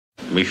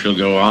We shall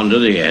go on to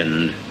the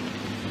end.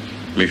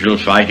 We shall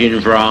fight in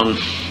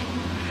France.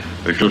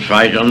 We shall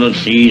fight on the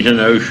seas and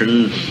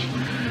oceans.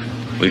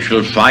 We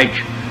shall fight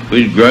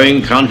with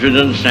growing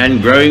confidence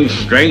and growing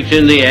strength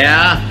in the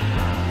air.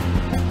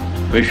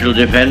 We shall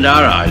defend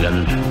our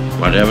island,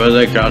 whatever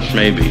the cost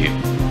may be.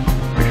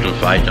 We shall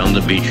fight on the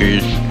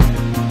beaches.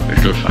 We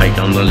shall fight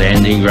on the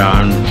landing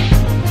grounds.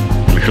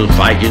 We shall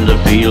fight in the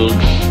fields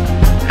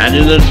and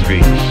in the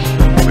streets.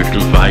 We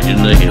shall fight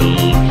in the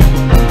hills.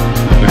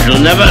 We shall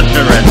never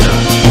surrender.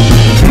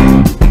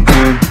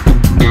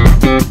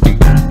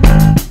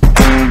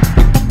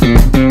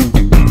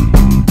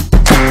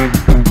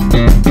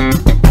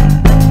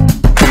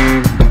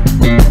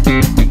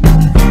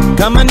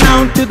 Coming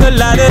down to the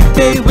light of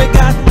day, we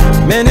got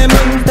many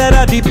moons that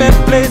are deep at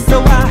play.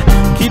 So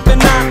I keep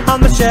an eye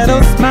on the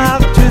shadow smile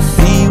to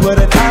see what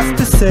it has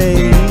to say.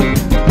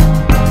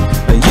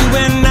 You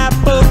and I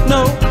both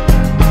know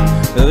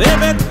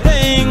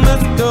everything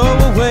must go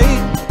away.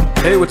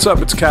 Hey, what's up?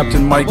 It's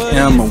Captain Mike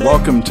M.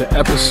 Welcome to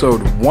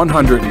episode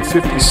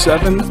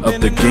 157 of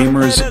the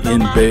Gamers in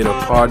Beta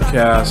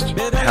podcast.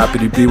 Happy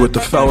to be with the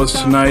fellas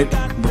tonight.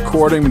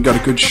 Recording, we got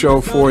a good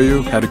show for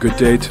you. Had a good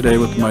day today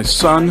with my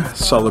son,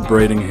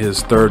 celebrating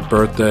his 3rd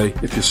birthday.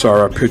 If you saw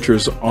our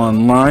pictures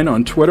online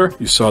on Twitter,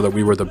 you saw that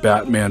we were the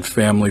Batman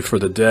family for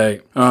the day.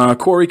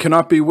 Corey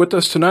cannot be with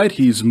us tonight.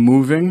 He's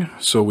moving,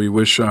 so we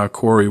wish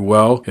Corey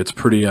well. It's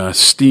pretty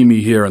steamy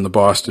here in the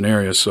Boston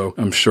area, so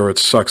I'm sure it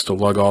sucks to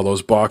lug all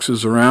those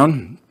boxes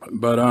around.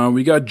 But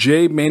we got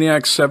Jay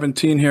Maniac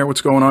 17 here.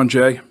 What's going on,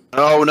 Jay?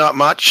 Oh, not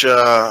much.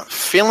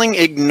 Feeling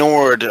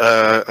ignored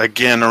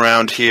again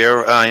around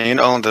here.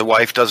 The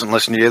wife doesn't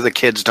listen to you. The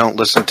kids don't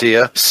listen to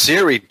you.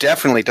 Siri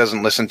definitely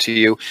doesn't listen to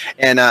you.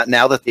 And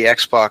now that the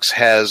Xbox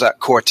has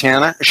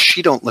Cortana,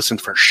 she don't listen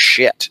for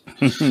shit.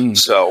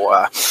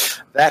 So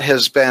that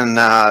has been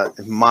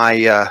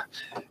my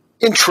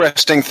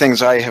interesting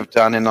things I have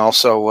done. And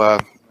also,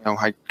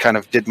 I kind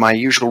of did my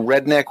usual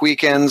redneck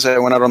weekends. I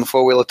went out on the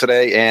four-wheeler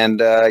today, and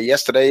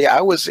yesterday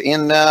I was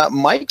in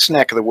Mike's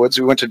neck of the woods.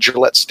 We went to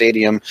Gillette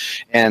Stadium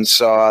and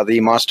saw the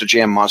Monster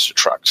Jam monster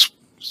trucks.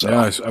 So.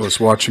 Yeah, I was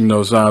watching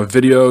those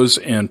videos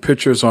and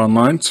pictures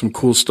online. Some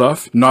cool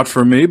stuff. Not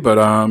for me, but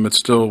it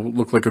still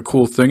looked like a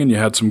cool thing, and you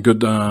had some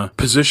good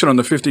position on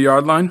the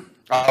 50-yard line.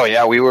 Oh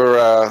yeah, we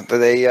were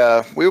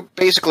we were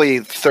basically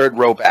 3rd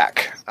row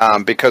back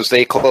because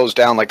they closed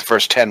down like the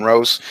first 10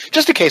 rows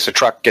just in case a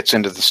truck gets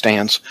into the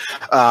stands.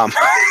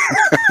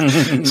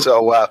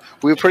 So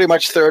we were pretty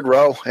much 3rd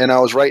row, and I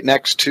was right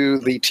next to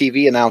the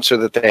TV announcer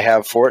that they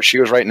have for it. She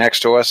was right next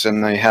to us,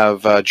 and they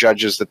have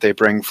judges that they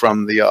bring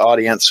from the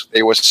audience.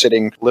 They were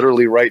sitting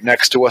literally right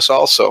next to us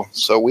also,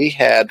 so we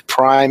had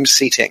prime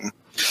seating.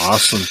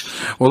 Awesome.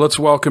 Well, let's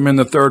welcome in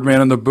the 3rd man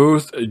in the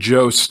booth,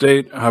 Joe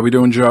State. How we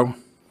doing, Joe?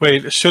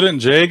 Wait,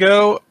 shouldn't Jay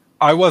go?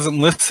 I wasn't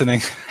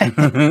listening. What's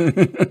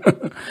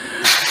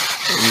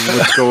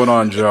going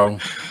on, Joe?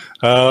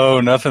 Oh,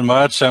 nothing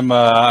much. I'm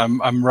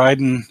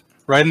riding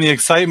the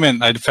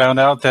excitement. I found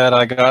out that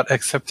I got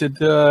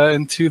accepted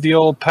into the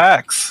old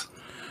PAX.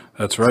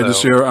 That's right. So, this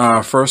is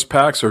your first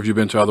PAX, or have you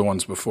been to other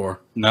ones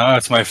before? No,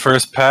 it's my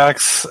first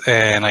PAX,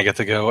 and I get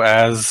to go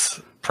as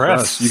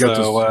press.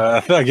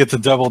 I get to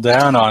double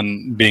down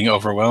on being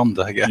overwhelmed,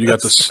 I guess. You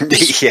got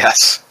the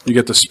yes. You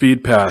get the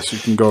speed pass. You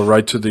can go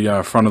right to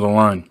the front of the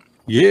line.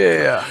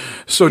 Yeah.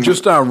 So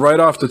just right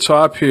off the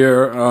top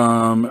here,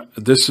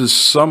 this is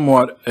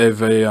somewhat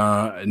of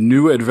a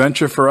new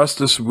adventure for us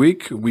this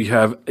week. We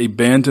have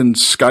abandoned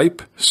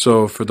Skype.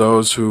 So for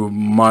those who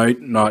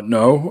might not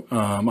know,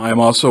 I am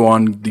also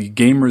on the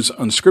Gamers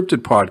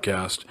Unscripted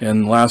podcast.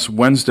 And last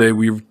Wednesday,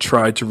 we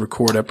tried to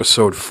record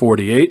episode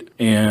 48,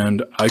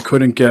 and I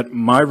couldn't get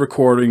my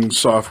recording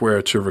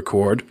software to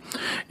record.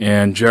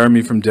 And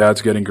Jeremy from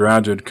Dad's Getting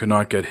Grounded could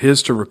not get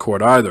his to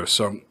record either.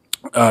 So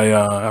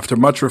after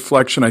much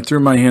reflection, I threw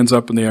my hands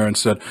up in the air and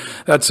said,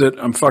 that's it.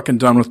 I'm fucking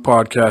done with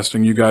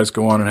podcasting. You guys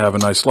go on and have a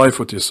nice life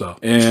with yourself.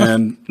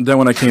 And then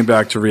when I came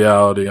back to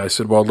reality, I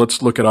said, well,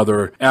 let's look at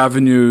other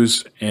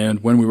avenues.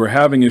 And when we were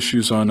having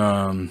issues on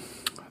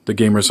the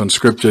Gamers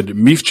Unscripted,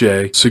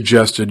 Meef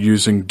suggested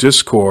using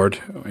Discord,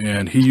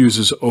 and he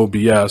uses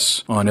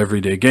OBS on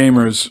Everyday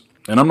Gamers.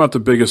 And I'm not the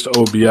biggest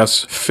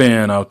OBS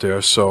fan out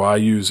there, so I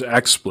use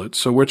XSplit.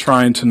 So we're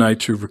trying tonight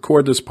to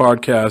record this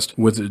podcast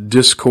with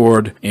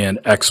Discord and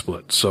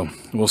XSplit. So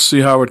we'll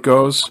see how it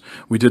goes.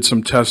 We did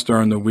some tests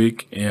during the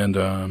week, and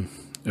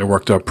it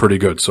worked out pretty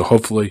good. So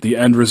hopefully the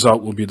end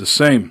result will be the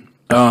same.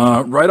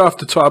 Right off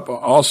the top,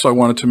 also I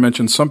wanted to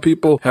mention some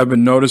people have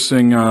been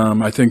noticing,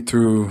 I think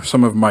through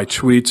some of my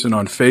tweets and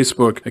on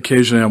Facebook,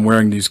 occasionally I'm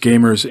wearing these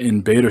Gamers in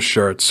Beta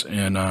shirts,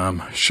 and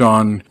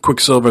Sean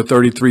Quicksilver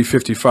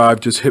 3355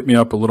 just hit me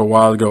up a little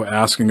while ago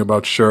asking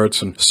about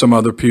shirts, and some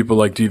other people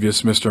like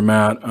Devious Mr.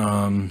 Matt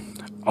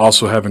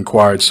also have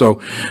inquired.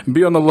 So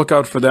be on the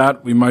lookout for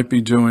that. We might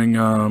be doing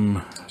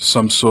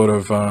some sort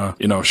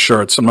of,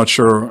 shirts. I'm not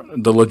sure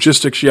the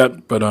logistics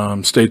yet,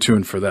 but stay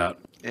tuned for that.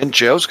 And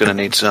Joe's going to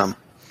need some.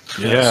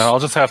 Yeah, I'll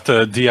just have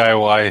to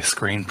DIY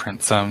screen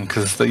print some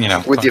because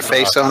with your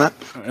face on it.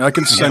 I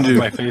can send you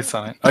my face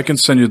on it. I can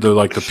send you the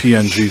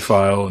PNG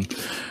file, and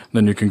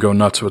then you can go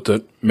nuts with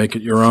it, make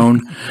it your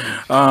own.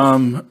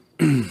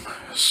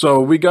 So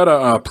we got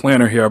a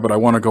planner here, but I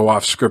want to go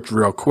off script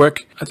real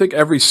quick. I think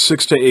every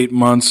 6 to 8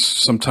 months,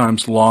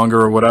 sometimes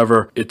longer or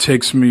whatever, it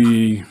takes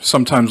me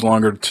sometimes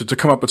longer to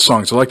come up with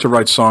songs. I like to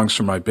write songs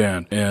for my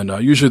band, and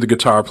usually the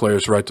guitar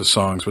players write the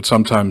songs, but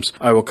sometimes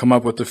I will come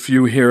up with a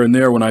few here and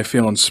there when I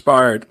feel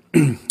inspired.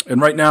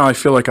 And right now I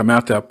feel like I'm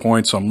at that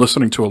point, so I'm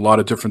listening to a lot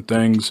of different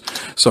things,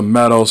 some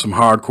metal, some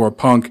hardcore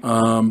punk,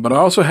 but I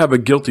also have a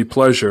guilty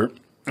pleasure.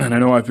 And I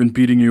know I've been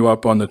beating you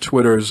up on the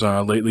Twitters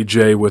lately,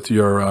 Jay, with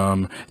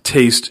your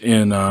taste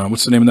in,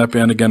 what's the name of that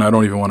band again? I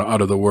don't even want to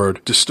utter the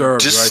word.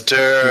 Disturbed, right?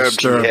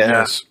 Disturbed,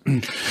 yeah.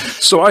 Yes.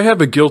 So I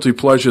have a guilty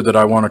pleasure that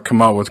I want to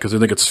come out with because I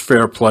think it's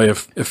fair play.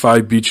 If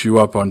I beat you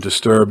up on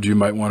Disturbed, you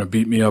might want to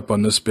beat me up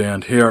on this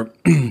band here.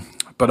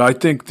 But I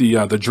think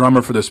the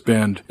drummer for this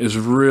band is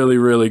really,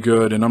 really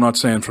good. And I'm not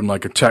saying from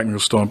like a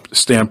technical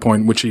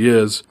standpoint, which he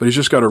is, but he's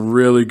just got a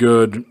really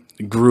good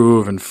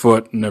groove and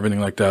foot and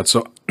everything like that.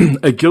 So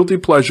a guilty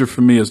pleasure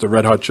for me is the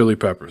Red Hot Chili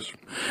Peppers.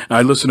 And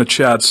I listen to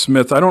Chad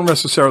Smith. I don't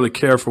necessarily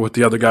care for what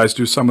the other guys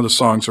do. Some of the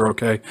songs are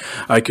okay.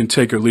 I can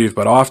take or leave.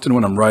 But often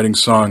when I'm writing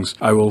songs,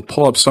 I will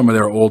pull up some of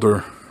their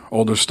older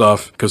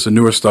stuff because the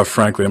newer stuff,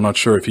 frankly, I'm not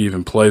sure if he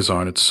even plays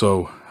on. It's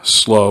so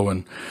slow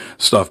and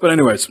stuff. But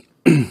anyways,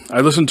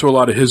 I listen to a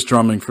lot of his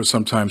drumming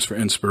sometimes for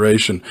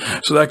inspiration.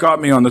 So that got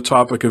me on the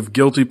topic of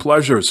guilty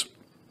pleasures.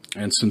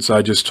 And since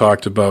I just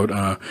talked about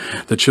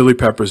the Chili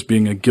Peppers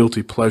being a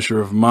guilty pleasure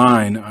of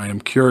mine, I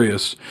am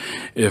curious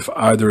if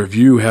either of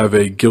you have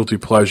a guilty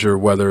pleasure,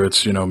 whether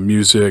it's,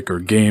 music or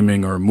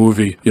gaming or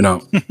movie.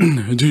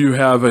 Do you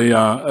have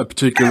a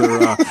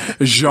particular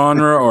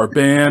genre or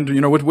band?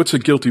 What's a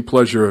guilty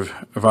pleasure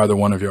of either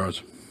one of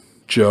yours?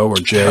 Joe or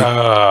Jay?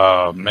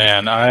 Oh,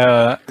 man.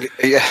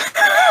 Yeah.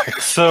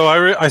 So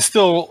I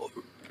still,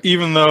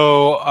 even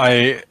though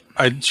I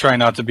try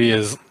not to be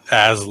as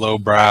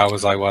lowbrow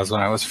as I was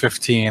when I was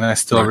 15, I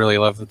still really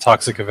love the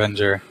Toxic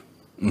Avenger.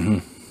 Mm-hmm.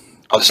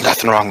 Oh, there's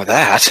nothing wrong with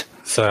that.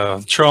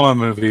 So, trauma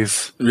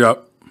movies.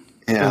 Yep.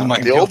 Yeah,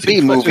 the old B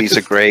movies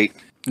are great.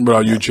 What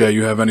about you, Jay?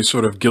 You have any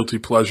sort of guilty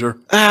pleasure?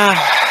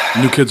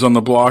 New Kids on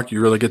the Block? You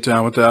really get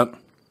down with that?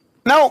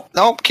 No,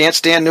 can't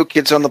stand New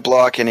Kids on the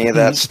Block, any of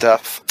that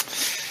stuff.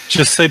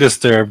 Just say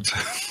Disturbed.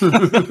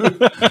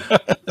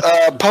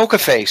 Poker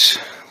Face.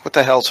 What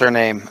the hell's her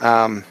name?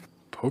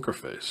 Poker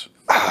Face.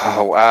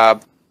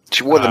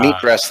 She wore the meat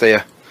dress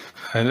there.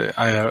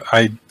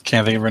 I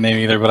can't think of her name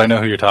either, but I know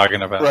who you're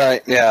talking about.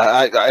 Right,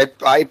 yeah.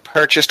 I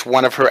purchased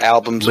one of her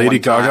albums. Lady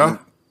Gaga?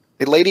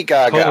 Lady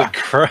Gaga. Holy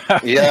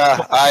crap.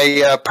 Yeah,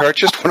 I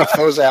purchased one of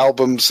those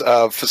albums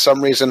for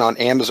some reason on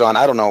Amazon.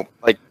 I don't know,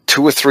 like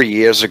 2 or 3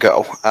 years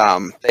ago.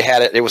 They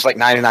had it. It was like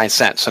 99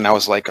 cents. And I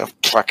was like, oh,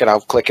 fuck it,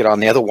 I'll click it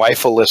on there. The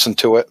wife will listen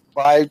to it.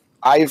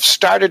 I've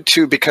started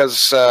to, because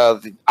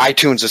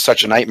iTunes is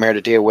such a nightmare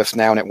to deal with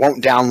now, and it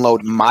won't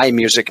download my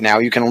music now.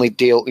 You can only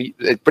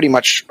it pretty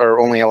much are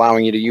only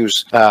allowing you to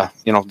use, the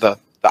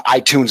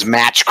iTunes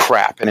match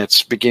crap, and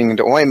it's beginning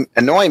to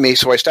annoy me.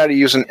 So I started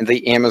using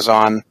the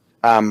Amazon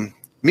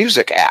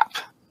music app,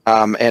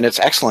 and it's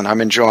excellent. I'm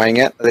enjoying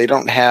it. They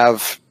don't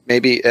have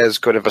maybe as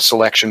good of a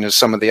selection as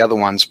some of the other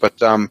ones, but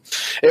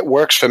it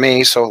works for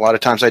me. So a lot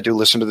of times I do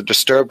listen to the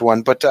Disturbed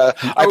one, but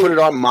I put it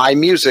on my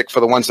music for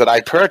the ones that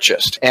I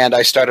purchased, and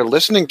I started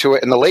listening to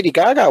it, and the Lady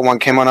Gaga one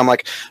came on. I'm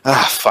like,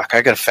 fuck,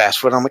 I got to fast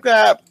forward. I'm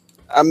like,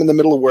 I'm in the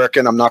middle of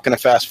working. I'm not going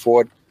to fast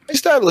forward. I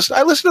started listening.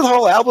 I listened to the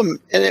whole album,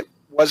 and it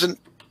wasn't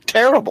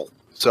terrible.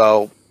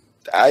 So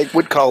I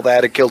would call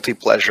that a guilty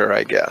pleasure,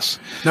 I guess.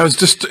 No, it's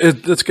just,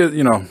 let's get,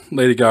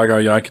 Lady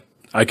Gaga, yeah,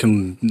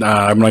 I'm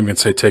not even going to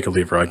say take or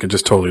leave her. I can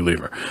just totally leave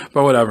her.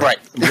 But whatever. Right.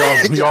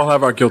 We all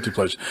have our guilty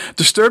pleasures.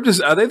 Disturbed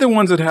are they the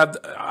ones that have,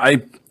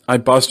 I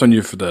bust on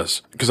you for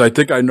this, because I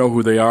think I know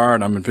who they are,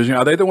 and I'm envisioning,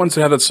 are they the ones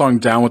that have that song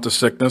Down with the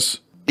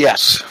Sickness?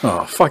 Yes.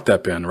 Oh, fuck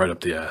that band right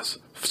up the ass.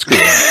 Screw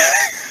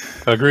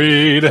that.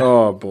 Agreed.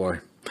 Oh, boy.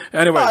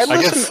 Anyways,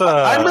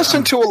 I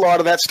listened to a lot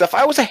of that stuff.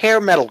 I was a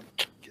hair metal.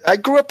 I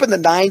grew up in the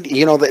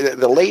 90s,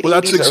 the late 80s. Well,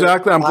 that's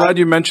exactly. I'm glad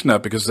you mentioned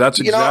that, because that's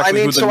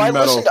exactly who the new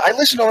metal. I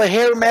listened to all the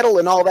hair metal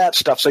and all that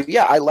stuff. So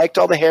yeah, I liked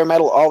all the hair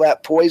metal, all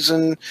that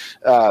Poison.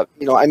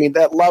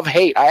 That Love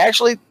Hate. I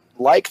actually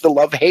like the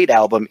Love Hate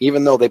album,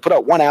 even though they put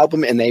out one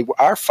album and they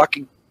are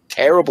fucking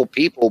terrible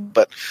people.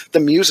 But the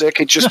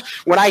music, it just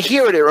when I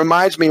hear it, it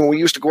reminds me when we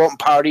used to go out and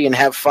party and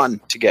have fun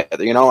together.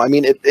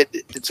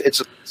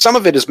 It's some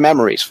of it is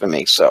memories for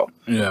me. So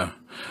yeah.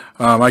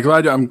 I'm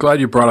glad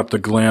you brought up the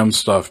glam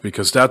stuff,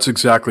 because that's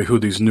exactly who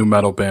these new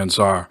metal bands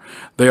are.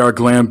 They are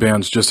glam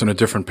bands, just in a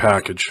different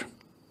package.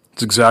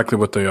 It's exactly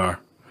what they are.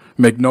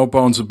 Make no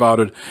bones about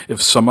it.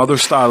 If some other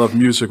style of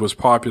music was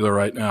popular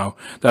right now,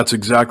 that's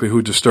exactly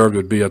who Disturbed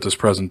would be at this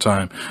present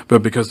time.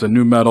 But because the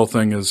new metal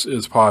thing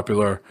is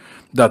popular,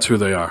 that's who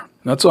they are.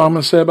 That's all I'm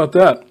going to say about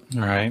that.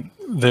 Right.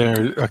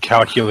 They're a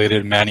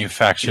calculated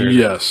manufacturer.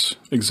 Yes,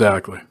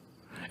 exactly.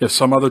 if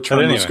some other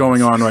trend was anyways.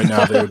 going on right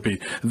now,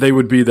 they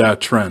would be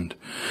that trend.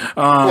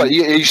 What,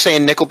 you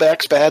saying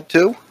Nickelback's bad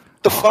too?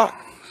 The fuck?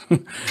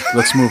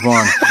 Let's move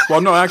on.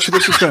 Well, no, actually,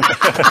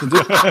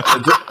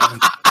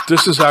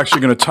 this is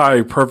actually going to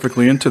tie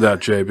perfectly into that,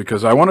 Jay,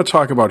 because I want to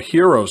talk about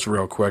heroes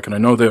real quick, and I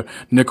know that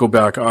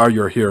Nickelback are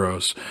your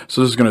heroes,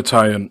 so this is going to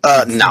tie in.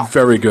 No.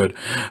 Very good.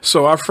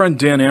 So our friend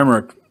Dan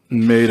Amrich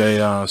made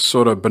a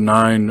sort of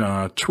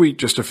benign tweet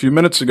just a few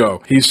minutes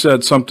ago. He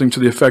said something to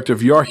the effect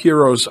of, "Your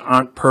heroes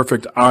aren't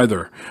perfect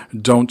either.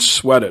 Don't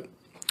sweat it."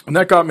 And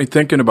that got me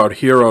thinking about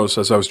heroes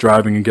as I was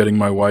driving and getting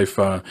my wife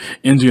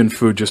Indian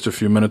food just a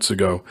few minutes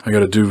ago. I got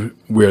to do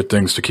weird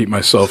things to keep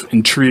myself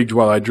intrigued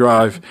while I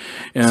drive.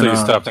 And, So you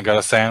stopped and got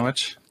a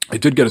sandwich? I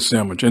did get a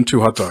sandwich and 2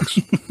 hot dogs.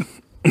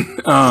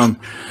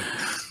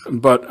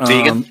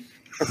 Vegan?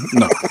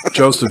 No,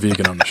 Joe's the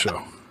vegan on the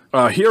show.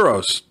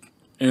 Heroes,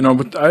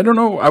 but I don't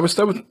know.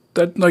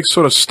 That like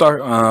sort of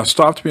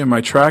stopped me in my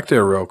track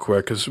there real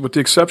quick, because with the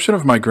exception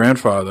of my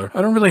grandfather,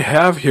 I don't really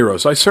have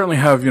heroes. I certainly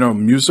have,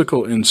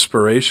 musical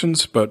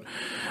inspirations, but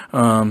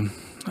I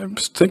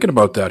was thinking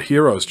about that.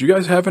 Heroes. Do you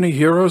guys have any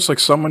heroes? Like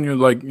someone you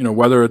like,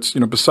 whether it's,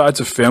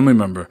 besides a family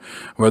member,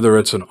 whether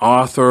it's an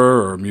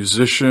author or a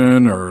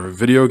musician or a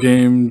video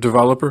game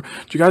developer.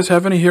 Do you guys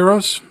have any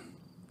heroes?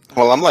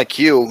 Well, I'm like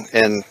you,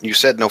 and you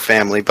said no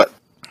family, but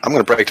I'm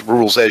going to break the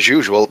rules as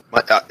usual.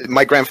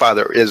 My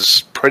grandfather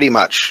is pretty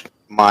much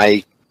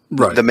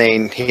the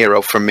main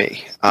hero for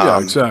me. Yeah,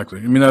 exactly.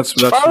 I mean,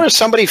 that's as far as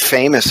somebody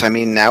famous. I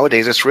mean,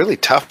 nowadays it's really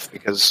tough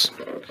because.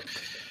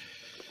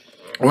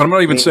 Well, I'm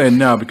not even saying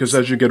now, because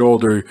as you get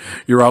older,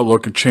 your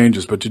outlook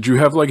changes. But did you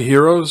have like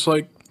heroes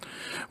like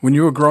when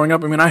you were growing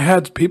up? I mean, I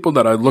had people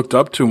that I looked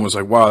up to and was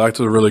like, "Wow,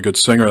 that's a really good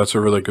singer. That's a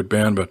really good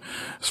band." But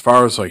as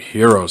far as like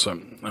heroes, I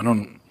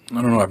don't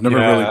know. I've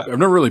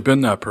never really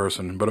been that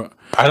person. But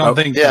I don't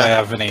think I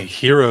have any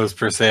heroes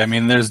per se. I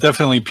mean, there's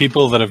definitely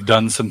people that have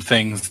done some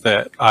things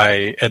that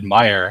I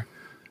admire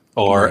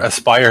or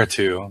aspire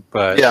to,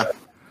 but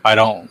I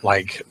don't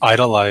like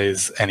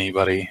idolize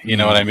anybody. You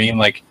know what I mean?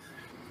 Like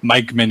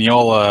Mike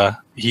Mignola,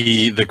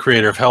 the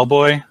creator of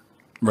Hellboy,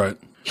 right?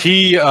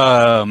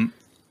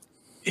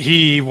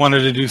 He wanted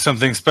to do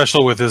something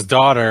special with his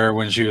daughter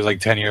when she was like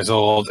 10 years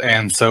old.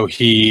 And so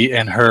he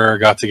and her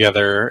got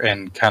together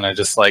and kind of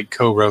just like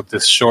co-wrote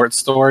this short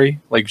story.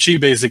 Like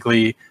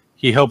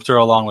he helped her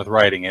along with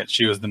writing it.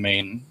 She was the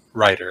main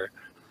writer.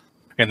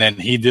 And then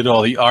he did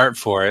all the art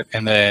for it.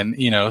 And then,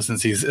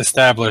 since he's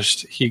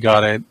established, he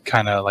got it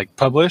kind of like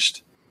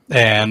published.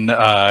 And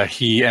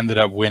he ended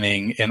up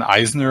winning an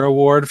Eisner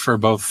Award for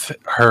both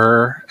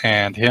her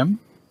and him.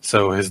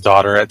 So his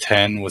daughter at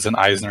 10 was an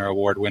Eisner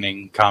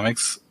Award-winning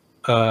comics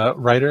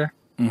writer.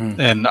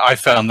 Mm-hmm. And I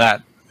found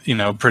that,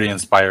 pretty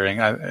inspiring.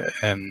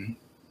 And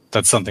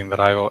that's something that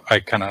I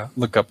kind of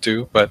look up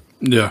to. But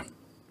yeah,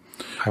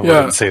 I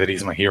wouldn't say that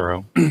he's my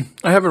hero.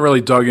 I haven't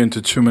really dug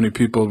into too many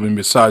people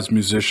besides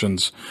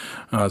musicians.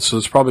 So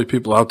there's probably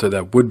people out there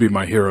that would be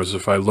my heroes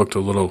if I looked a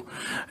little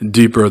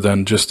deeper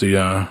than just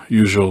the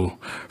usual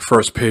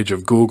first page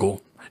of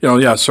Google.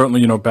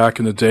 Certainly, back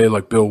in the day,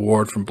 like Bill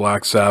Ward from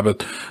Black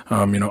Sabbath,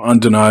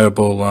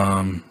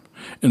 undeniable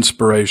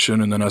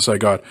inspiration. And then as I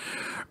got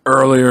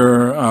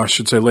later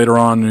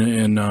on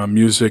in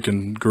music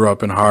and grew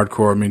up in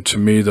hardcore, I mean, to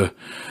me, the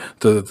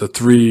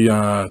three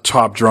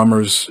top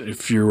drummers,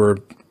 if you were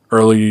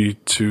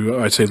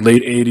I'd say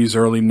late 80s,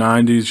 early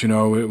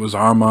 90s, it was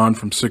Armand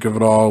from Sick of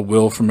It All,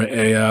 Will from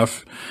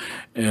AF,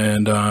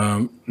 and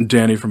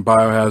Danny from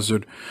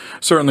Biohazard.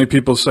 Certainly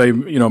people say,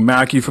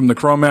 Mackie from the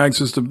Cro-Mags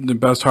is the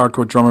best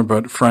hardcore drummer,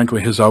 but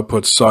frankly, his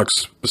output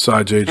sucks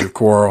besides Age of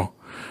Quarrel.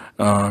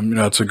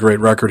 It's a great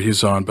record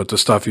he's on, but the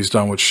stuff he's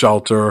done with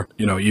Shelter,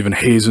 even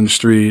Hazen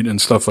Street and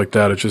stuff like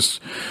that, it's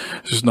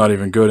just not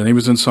even good. And he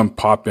was in some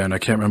pop band. I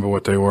can't remember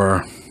what they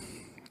were.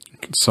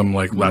 Some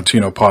like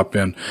Latino pop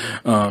band.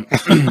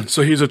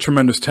 So he's a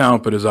tremendous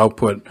talent, but his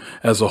output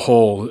as a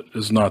whole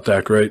is not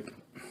that great.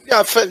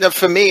 Yeah,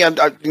 for me,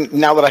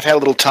 now that I've had a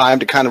little time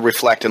to kind of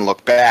reflect and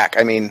look back,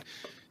 I mean,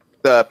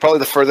 probably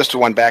the furthest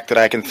one back that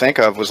I can think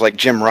of was like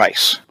Jim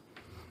Rice.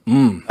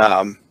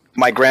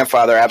 My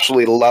grandfather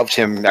absolutely loved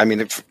him. I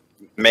mean,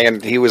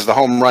 he was the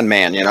home run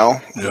man,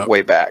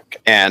 way back.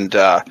 And,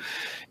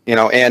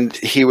 and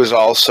he was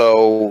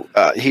also,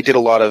 he did a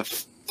lot of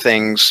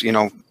things,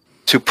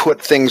 to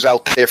put things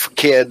out there for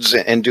kids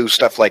and do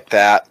stuff like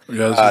that.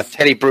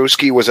 Teddy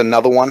Bruschi was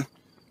another one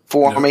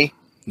for me.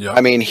 Yeah.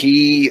 I mean,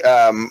 he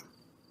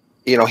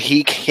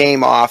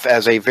came off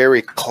as a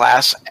very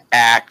class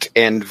act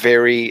and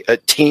very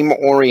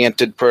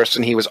team-oriented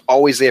person. He was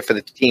always there for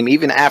the team,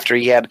 even after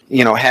he had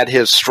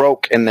his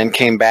stroke and then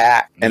came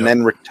back, and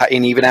then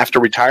and even after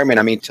retirement.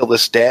 I mean, till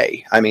this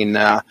day. I mean,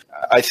 I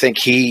think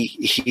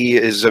he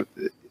is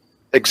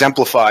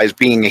exemplifies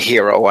being a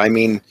hero. I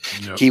mean,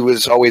 he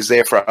was always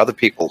there for other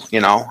people.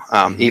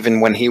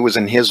 Even when he was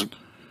in his,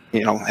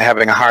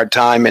 having a hard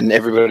time, and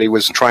everybody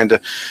was trying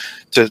to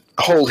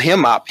hold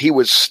him up, he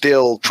was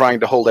still trying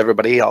to hold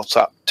everybody else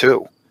up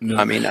too.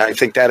 Yeah. I mean, I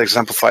think that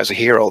exemplifies a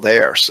hero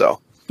there. So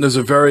there's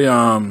a very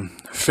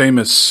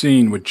famous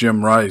scene with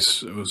Jim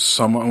Rice. It was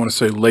I want to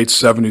say late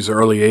 70s,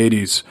 early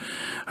 80s.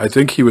 I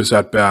think he was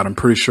at bat. I'm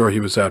pretty sure he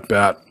was at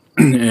bat.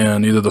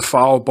 And either the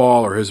foul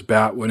ball or his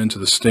bat went into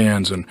the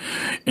stands and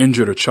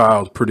injured a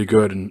child pretty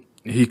good. And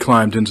he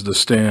climbed into the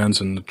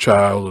stands, and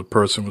the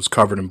person was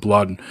covered in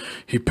blood. And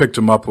he picked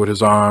him up with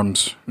his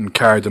arms and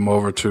carried them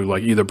over to,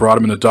 like, either brought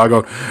him in the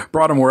dugout,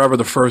 brought him wherever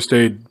the first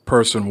aid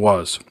person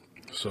was.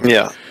 So,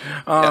 yeah.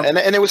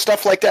 And it was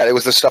stuff like that. It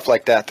was the stuff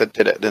like that that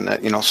did it. And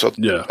that, so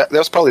that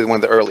was probably one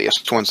of the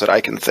earliest ones that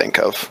I can think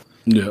of.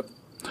 Yeah.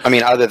 I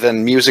mean, other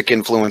than music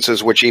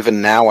influences, which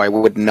even now I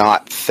would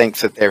not think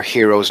that they're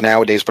heroes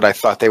nowadays, but I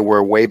thought they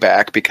were way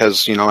back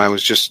because, I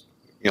was just,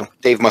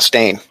 Dave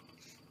Mustaine.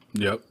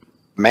 Yep.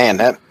 Man,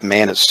 that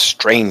man is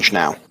strange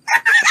now.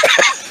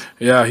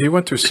 Yeah, he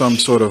went through some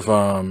sort of,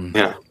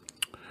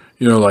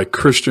 like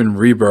Christian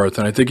rebirth,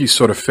 and I think he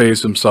sort of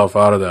phased himself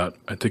out of that.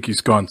 I think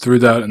he's gone through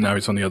that, and now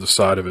he's on the other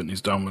side of it, and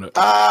he's done with it.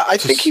 I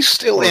think he's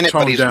still in it,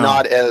 but he's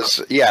not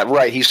as... Yeah,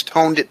 right, he's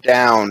toned it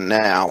down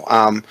now.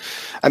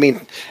 I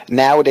mean,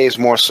 nowadays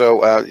more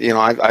so,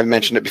 I've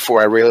mentioned it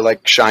before, I really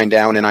like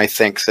Shinedown, and I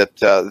think that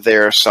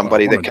they're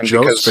somebody that can...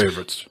 Joe's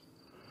favorites.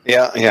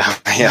 Yeah.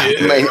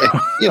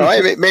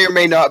 It may or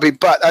may not be,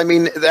 but I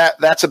mean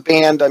that's a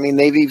band. I mean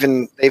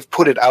they've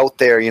put it out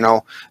there.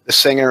 The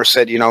singer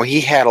said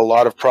he had a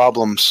lot of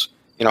problems.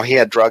 He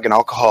had drug and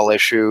alcohol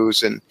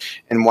issues and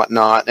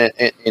whatnot,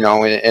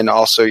 and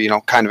also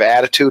kind of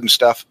attitude and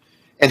stuff.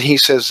 And he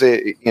says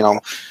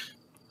that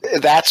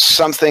that's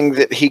something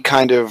that he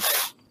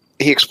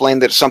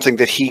explained that it's something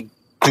that he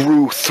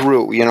grew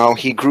through,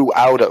 he grew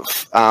out of,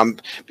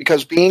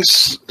 because being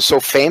so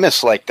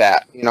famous like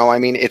that,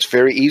 it's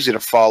very easy to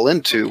fall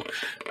into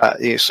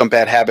some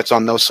bad habits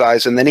on those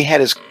sides. And then he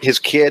had his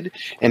kid,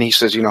 and he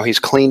says, he's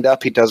cleaned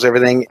up, he does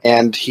everything,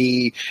 and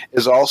he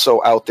is also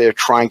out there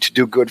trying to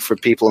do good for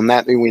people. And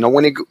that,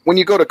 when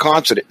you go to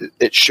concert,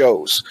 it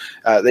shows.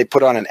 They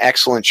put on an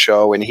excellent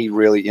show, and he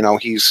really,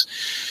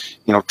 he's,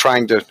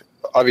 trying to.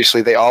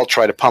 Obviously, they all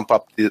try to pump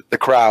up the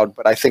crowd,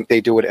 but I think they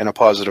do it in a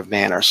positive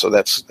manner. So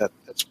that's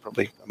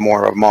probably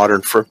more of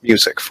modern for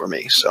music for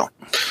me. So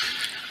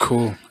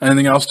cool.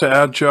 Anything else to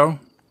add, Joe?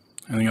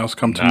 Anything else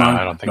come to mind?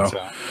 I don't think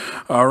so.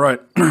 All right.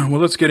 Well,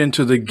 let's get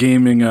into the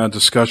gaming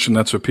discussion.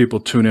 That's what people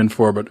tune in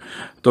for. But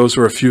those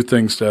were a few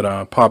things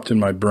that popped in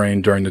my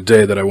brain during the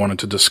day that I wanted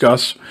to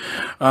discuss.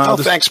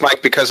 Thanks,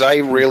 Mike, because I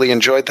really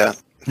enjoyed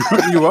that.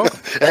 You're welcome.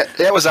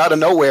 That was out of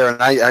nowhere,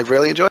 and I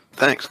really enjoyed it.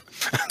 Thanks.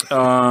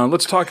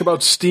 Let's talk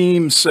about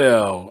Steam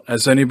sale.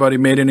 Has anybody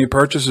made any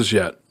purchases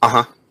yet?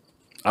 Uh-huh.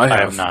 I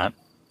have not.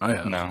 I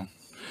have. No.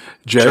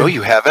 Jay? Joe,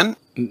 you haven't?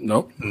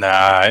 Nope.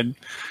 Nah.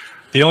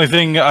 The only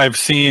thing I've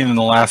seen in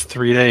the last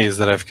 3 days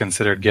that I've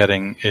considered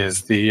getting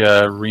is the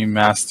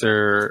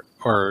remaster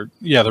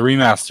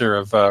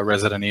of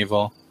Resident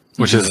Evil,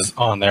 which is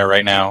on there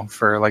right now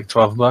for like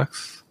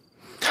 $12.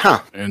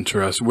 Huh.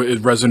 Interesting. Is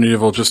Resident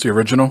Evil just the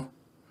original?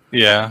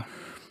 Yeah.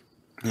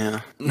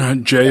 Yeah.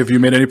 Jay, have you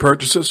made any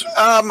purchases?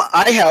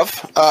 I have.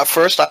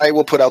 First, I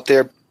will put out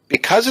there,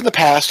 because in the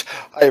past,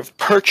 I've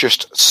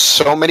purchased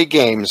so many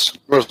games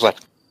where it was like,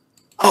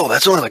 oh,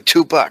 that's only like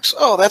 $2.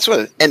 Oh, that's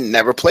what, and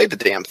never played the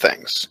damn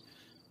things.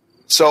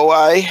 So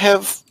I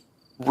have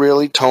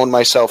really toned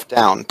myself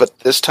down. But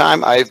this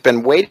time, I've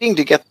been waiting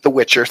to get The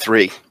Witcher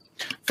 3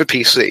 for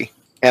PC.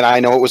 And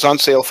I know it was on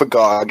sale for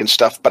GOG and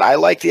stuff, but I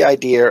like the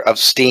idea of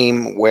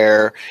Steam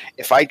where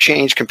if I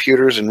change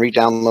computers and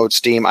re-download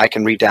Steam, I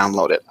can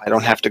re-download it. I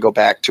don't have to go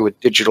back to a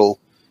digital,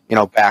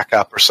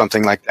 backup or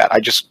something like that. I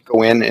just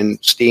go in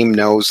and Steam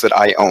knows that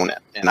I own it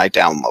and I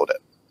download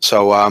it.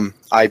 So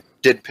I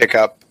did pick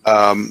up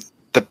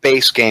the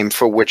base game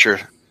for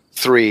Witcher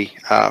 3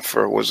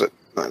 for,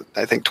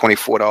 I think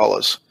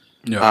 $24.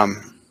 Yeah.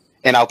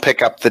 And I'll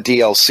pick up the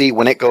DLC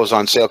when it goes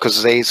on sale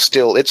because it's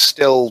still,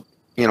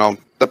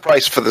 the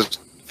price for the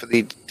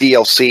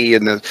DLC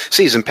and the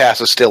season pass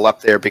is still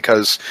up there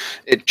because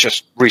it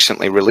just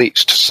recently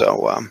released.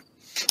 So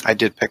I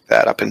did pick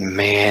that up, and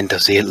man,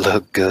 does it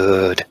look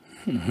good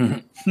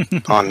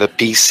on the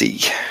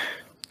PC.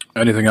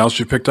 Anything else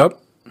you picked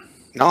up?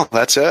 No,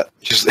 that's it.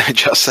 Just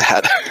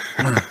that.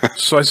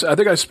 So I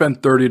think I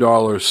spent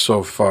 $30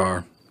 so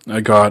far. I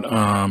got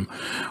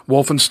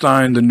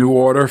Wolfenstein: The New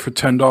Order for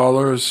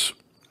 $10.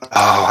 Oh,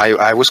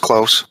 I was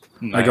close.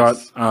 Nice. I got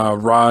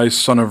Rise,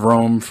 Son of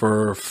Rome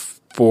for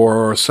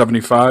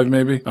 $4.75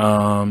 maybe.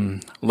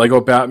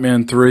 Lego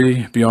Batman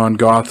 3, Beyond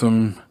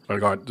Gotham. I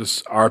got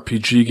this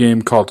RPG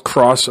game called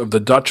Cross of the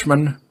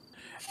Dutchman.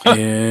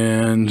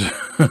 And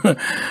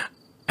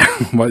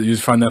what, you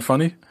find that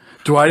funny?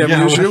 Do I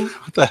amuse you?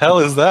 What the hell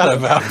is that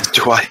about?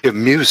 Do I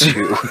amuse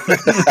you?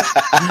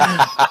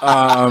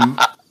 I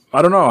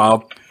don't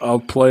know. I'll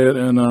play it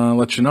and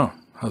let you know.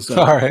 How's that?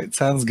 All right,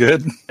 sounds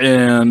good.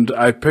 And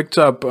I picked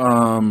up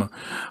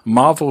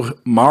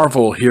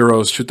Marvel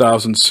Heroes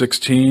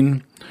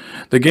 2016.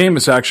 The game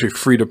is actually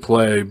free to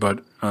play,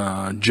 but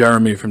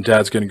Jeremy from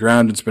Dad's Getting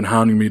Grounded has been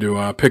hounding me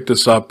to pick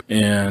this up.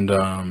 And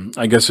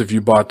I guess if you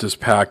bought this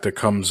pack that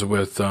comes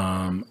with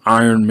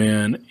Iron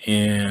Man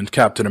and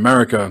Captain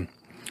America,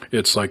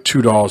 it's like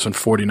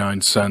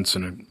 $2.49,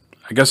 and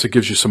I guess it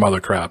gives you some other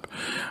crap.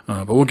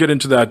 But we'll get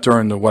into that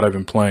during the what I've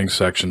been playing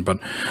section. But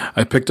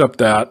I picked up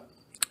that,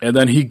 and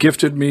then he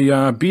gifted me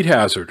Beat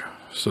Hazard.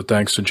 So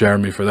thanks to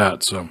Jeremy for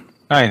that. So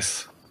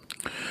Nice.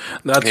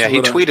 that's Yeah,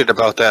 he tweeted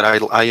about that.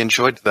 I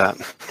enjoyed that.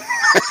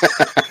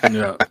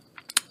 Yeah.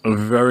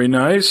 Very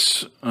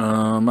nice.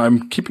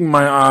 I'm keeping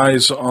my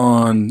eyes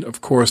on,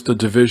 of course, The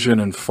Division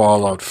and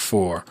Fallout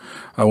 4.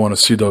 I want to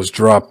see those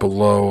drop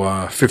below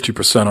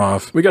 50%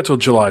 off. We got till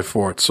July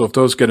 4th, so if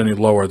those get any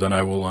lower, then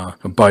I will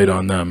bite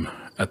on them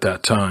at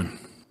that time.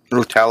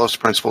 Talos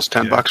Principle's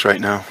 $10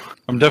 right now.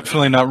 I'm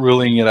definitely not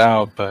ruling it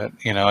out, but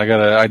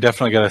I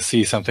definitely gotta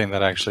see something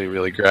that actually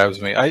really grabs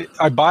me.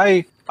 I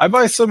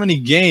buy so many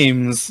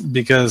games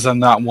because I'm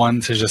not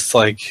one to just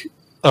like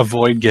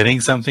avoid getting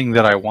something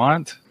that I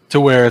want, to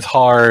where it's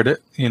hard,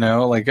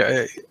 like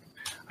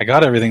I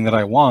got everything that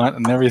I want,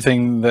 and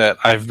everything that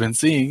I've been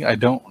seeing I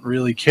don't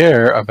really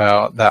care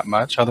about that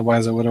much,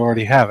 otherwise I would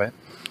already have it.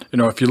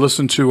 If you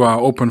listen to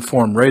Open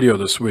Forum Radio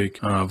this week,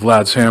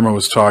 Vlad's Hammer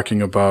was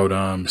talking about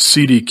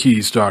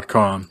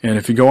cdkeys.com. And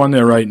if you go on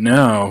there right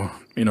now,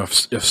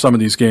 if some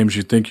of these games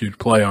you think you'd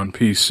play on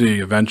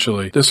PC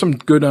eventually, there's some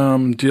good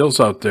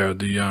deals out there.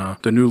 The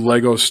new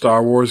Lego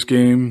Star Wars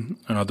game,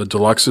 the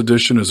deluxe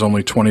edition, is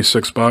only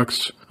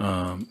 $26.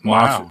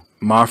 Wow.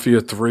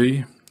 Mafia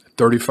 3,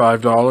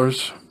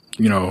 $35.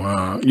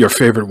 Your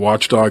favorite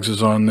Watch Dogs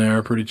is on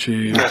there, pretty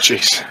cheap. Oh,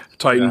 jeez.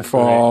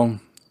 Titanfall,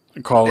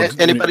 Call of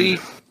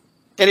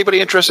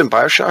Anybody interested in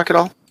BioShock at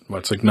all?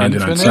 It's like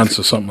 99 cents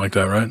or something like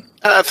that, right?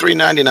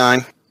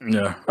 $3.99.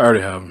 Yeah, I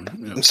already have them.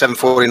 Yeah.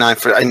 $7.49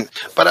 for.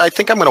 But I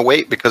think I'm going to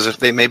wait because if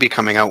they may be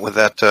coming out with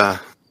that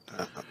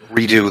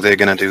redo they're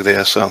going to do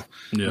there. So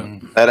Yeah.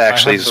 that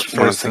actually I have is the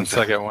one of first the and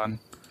things. second one.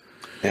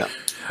 Yeah.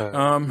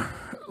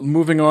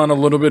 Moving on a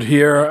little bit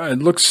here, it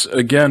looks,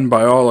 again,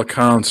 by all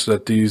accounts,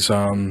 that these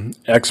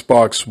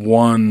Xbox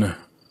One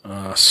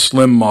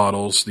slim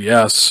models, the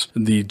S,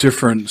 the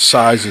different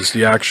sizes,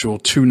 the actual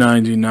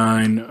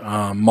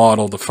 $299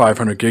 model, the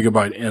 500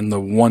 gigabyte, and the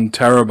 1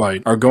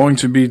 terabyte, are going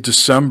to be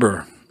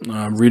December.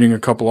 Reading a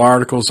couple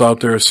articles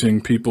out there,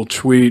 seeing people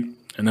tweet,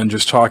 and then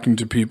just talking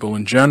to people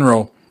in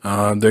general.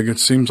 It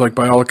seems like,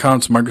 by all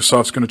accounts,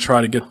 Microsoft's going to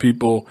try to get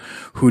people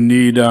who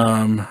need,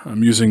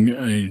 I'm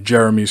using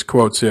Jeremy's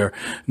quotes here,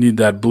 need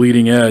that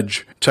bleeding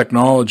edge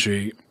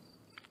technology.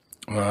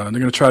 They're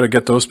going to try to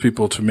get those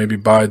people to maybe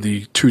buy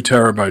the 2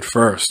 terabyte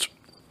first.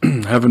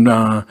 Haven't,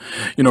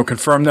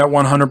 confirmed that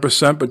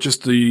 100%, but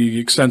just the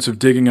extensive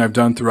digging I've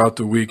done throughout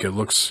the week, it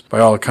looks, by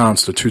all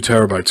accounts, the 2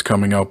 terabytes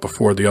coming out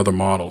before the other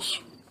models.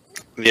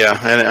 Yeah,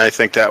 and I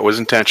think that was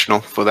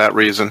intentional for that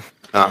reason.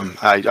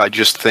 I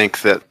just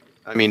think that,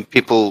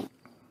 people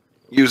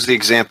use the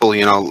example,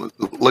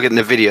 look at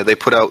NVIDIA. They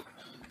put out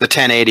the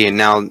 1080 and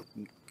now,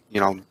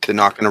 they're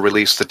not going to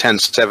release the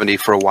 1070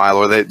 for a while,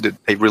 or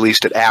they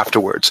released it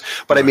afterwards.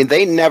 But, Right.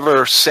 they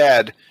never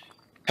said,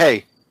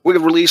 hey, we're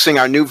releasing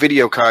our new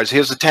video cards.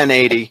 Here's the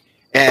 1080.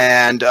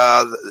 And,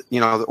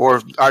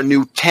 or our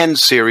new 10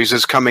 series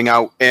is coming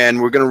out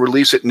and we're going to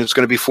release it and it's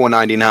going to be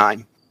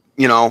 $499.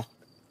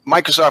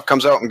 Microsoft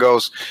comes out and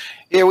goes,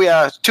 here we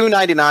are,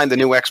 $299, the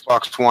new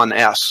Xbox One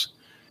S.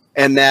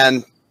 And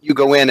then you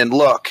go in and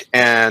look,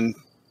 and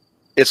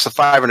it's the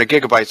 500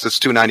 gigabytes that's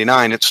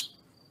 $299. It's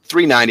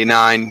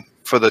 $399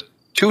 for the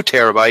 2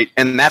 terabyte,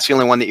 and that's the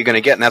only one that you're going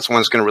to get, and that's the one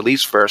that's going to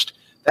release first.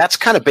 That's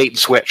kind of bait and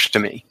switch to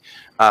me.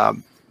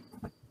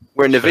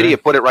 Where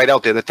NVIDIA put it right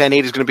out there, the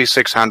 1080 is going to be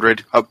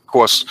 $600. Of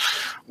course,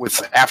 with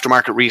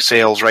aftermarket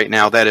resales right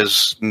now, that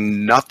is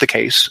not the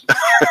case.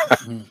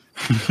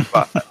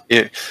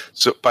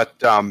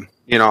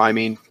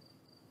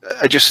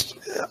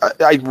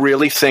 I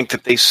really think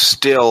that they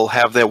still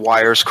have their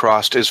wires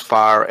crossed as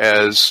far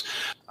as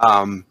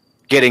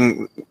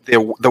getting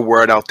the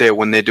word out there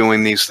when they're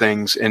doing these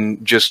things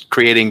and just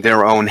creating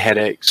their own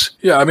headaches.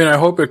 Yeah, I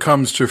hope it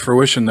comes to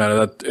fruition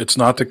that it's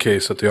not the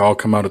case that they all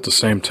come out at the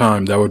same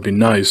time. That would be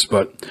nice,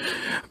 but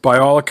by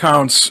all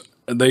accounts,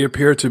 they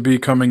appear to be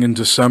coming in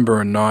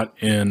December and not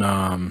in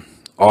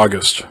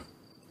August.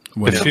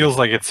 It feels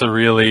like it's a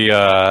really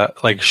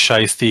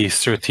shiesty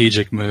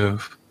strategic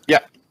move. Yeah.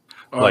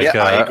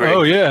 I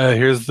agree.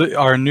 Here's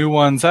our new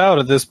ones out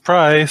at this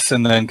price,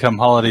 and then come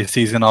holiday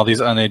season, all these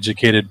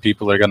uneducated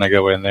people are going to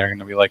go in there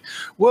and be like,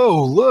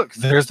 whoa, look,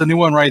 there's the new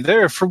one right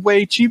there for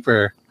way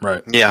cheaper.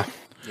 Right. Yeah.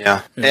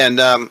 And,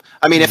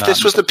 if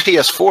this was the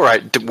PS4,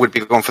 I would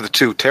be going for the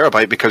 2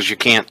 terabyte because you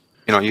can't,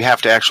 you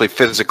have to actually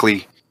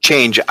physically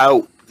change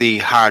out the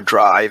hard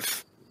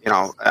drive,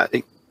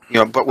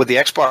 but with the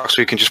Xbox,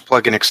 you can just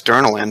plug an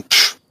external in.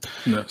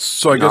 Yeah.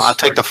 So I guess I'll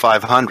take the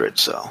 500.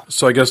 So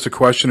I guess the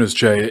question is,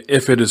 Jay,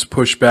 if it is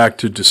pushed back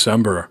to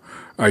December,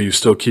 are you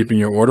still keeping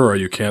your order, or are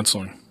you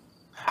canceling?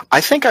 I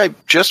think I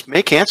just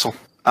may cancel.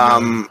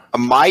 My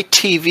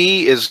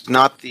TV is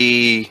not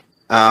the.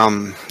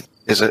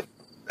 Is it?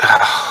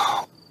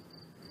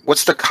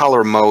 What's the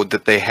color mode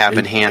that they have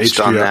enhanced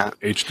HDR, on that?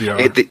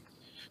 HDR.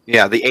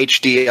 Yeah, the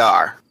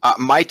HDR.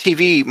 My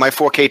TV, my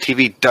 4K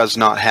TV does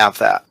not have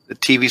that. The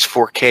TV's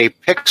 4K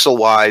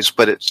pixel-wise,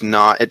 but it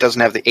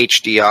doesn't have the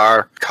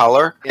HDR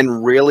color.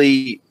 And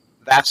really,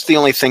 that's the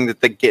only thing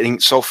that they're getting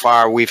so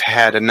far we've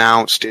had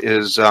announced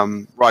is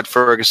Rod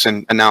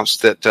Ferguson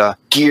announced that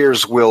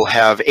Gears will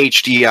have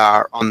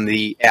HDR on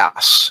the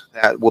S.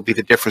 That will be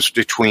the difference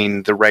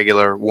between the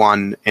regular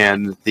one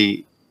and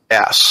the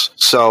S.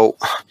 So,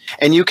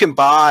 and you can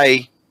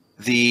buy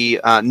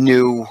the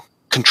new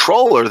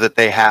controller that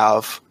they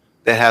have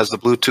that has the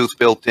Bluetooth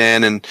built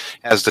in and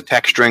has the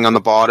texturing on the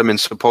bottom, and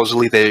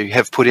supposedly they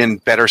have put in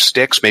better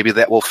sticks. Maybe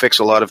that will fix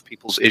a lot of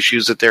people's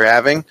issues that they're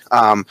having,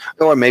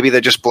 or maybe they're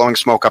just blowing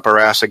smoke up our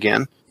ass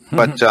again.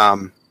 But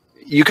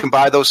you can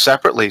buy those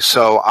separately.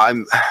 So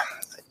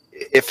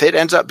if it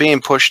ends up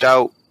being pushed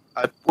out,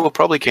 I will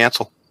probably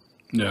cancel.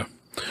 Yeah.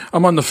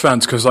 I'm on the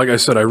fence because, like I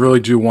said, I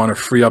really do want to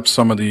free up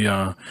some of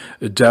the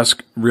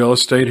desk real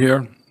estate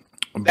here.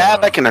 But,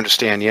 that I can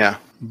understand, yeah.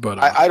 But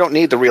I don't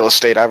need the real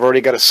estate. I've already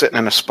got it sitting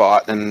in a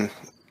spot, and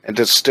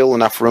there's still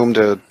enough room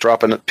to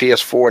drop a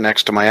PS4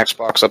 next to my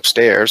Xbox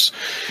upstairs.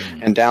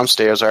 And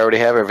downstairs, I already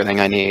have everything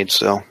I need,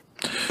 so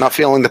not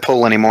feeling the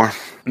pull anymore.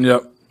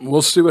 Yep.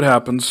 We'll see what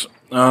happens.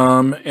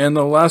 And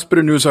the last bit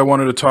of news I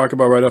wanted to talk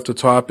about right off the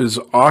top is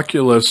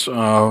Oculus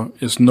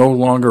is no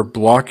longer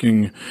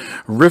blocking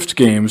Rift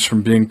games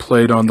from being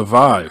played on the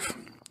Vive,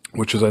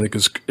 which I think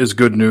is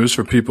good news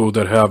for people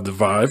that have the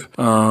Vive.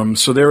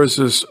 So there is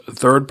this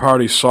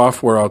third-party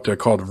software out there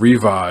called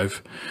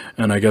Revive,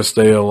 and I guess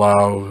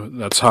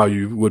that's how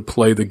you would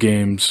play the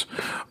games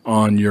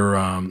on your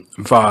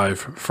Vive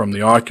from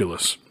the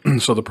Oculus.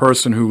 So the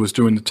person who was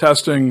doing the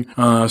testing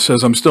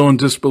says, I'm still in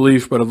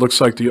disbelief, but it looks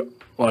like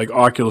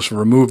Oculus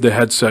removed the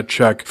headset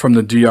check from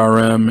the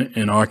DRM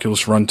in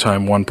Oculus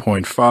Runtime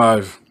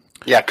 1.5.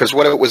 Yeah, because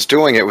what it was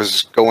doing, it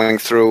was going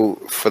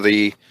through for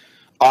the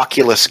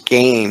Oculus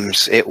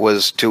games, it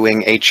was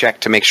doing a check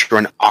to make sure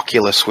an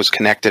Oculus was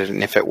connected,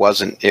 and if it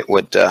wasn't, it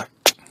would dump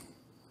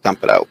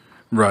it out.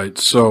 Right.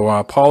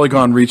 So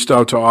Polygon reached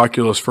out to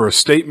Oculus for a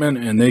statement,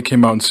 and they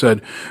came out and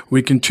said,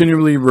 we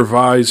continually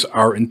revise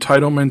our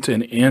entitlement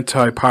and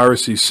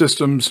anti-piracy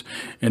systems,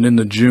 and in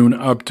the June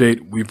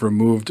update, we've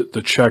removed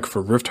the check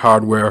for Rift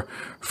hardware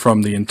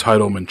from the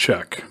entitlement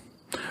check.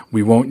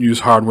 We won't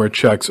use hardware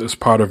checks as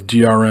part of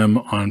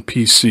DRM on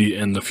PC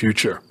in the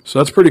future. So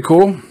that's pretty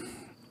cool.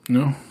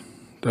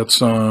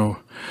 That's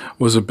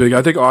was a big.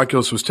 I think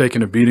Oculus was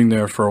taking a beating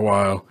there for a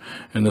while,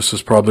 and this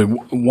is probably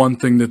one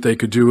thing that they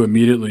could do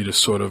immediately to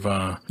sort of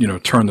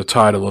turn the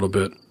tide a little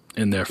bit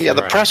in there. Yeah,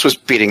 the press was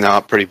beating them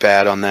up pretty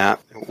bad on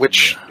that.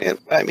 Which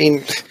I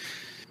mean,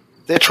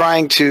 they're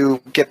trying to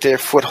get their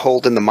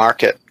foothold in the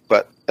market,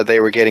 but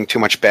they were getting too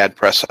much bad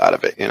press out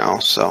of it.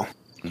 So.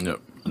 Yep.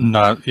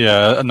 Not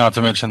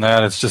to mention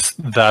that it's just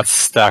that's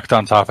stacked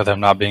on top of them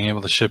not being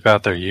able to ship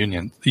out their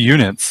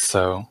units.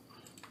 So.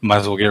 Might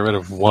as well get rid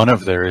of one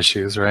of their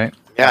issues, right?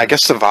 Yeah, I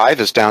guess the Vive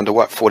is down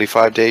to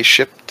 45 days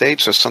ship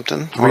dates or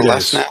something? 3 days.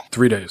 Less now?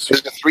 3 days.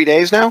 Is it 3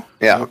 days now?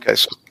 Yeah, okay.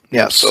 So,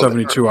 yeah,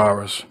 72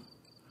 hours.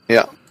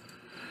 Yeah.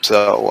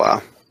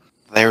 So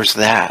there's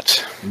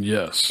that.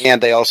 Yes.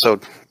 And they also,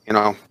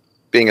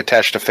 being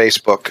attached to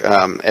Facebook,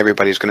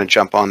 everybody's going to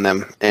jump on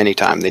them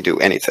anytime they do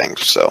anything.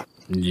 So.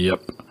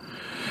 Yep.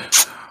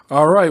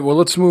 All right, well,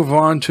 let's move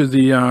on to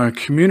the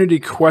community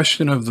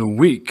question of the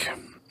week.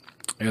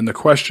 And the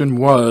question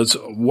was,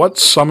 what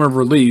summer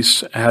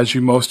release has you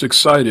most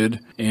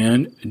excited,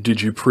 and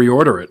did you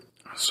pre-order it?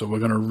 So we're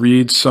going to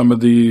read some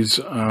of these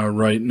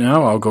right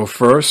now. I'll go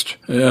first.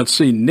 Let's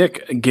see.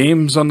 Nick,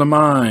 Games on the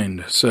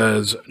Mind,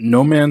 says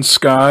No Man's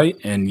Sky,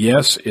 and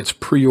yes, it's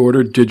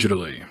pre-ordered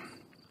digitally.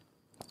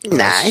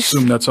 Nice. I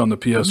assume that's on the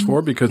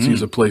PS4 because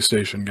he's a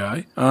PlayStation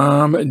guy.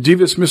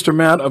 Devious Mr.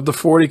 Matt of the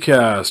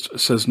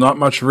 40cast says, not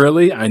much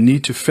really. I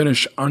need to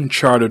finish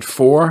Uncharted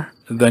 4,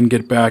 then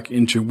get back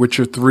into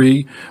Witcher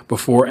 3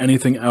 before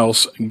anything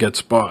else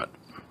gets bought.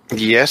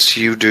 Yes,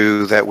 you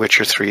do. That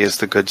Witcher 3 is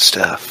the good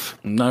stuff.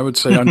 And I would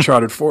say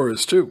Uncharted 4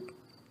 is too.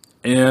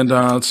 And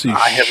let's see.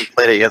 I haven't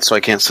played it yet, so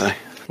I can't say.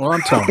 Well,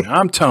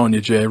 I'm telling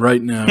you, Jay,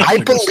 right now. I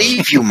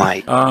believe you,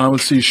 Mike.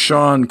 Let's see.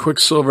 Sean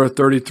Quicksilver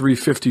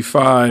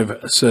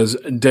 3355 says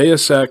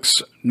Deus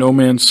Ex, No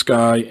Man's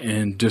Sky,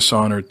 and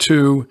Dishonored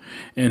 2,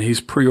 and he's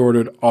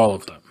pre-ordered all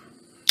of them.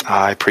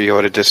 I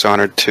pre-ordered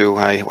Dishonored 2.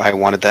 I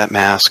wanted that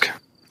mask.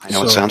 I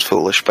know it sounds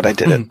foolish, but I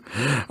did it.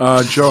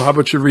 Joe, how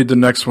about you read the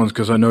next ones,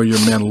 because I know your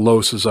man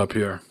Los is up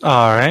here.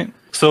 All right.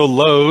 So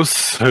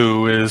Los,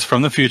 who is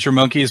from the Future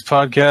Monkeys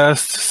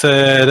podcast,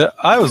 said,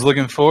 I was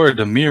looking forward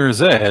to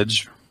Mirror's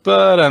Edge,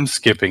 but I'm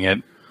skipping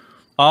it.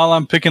 All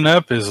I'm picking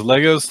up is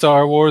Lego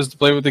Star Wars to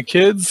play with the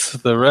kids.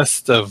 The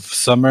rest of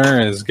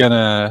summer is going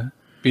to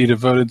be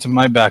devoted to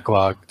my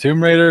backlog.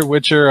 Tomb Raider,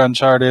 Witcher,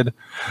 Uncharted,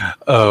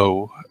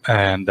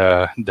 and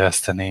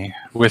Destiny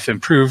with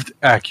improved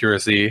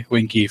accuracy,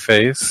 winky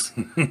face.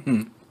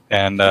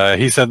 And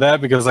he said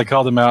that because I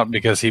called him out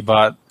because he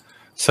bought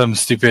some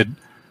stupid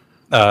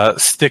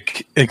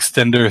stick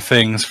extender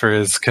things for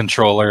his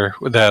controller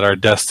that are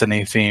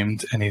Destiny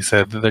themed, and he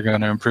said that they're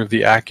going to improve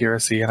the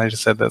accuracy. And I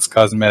just said that's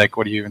cosmetic.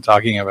 What are you even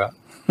talking about?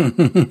 I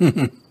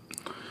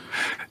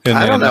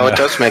don't know. It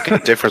does make a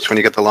difference when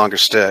you get the longer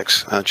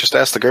sticks. Just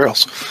ask the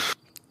girls.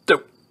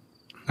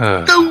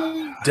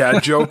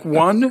 Dad joke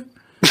 1,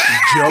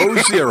 Joe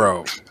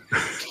 0.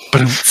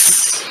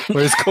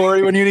 Where's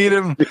Corey when you need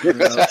him?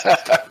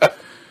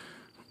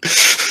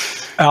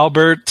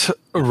 Albert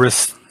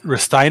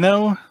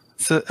Ristino,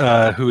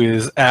 who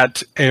is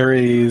at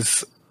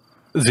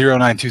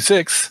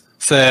Aries0926,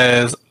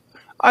 says,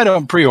 I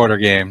don't pre-order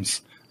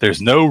games.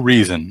 There's no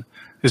reason.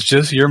 It's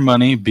just your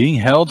money being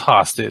held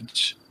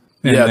hostage.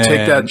 And yeah,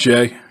 take that,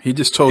 Jay. He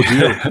just told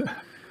you.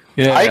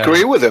 Yeah, I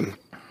agree with him,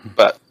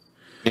 but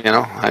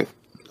I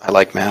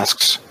like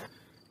masks.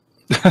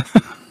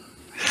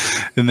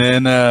 And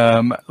then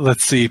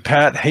let's see.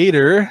 Pat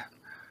Hader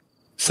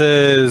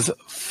says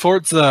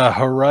Forza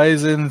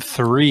Horizon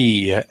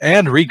 3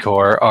 and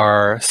Recore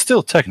are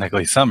still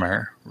technically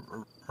summer,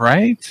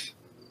 right?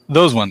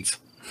 Those ones.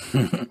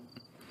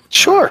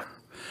 Sure.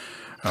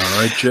 All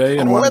right, Jay.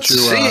 And let's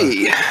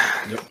see.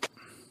 Yep.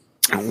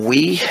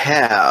 We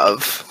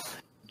have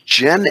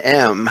Jen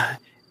M.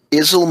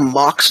 Isle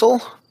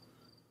Moxel.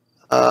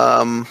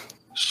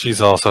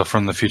 She's also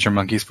from the Future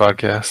Monkeys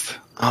podcast.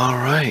 All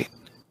right.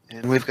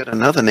 And we've got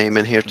another name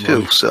in here,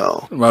 too.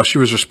 Well, she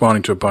was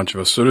responding to a bunch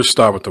of us, so just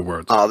start with the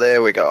words. Oh,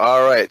 there we go.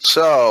 All right.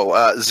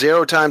 So,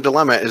 Zero Time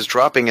Dilemma is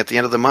dropping at the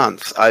end of the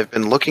month. I've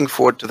been looking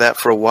forward to that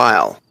for a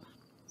while.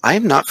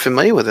 I'm not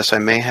familiar with this. I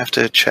may have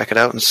to check it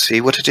out and see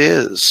what it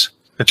is.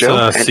 It's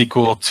a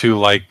sequel to,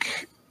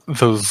 like,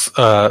 those,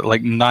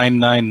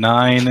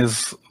 999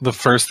 is the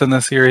first in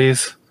the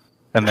series.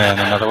 And then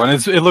another one.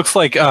 It looks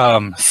like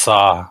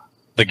Saw,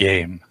 the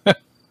game.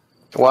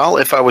 Well,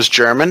 if I was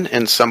German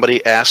and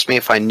somebody asked me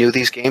if I knew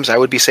these games, I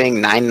would be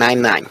saying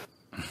 999.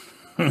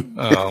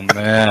 Oh,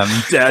 man.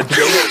 Dad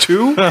joke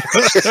 2?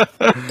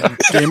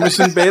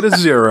 Jameson Beta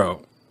 0.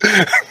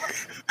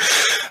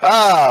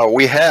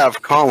 We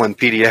have Colin,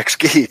 PDX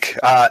Geek,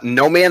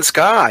 No Man's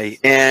Sky,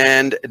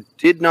 and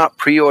did not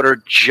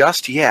pre-order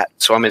just yet.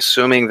 So I'm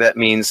assuming that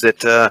means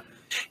that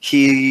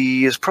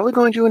he is probably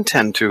going to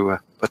intend to,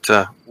 but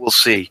we'll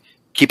see.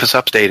 Keep us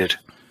updated.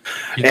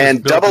 He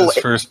and built his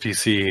first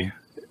PC.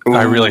 Ooh.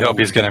 I really hope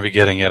he's going to be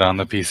getting it on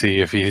the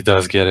PC if he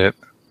does get it.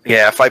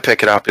 Yeah, if I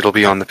pick it up, it'll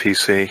be on the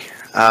PC.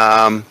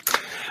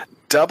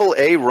 Double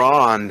A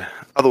Ron,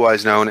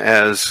 otherwise known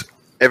as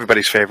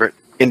everybody's favorite,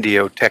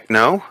 Indio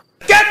Techno.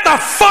 Get the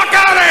fuck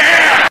out of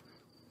here!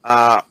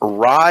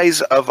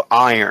 Rise of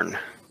Iron.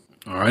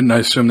 All right, and I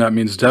assume that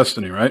means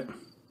Destiny, right?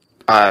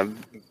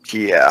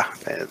 Yeah.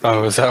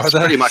 Oh, is that what that's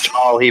pretty much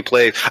all he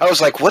played. I was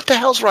like, what the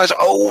hell's Rise?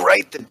 Oh,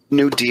 right, the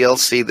new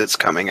DLC that's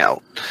coming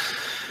out.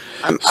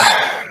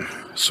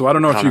 So I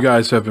don't know if you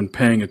guys have been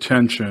paying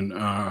attention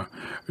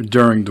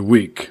during the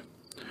week,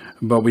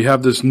 but we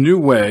have this new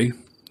way,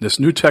 this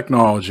new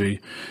technology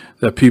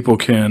that people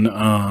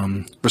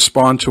can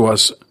respond to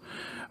us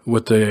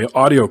with the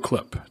audio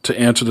clip to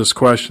answer this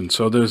question.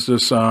 So there's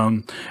this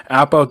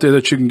app out there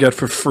that you can get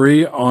for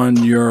free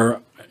on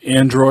your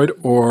Android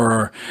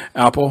or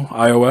Apple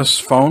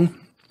iOS phone.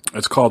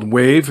 It's called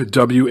Wave,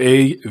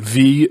 W-A-V-V-E.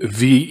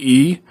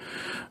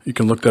 You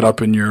can look that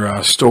up in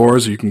your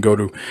stores. You can go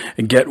to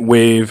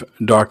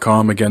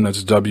getwave.com. Again,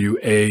 that's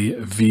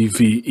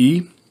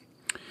W-A-V-V-E.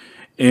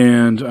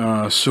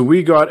 And so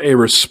we got a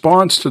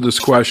response to this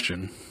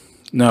question.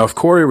 Now, if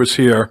Corey was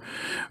here,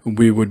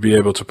 we would be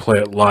able to play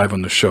it live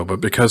on the show. But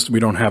because we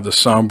don't have the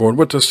soundboard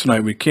with us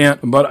tonight, we can't.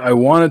 But I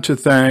wanted to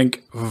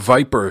thank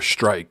Viper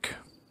Strike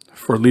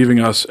for leaving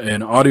us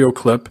an audio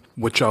clip,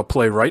 which I'll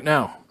play right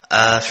now.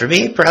 For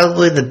me,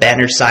 probably the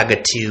Banner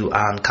Saga 2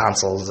 on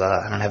consoles.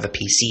 I don't have a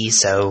PC,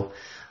 so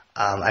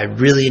I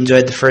really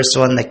enjoyed the first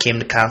one that came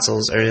to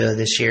consoles earlier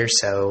this year,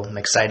 so I'm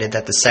excited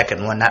that the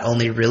second one not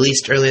only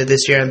released earlier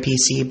this year on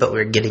PC, but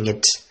we're getting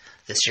it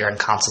this year on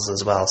consoles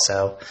as well.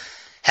 So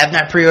have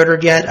not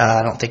pre-ordered yet.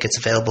 I don't think it's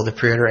available to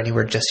pre-order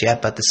anywhere just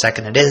yet, but the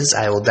second it is,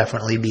 I will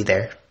definitely be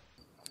there.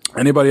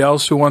 Anybody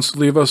else who wants to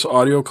leave us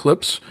audio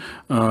clips,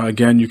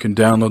 again, you can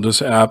download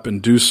this app and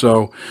do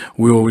so.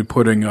 We will be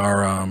putting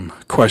our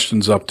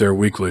questions up there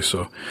weekly.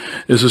 So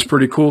this is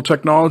pretty cool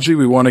technology.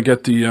 We want to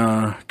get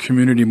the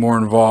community more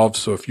involved.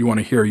 So if you want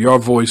to hear your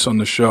voice on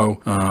the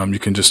show, you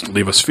can just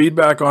leave us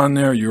feedback on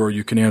there, or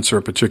you can answer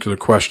a particular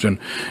question,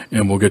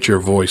 and we'll get your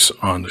voice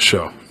on the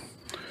show.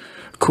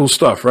 Cool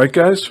stuff, right,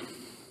 guys?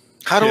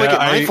 How do I get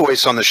my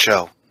voice on the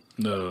show?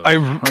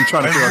 I'm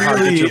trying to figure out how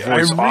to get your voice off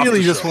the show. I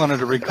really just wanted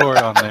to record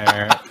on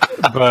there,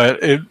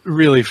 but it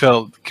really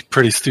felt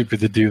pretty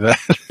stupid to do that.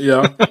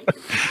 Yeah.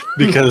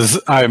 Because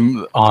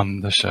I'm on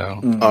the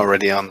show.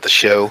 Already on the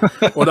show.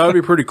 Well, that would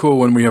be pretty cool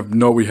when we have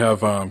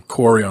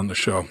Corey on the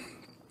show.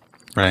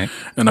 Right.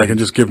 And I can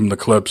just give him the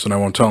clips and I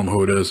won't tell him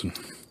who it is. And,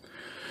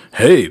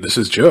 hey, this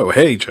is Joe.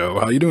 Hey, Joe.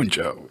 How you doing,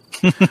 Joe?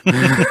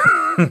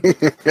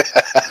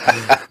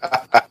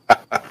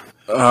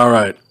 All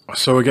right.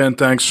 So, again,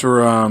 thanks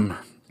for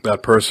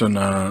that person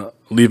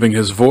leaving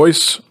his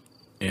voice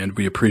and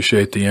we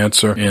appreciate the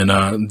answer.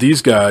 And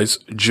these guys,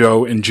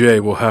 Joe and Jay,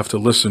 will have to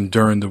listen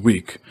during the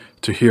week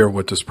to hear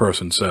what this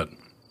person said.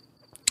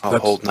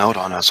 Holding out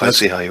on us. I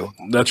see how you...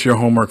 That's your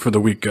homework for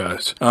the week,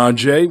 guys.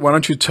 Jay, why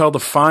don't you tell the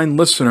fine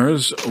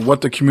listeners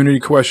what the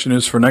community question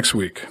is for next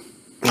week?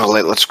 Well,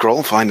 let's scroll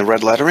and find the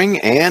red lettering.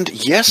 And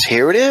yes,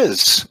 here it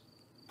is.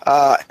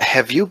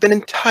 Have you been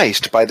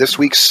enticed by this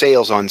week's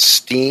sales on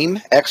Steam,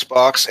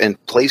 Xbox,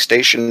 and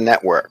PlayStation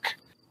Network?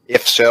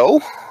 If so,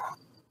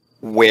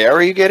 where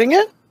are you getting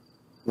it?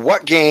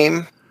 What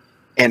game?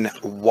 And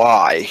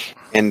why?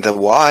 And the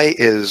why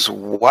is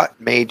what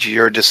made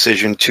your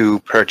decision to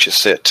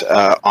purchase it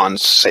on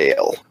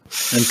sale.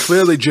 And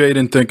clearly Jay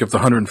didn't think of the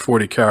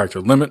 140 character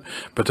limit,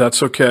 but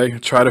that's okay.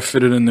 Try to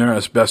fit it in there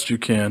as best you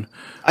can.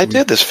 I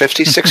did. There's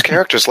 56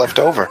 characters left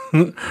over.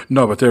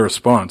 No, but their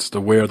response, the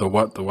where, the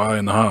what, the why,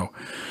 and the how.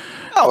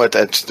 Oh,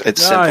 it's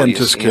simple. I'm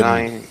just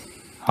kidding.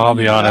 I'll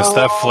be honest,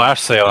 that flash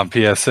sale on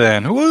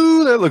PSN,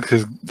 woo, that looks...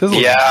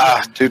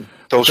 Yeah, dude,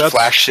 those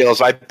flash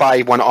sales. I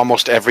buy one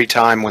almost every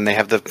time when they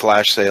have the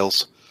flash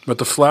sales. But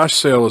the flash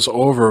sale is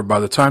over. By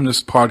the time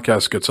this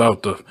podcast gets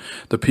out, the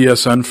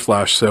PSN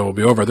flash sale will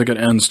be over. I think it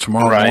ends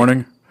tomorrow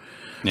morning.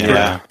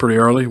 Yeah. Pretty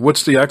early.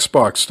 What's the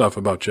Xbox stuff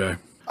about, Jay?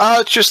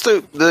 It's just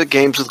the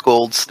games with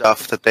gold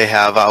stuff that they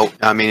have out.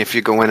 I mean, if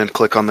you go in and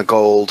click on the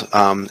gold,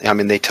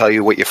 they tell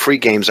you what your free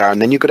games are,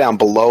 and then you go down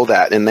below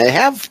that, and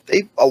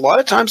a lot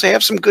of times they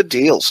have some good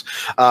deals.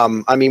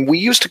 We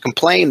used to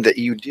complain that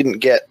you didn't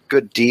get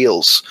good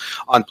deals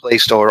on Play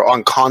Store,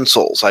 on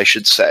consoles, I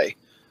should say.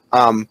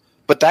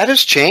 But that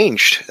has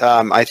changed,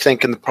 I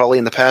think, probably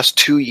in the past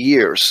 2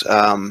 years,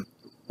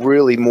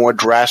 really more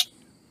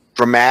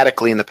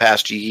dramatically in the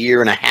past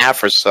year and a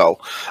half or so.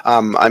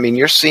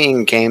 You're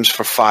seeing games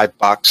for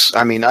 $5.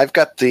 I mean, I've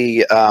got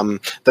the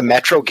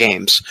Metro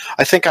games.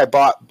 I think I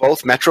bought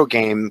both Metro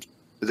games,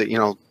 the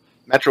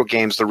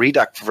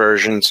Redux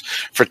versions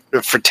for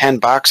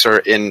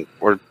 $10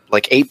 or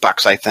like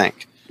 $8, I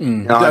think.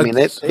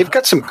 They've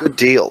got some good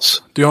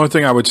deals. The only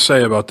thing I would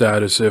say about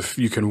that is if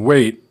you can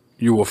wait,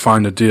 you will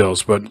find the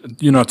deals,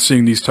 but you're not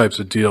seeing these types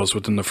of deals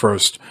within the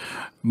first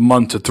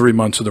month to 3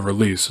 months of the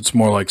release. It's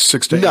more like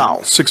 6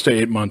 to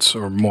 8 months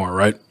or more,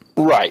 right?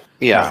 Right.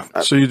 Yeah.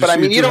 So you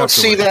don't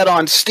see that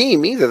on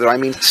Steam either. I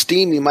mean,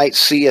 Steam, you might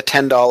see a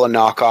 $10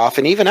 knockoff,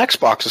 and even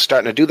Xbox is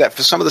starting to do that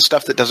for some of the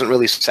stuff that doesn't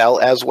really sell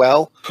as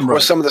well, or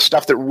some of the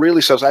stuff that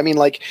really sells. I mean,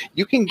 like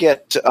you can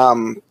get.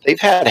 They've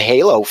had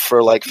Halo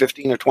for like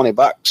 $15 or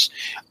 $20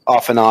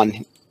 off and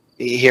on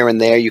here and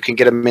there. You can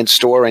get them in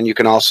store, and you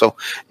can also.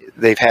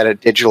 They've had a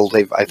digital.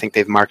 I think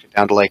they've marked it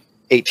down to like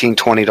 $18,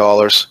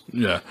 $20.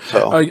 Yeah.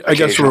 So I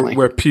guess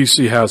where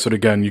PC has it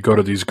again, you go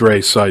to these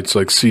gray sites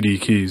like CD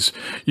Keys.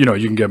 You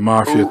can get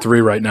Mafia 3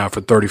 right now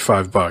for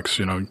 $35.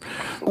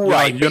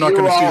 Right. You're not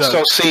going to see that. You're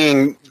also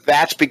seeing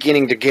that's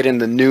beginning to get in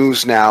the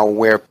news now,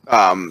 where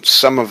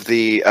some of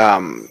the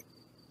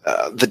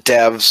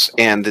devs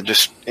and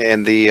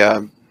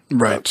the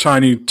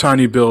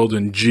Tiny Build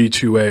and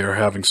G2A are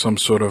having some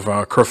sort of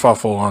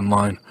kerfuffle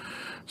online.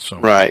 So,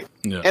 right.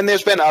 Yeah. And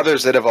there's been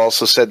others that have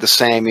also said the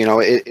same.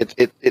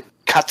 It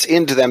cuts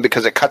into them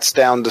because it cuts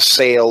down the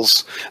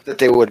sales that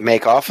they would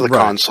make off of the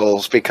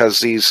consoles, because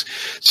these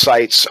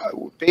sites,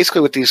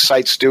 basically what these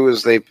sites do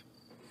is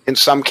in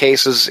some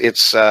cases,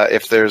 it's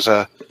if there's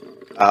a,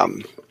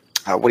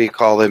 what do you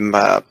call them?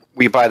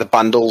 We buy the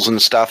bundles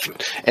and stuff,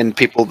 and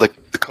people, the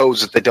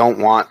codes that they don't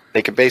want,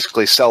 they could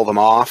basically sell them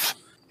off.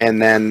 And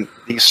then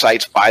these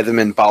sites buy them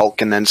in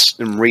bulk and then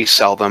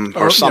resell them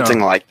or something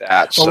like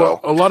that. So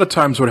a lot of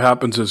times what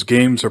happens is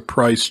games are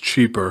priced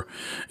cheaper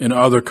in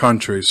other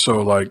countries.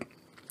 So like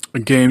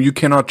a game, you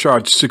cannot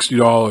charge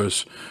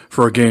 $60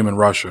 for a game in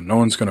Russia. No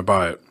one's going to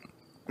buy it.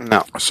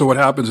 No. So what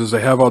happens is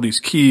they have all these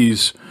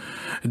keys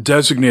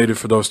designated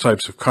for those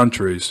types of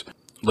countries.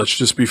 Let's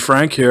just be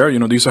frank here.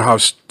 These are how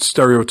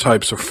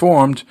stereotypes are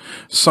formed.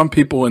 Some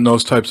people in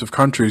those types of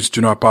countries do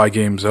not buy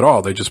games at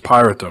all. They just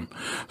pirate them.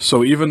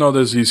 So even though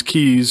there's these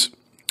keys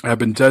have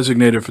been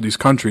designated for these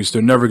countries,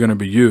 they're never going to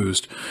be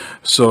used.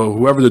 So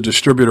whoever the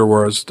distributor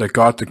was that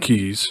got the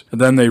keys,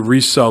 then they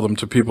resell them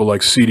to people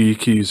like CD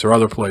Keys or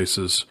other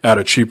places at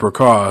a cheaper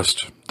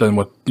cost than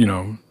what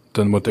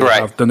they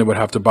would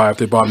have to buy if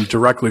they bought them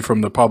directly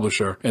from the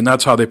publisher. And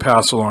that's how they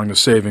pass along the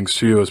savings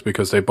to you, is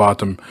because they bought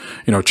them,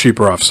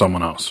 cheaper off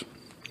someone else.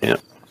 Yeah.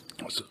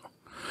 So.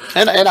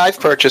 And I've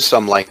purchased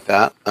some like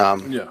that.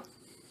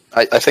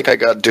 I think I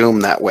got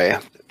Doom that way. I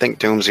think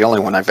Doom's the only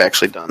one I've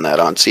actually done that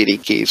on CD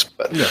Keys.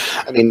 But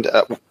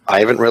I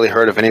haven't really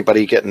heard of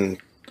anybody getting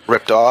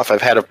ripped off.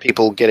 I've had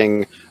people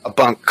getting a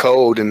bunk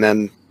code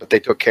but they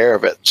took care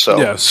of it. So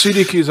yeah,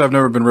 CD Keys I've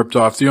never been ripped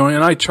off.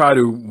 And I try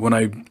to, when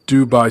I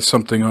do buy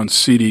something on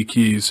CD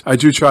Keys, I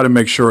do try to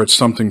make sure it's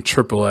something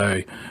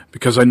AAA,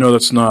 because I know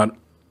that's not,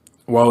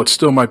 while it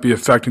still might be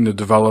affecting the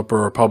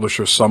developer or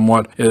publisher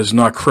somewhat, it is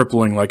not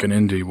crippling like an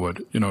indie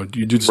would. You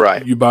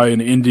buy an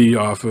indie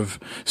off of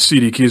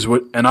CD Keys,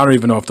 and I don't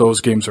even know if those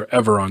games are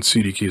ever on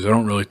CD Keys. I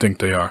don't really think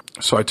they are.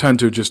 So I tend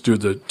to just do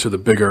to the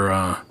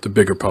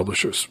bigger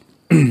publishers.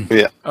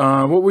 Yeah.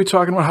 What were we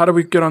talking about? How did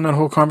we get on that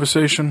whole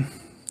conversation?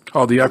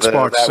 Oh, the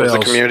Xbox that sales. was the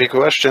community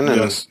question.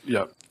 And Yes.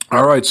 Yeah.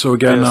 All right. So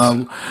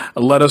again,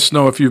 let us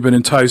know if you've been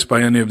enticed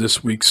by any of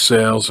this week's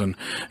sales, and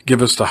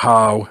give us the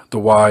how, the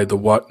why, the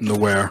what, and the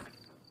where.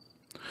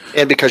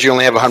 And because you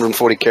only have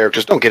 140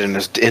 characters, don't get in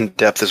as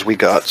in-depth as we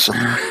got. So.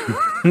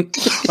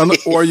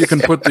 Or you can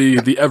put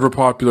the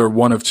ever-popular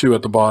 1 of 2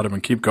 at the bottom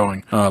and keep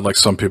going, like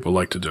some people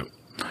like to do.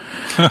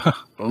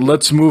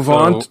 Let's move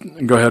on.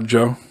 Go ahead,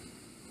 Joe.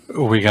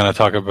 Are we going to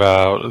talk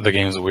about the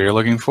games we're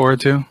looking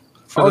forward to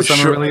for the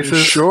summer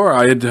releases? Sure.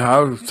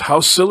 How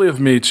silly of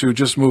me to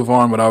just move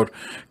on without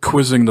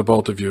quizzing the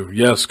both of you.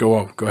 Yes,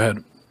 go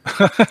ahead.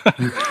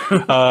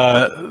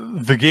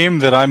 The game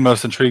that I'm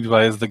most intrigued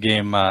by is the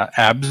game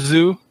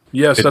Abzu.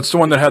 Yes, that's the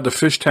one that had the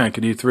fish tank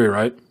at E3,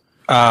 right?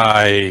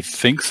 I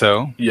think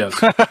so. Yes.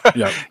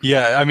 Yeah.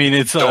 Yeah, I mean,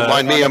 it's... Don't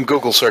mind me, I'm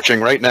Google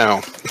searching right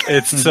now.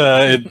 It's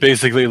it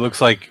basically looks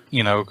like,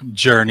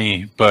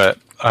 Journey, but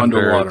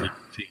underwater.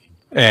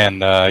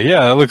 And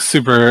it looks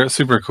super,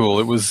 super cool.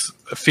 It was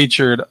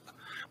featured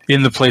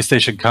in the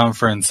PlayStation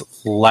conference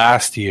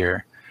last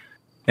year.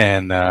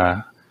 And,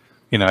 I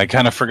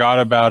kind of forgot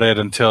about it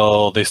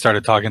until they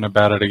started talking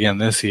about it again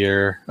this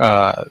year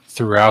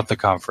throughout the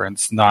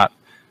conference. Not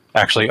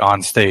actually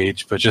on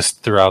stage, but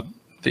just throughout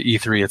the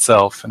E3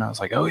 itself. And I was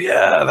like, oh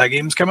yeah, that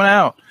game's coming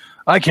out.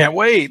 I can't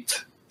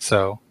wait.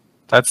 So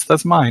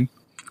that's mine.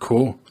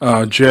 Cool.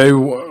 Jay,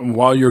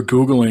 while you're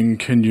Googling,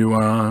 can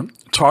you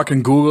talk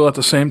and Google at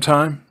the same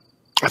time?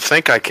 I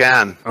think I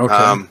can.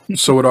 Okay.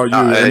 So what are you?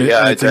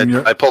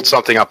 I pulled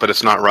something up, but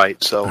it's not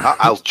right. So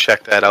I'll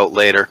check that out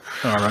later.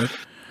 All right.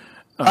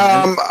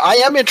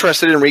 I am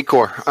interested in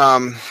Recore.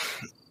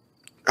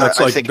 That's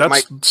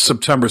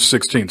September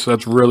 16th, so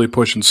that's really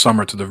pushing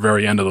summer to the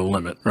very end of the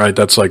limit, right?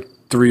 That's like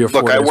 3 or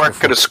 4 days. Look, I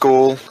work at a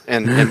school,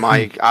 and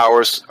my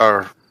hours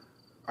are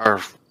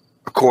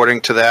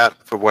according to that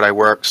for what I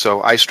work.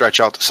 So I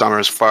stretch out the summer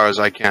as far as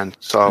I can.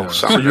 So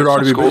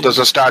school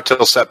doesn't start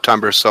till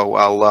September. So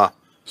I'll.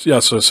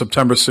 So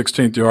September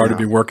 16th, you already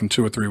be working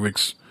 2 or 3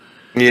 weeks.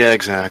 Yeah,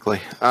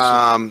 exactly.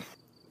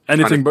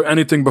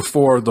 Anything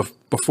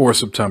before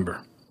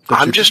September.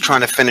 I'm just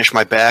trying to finish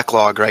my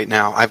backlog right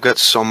now. I've got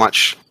so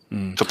much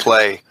to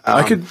play.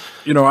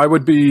 I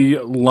would be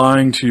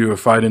lying to you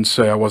if I didn't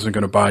say I wasn't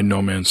going to buy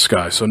No Man's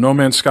Sky. So No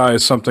Man's Sky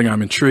is something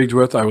I'm intrigued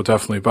with. I will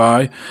definitely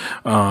buy.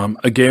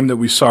 A game that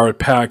we saw at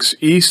PAX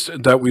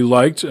East that we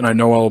liked, and I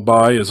know I'll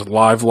buy, is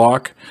Live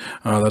Lock.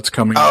 That's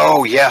coming out.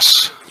 Oh,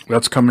 yes.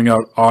 That's coming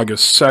out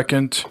August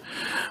 2nd.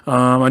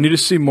 I need to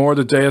see more of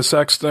the Deus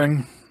Ex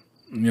thing.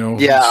 We'll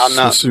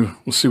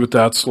see what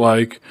that's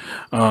like.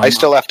 I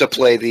still have to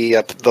play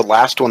the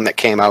last one that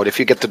came out. If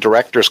you get the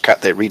director's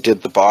cut, they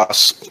redid the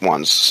boss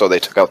ones, so they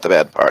took out the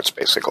bad parts,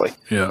 basically.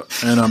 Yeah,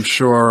 and I'm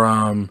sure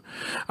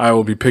I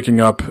will be picking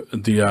up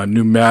the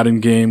new Madden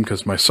game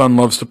because my son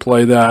loves to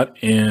play that,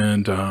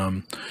 and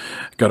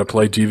got to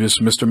play Devious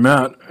Mr.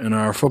 Matt in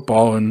our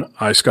football, and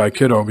Sky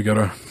Kiddo. We got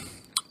to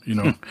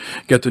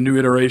get the new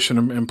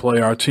iteration and play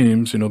our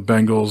teams,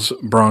 Bengals,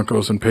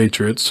 Broncos, and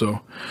Patriots.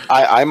 So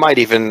I might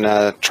even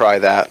try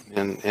that,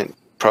 and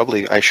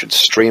probably I should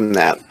stream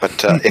that.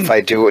 But if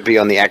I do, it would be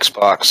on the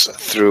Xbox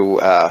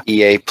through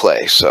EA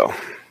Play. So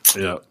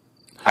yeah,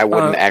 I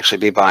wouldn't actually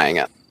be buying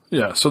it.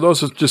 Yeah, so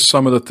those are just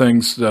some of the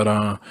things that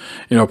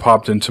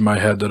popped into my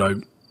head that I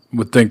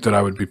would think that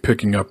I would be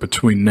picking up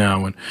between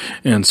now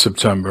and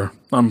September.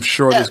 I'm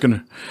sure there's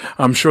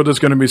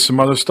gonna be some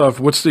other stuff.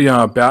 What's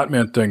the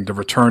Batman thing? The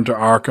Return to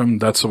Arkham?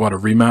 That's a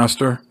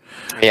remaster?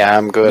 Yeah,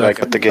 I'm good. I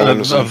got the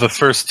games of the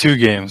first 2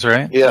 games,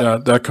 right? Yeah,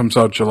 that comes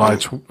out July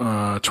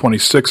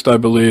 26th, I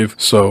believe.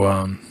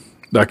 So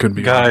that could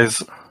be.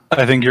 Guys,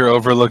 I think you're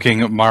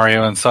overlooking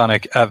Mario and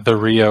Sonic at the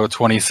Rio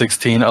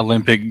 2016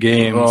 Olympic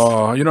Games.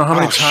 Oh, you know how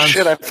many times?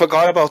 Shit, I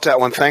forgot about that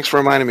one. Thanks for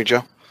reminding me,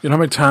 Joe. You know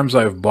how many times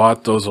I've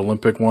bought those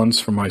Olympic ones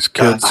for my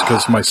kids?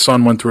 Because my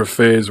son went through a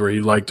phase where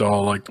he liked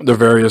all the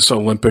various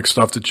Olympic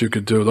stuff that you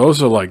could do.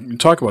 Those are you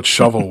talk about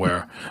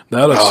shovelware.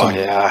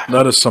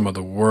 That is some of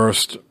the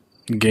worst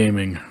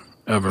gaming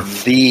ever.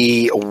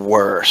 The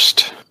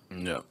worst.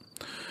 Yeah.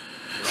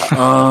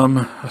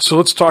 So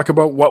let's talk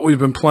about what we've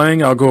been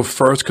playing. I'll go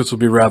first because it'll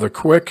be rather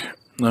quick.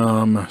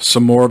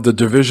 Some more of The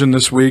Division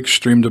this week.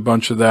 Streamed a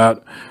bunch of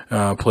that.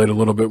 Played a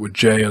little bit with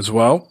Jay as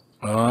well.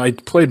 I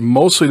played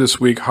mostly this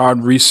week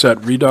Hard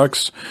Reset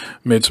Redux.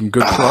 Made some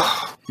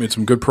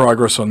good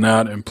progress on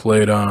that, and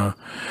played a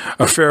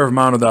fair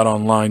amount of that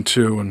online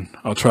too. And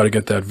I'll try to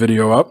get that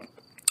video up.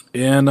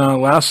 And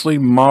lastly,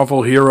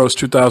 Marvel Heroes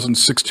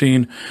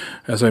 2016,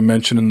 as I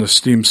mentioned in the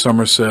Steam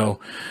Summer Sale.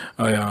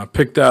 I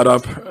picked that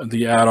up,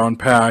 the add-on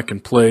pack,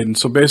 and played. And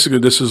so basically,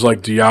 this is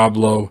like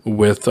Diablo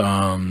with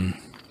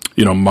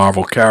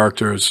Marvel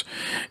characters.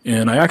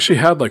 And I actually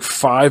had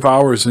 5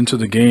 hours into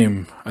the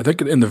game. I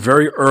think in the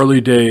very early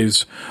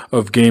days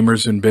of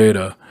Gamers in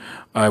Beta,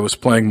 I was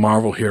playing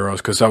Marvel Heroes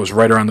because that was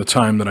right around the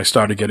time that I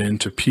started getting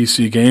into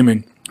PC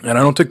gaming. And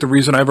I don't think the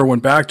reason I ever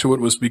went back to it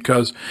was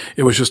because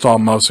it was just all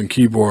mouse and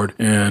keyboard,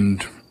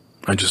 and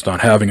I'm just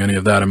not having any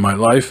of that in my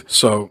life.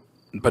 So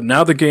but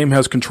now the game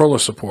has controller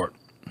support.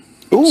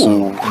 Ooh.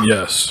 So,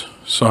 yes.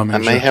 So I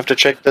may have to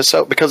check this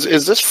out, because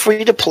is this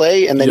free to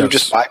play and then you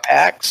just buy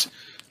packs?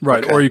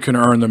 Right, Okay. or you can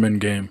earn them in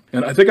game.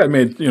 And I think I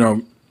made,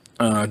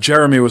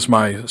 Jeremy was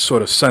my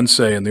sort of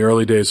sensei in the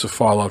early days of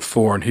Fallout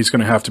 4, and he's going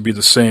to have to be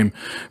the same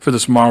for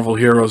this Marvel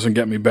Heroes and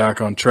get me back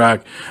on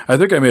track. I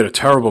think I made a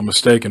terrible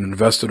mistake and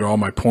invested all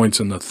my points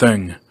in the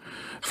Thing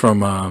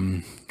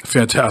from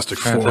Fantastic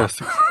Four.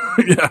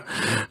 Yeah,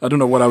 I don't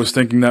know what I was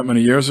thinking that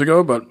many years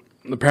ago, but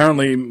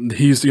apparently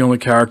he's the only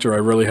character I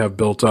really have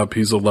built up.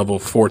 He's a level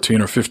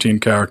 14 or 15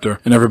 character,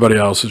 and everybody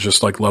else is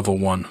just like level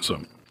 1, so...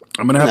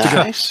 I'm gonna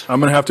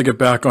have to get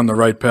back on the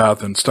right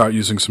path and start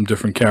using some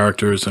different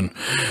characters and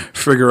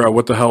figure out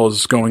what the hell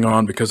is going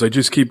on, because I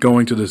just keep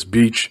going to this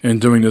beach and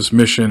doing this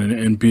mission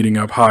and beating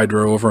up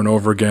Hydra over and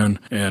over again,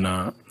 and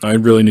I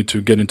really need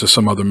to get into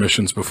some other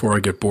missions before I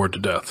get bored to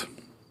death.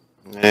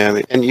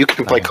 And you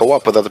can play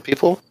co-op with other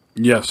people?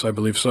 Yes, I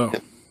believe so.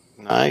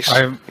 Nice.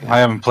 I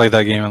haven't played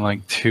that game in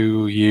like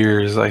 2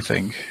 years, I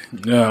think.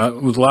 Yeah,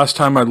 the last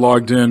time I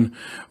logged in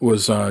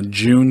was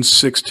June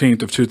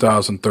 16th of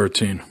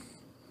 2013.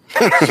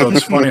 So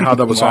it's funny how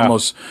that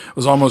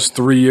was almost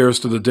 3 years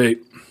to the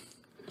date.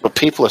 But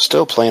people are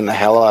still playing the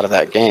hell out of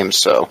that game,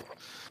 so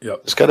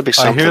there's got to be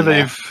something. I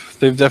hear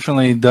they've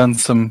definitely done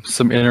some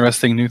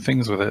interesting new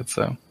things with it.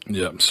 So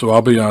yeah, so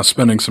I'll be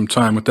spending some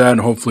time with that,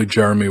 and hopefully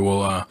Jeremy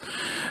will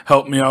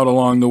help me out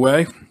along the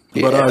way.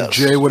 But Yes.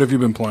 Jay, what have you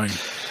been playing?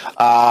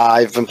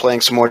 I've been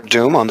playing some more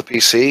Doom on the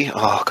PC.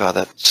 Oh god,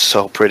 that's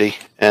so pretty,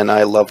 and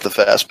I love the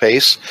fast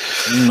pace.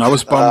 I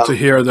was bummed to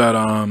hear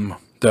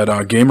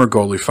that Gamer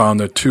Goalie found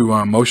that too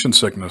motion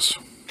sickness.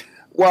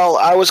 Well,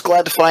 I was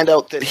glad to find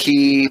out that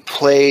he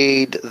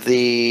played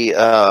the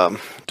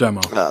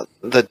Demo.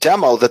 The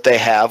demo that they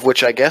have,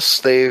 which I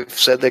guess they've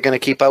said they're going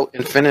to keep out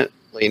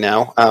infinitely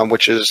now,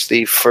 which is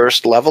the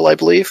first level, I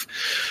believe,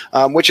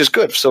 which is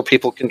good, so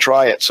people can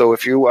try it. So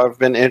if you have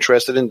been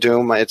interested in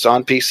Doom, it's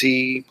on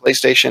PC,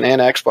 PlayStation, and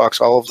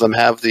Xbox. All of them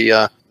have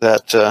the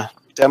that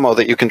demo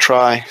that you can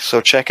try. So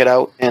check it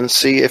out and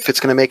see if it's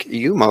going to make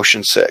you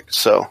motion sick.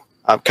 So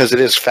because it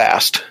is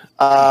fast.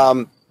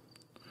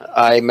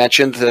 I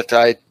mentioned that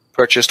I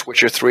purchased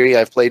Witcher 3.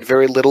 I've played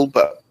very little,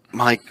 but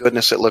my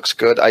goodness, it looks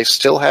good. I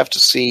still have to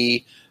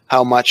see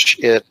how much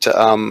it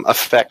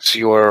affects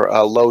your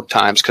load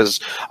times,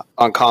 because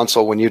on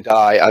console, when you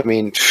die, I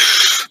mean,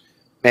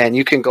 man,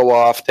 you can go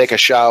off, take a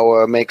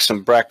shower, make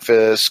some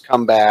breakfast,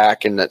 come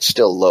back, and it's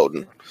still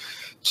loading.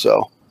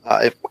 So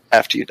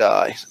after you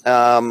die.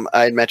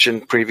 I had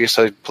mentioned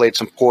previously I played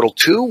some Portal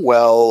 2.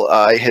 Well,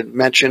 I had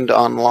mentioned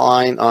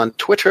online on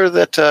Twitter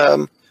that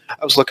I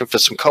was looking for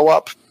some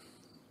co-op,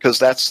 because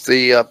that's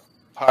the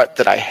part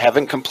that I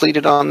haven't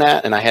completed on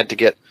that, and I had to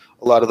get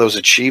a lot of those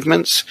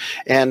achievements.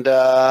 And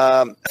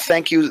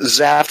thank you,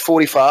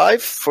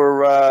 Zaft45,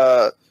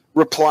 for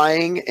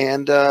replying,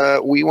 and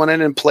we went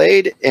in and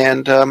played,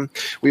 and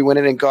we went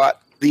in and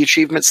got the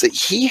achievements that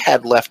he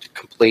had left to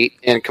complete,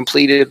 and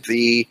completed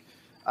the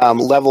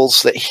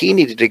levels that he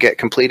needed to get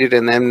completed,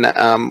 and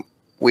then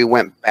we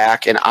went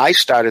back, and I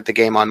started the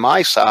game on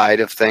my side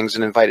of things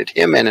and invited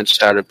him in and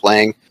started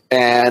playing.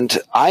 And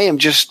I am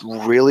just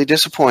really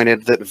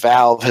disappointed that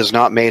Valve has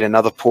not made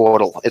another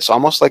Portal. It's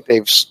almost like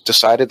they've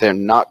decided they're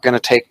not going to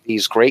take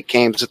these great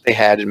games that they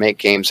had and make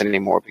games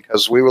anymore,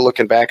 because we were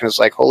looking back and it's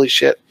like, holy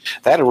shit,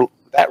 that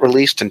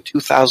released in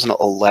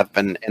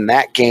 2011, and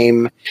that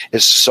game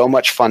is so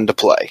much fun to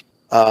play,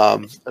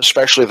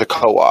 especially the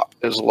co-op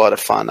is a lot of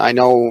fun. I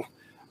know,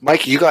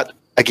 Mike, you got,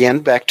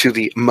 again, back to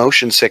the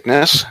motion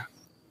sickness,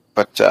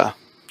 but...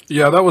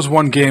 yeah, that was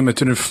one game that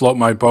didn't float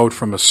my boat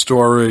from a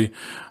story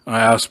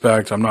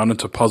aspect. I'm not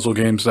into puzzle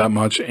games that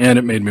much, and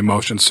it made me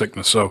motion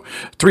sickness. So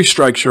 3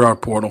 strikes, you're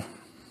out, Portal.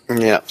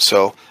 Yeah,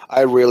 so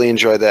I really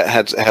enjoyed that.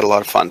 Had a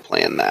lot of fun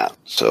playing that.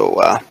 So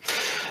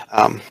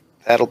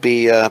that'll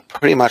be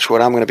pretty much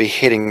what I'm going to be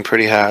hitting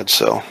pretty hard.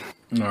 So.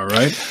 All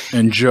right.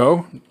 And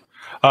Joe?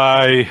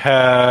 I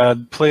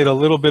had played a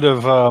little bit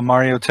of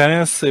Mario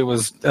Tennis. It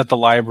was at the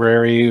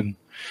library, and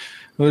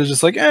it was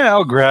just like,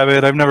 I'll grab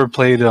it. I've never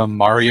played a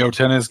Mario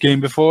Tennis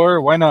game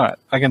before. Why not?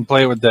 I can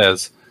play it with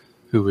Des,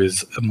 who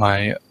is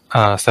my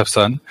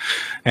stepson.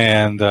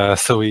 And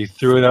so we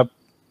threw it up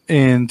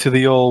into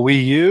the old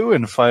Wii U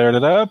and fired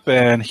it up,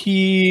 and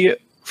he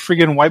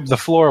friggin' wiped the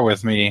floor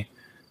with me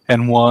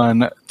and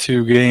won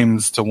 2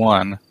 games to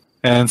 1.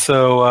 And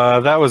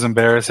so that was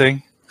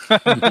embarrassing.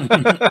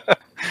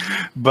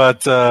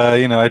 But,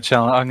 I'm going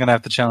to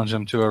have to challenge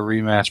him to a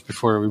rematch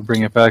before we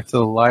bring it back to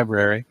the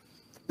library.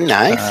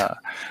 Nice.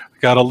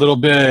 Got a little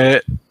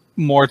bit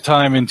more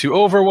time into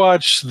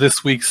Overwatch.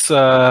 This week's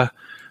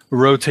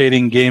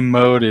rotating game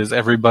mode is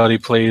everybody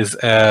plays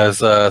as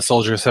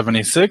Soldier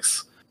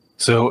 76.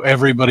 So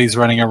everybody's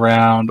running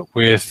around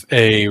with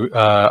a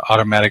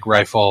automatic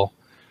rifle,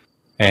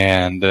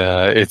 and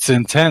it's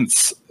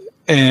intense.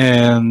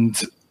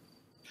 And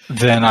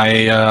then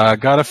I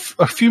got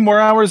a few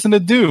more hours into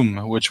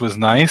Doom, which was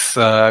nice.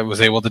 I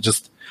was able to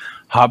just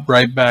hop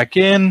right back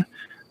in.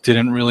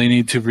 Didn't really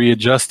need to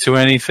readjust to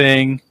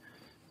anything.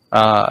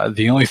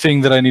 The only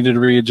thing that I needed to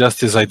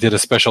readjust is I did a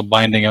special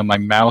binding on my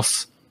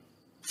mouse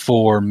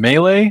for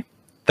melee.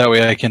 That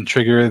way I can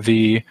trigger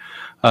the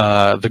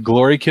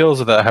glory kills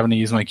without having to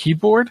use my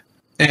keyboard.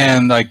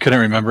 And I couldn't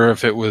remember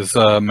if it was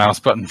mouse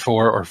button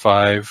 4 or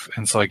 5,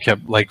 and so I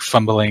kept like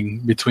fumbling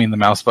between the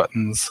mouse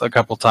buttons a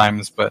couple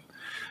times. But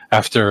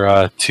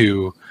after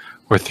 2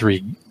 or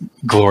 3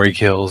 glory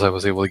kills, I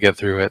was able to get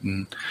through it,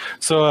 and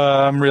so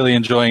I'm really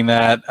enjoying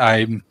that.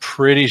 I'm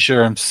pretty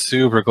sure I'm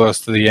super close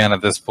to the end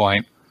at this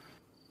point,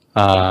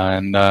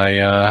 and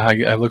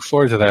I look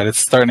forward to that. It's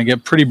starting to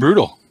get pretty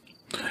brutal.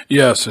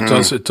 Yes, it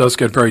does. It does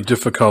get very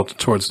difficult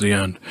towards the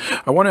end.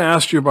 I want to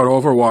ask you about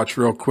Overwatch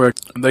real quick.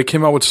 They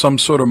came out with some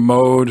sort of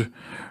mode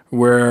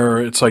where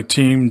it's like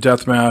team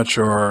deathmatch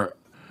or...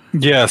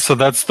 Yeah, so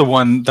that's the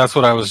one. That's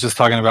what I was just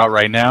talking about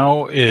right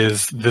now.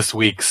 Is this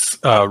week's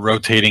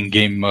rotating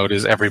game mode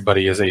is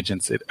everybody is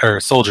Agent or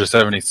Soldier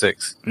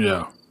 76.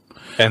 Yeah,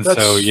 and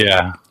so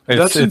yeah,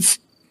 it's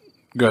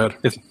go ahead.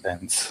 It's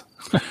intense.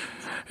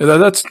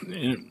 That's.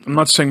 I'm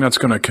not saying that's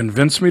going to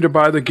convince me to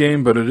buy the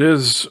game, but it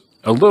is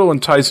a little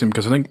enticing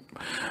because I think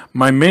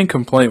my main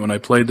complaint when I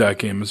played that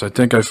game is I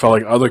think I felt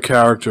like other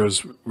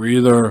characters were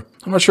either,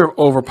 I'm not sure if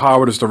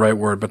overpowered is the right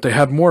word, but they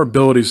had more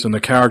abilities than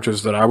the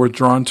characters that I was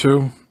drawn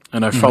to.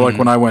 And I felt like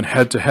when I went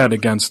head-to-head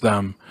against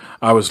them,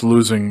 I was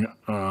losing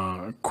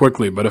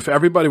quickly. But if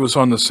everybody was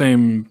on the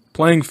same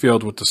playing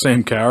field with the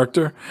same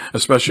character,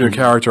 especially a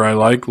character I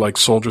like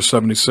Soldier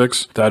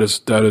 76, that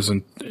is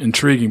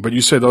intriguing. But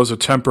you say those are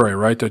temporary,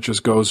 right? That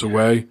just goes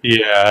away?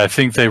 Yeah, I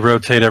think they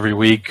rotate every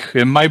week.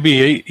 It might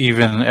be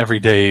even every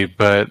day,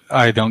 but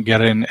I don't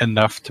get in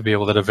enough to be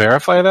able to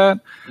verify that.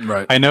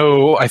 Right.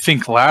 I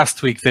think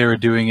last week they were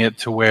doing it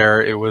to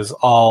where it was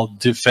all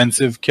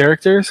defensive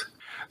characters.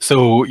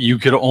 So you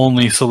could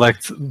only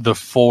select the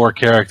 4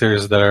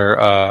 characters that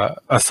are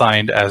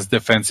assigned as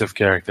defensive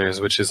characters,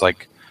 which is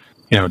like,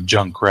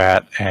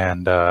 Junkrat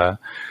and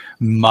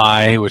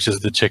Mai, which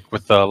is the chick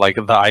with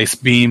the ice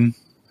beam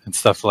and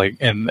stuff like,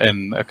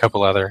 and a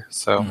couple other.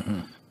 So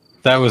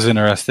that was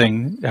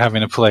interesting, having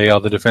to play all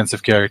the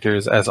defensive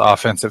characters as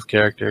offensive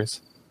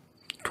characters.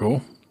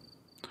 Cool.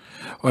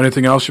 Well,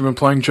 anything else you've been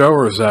playing, Joe,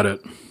 or is that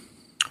it?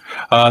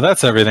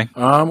 That's everything.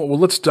 Well,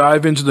 let's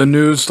dive into the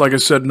news. Like I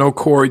said, no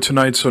Corey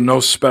tonight, so no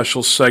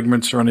special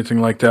segments or anything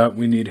like that.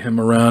 We need him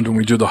around when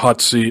we do the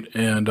hot seat.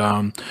 And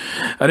I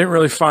didn't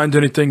really find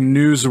anything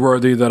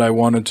newsworthy that I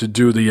wanted to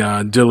do the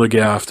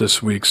Dilligaff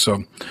this week. So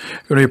going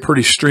to be a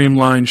pretty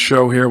streamlined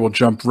show here. We'll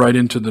jump right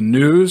into the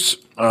news.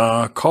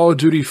 Call of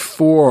Duty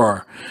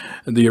 4,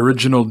 the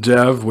original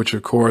dev, which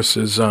of course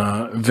is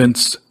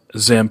Vince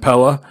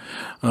Zampella,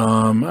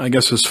 I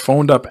guess, has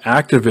phoned up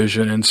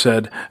Activision and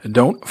said,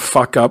 don't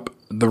fuck up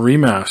the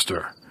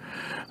remaster.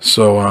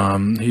 So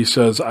he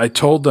says, I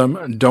told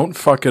them, don't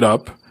fuck it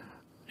up.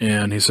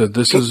 And he said,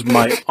 this is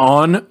my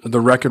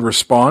on-the-record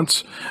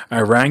response.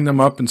 I rang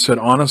them up and said,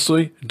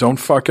 honestly, don't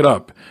fuck it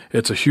up.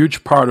 It's a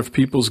huge part of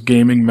people's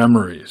gaming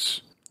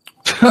memories.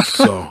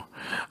 So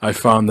I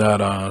found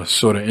that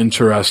sort of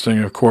interesting.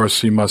 Of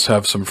course, he must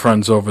have some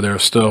friends over there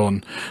still,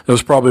 and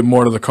there's probably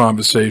more to the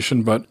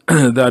conversation, but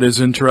that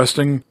is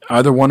interesting.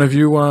 Either one of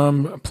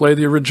you play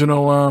the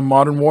original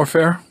Modern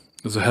Warfare?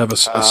 Does it have a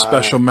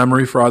special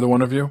memory for either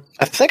one of you?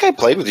 I think I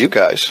played with you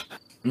guys.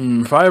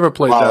 If I ever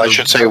played that... Well, I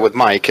should say with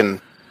Mike. And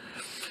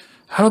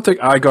I don't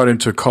think I got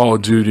into Call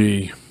of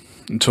Duty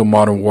until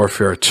Modern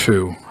Warfare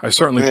 2. I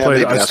certainly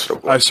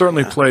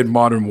played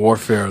Modern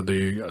Warfare,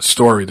 the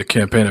story, the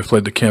campaign. I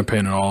played the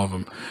campaign in all of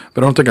them,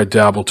 but I don't think I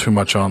dabbled too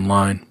much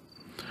online.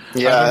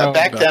 Yeah,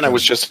 back then it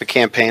was just the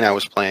campaign I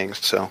was playing.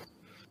 So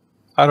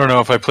I don't know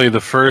if I played the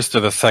first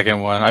or the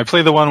second one. I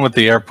played the one with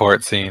the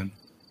airport scene.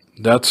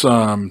 That's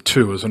 2,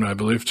 isn't it? I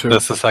believe 2.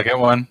 That's the second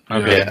one.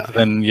 Okay, Yeah.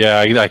 Then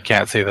I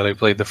can't say that I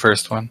played the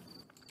first one.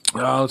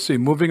 Let's see.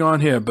 Moving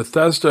on here.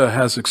 Bethesda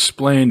has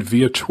explained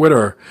via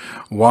Twitter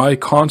why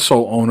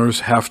console owners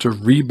have to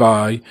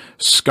rebuy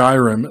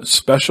Skyrim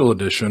Special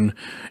Edition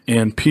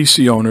and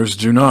PC owners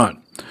do not.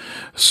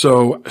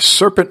 So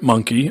Serpent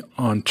Monkey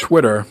on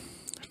Twitter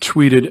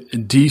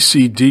tweeted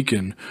DC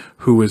Deacon,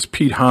 who is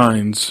Pete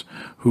Hines,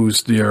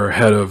 who's their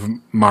head of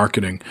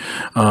marketing.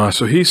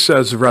 So he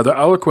says rather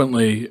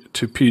eloquently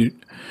to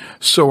Pete,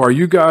 so are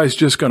you guys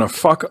just going to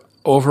fuck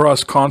over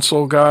us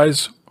console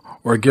guys?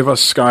 Or give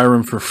us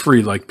Skyrim for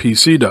free like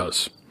PC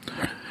does?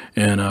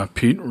 And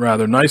Pete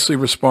rather nicely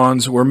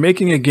responds, we're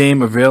making a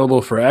game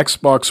available for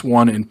Xbox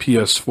One and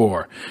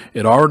PS4.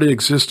 It already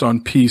exists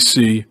on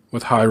PC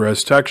with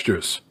high-res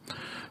textures.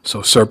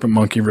 So Serpent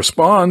Monkey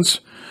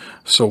responds,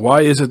 so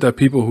why is it that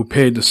people who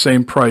paid the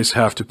same price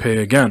have to pay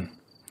again?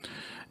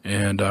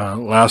 And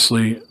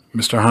lastly,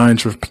 Mr.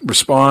 Hines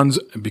responds,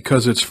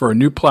 because it's for a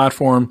new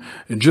platform,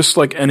 and just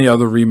like any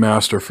other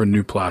remaster for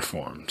new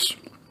platforms.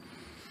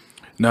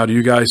 Now, do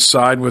you guys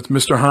side with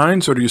Mr.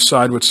 Hines or do you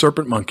side with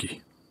Serpent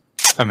Monkey?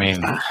 I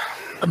mean,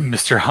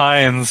 Mr.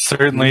 Hines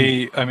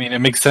certainly, I mean, it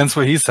makes sense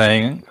what he's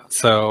saying,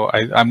 so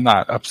I'm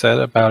not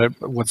upset about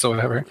it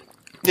whatsoever.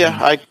 Yeah,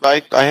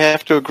 I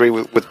have to agree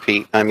with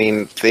Pete. I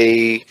mean,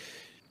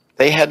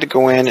 they had to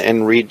go in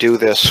and redo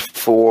this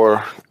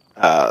for,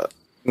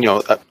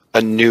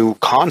 a new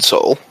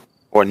console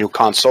or new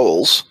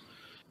consoles.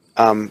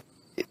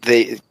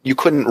 You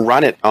couldn't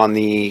run it on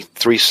the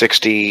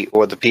 360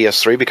 or the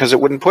PS3 because it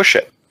wouldn't push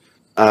it.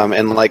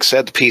 And like I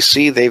said, the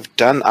PC, they've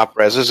done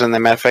up-reses, and as a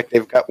matter of fact,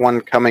 they've got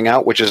one coming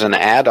out, which is an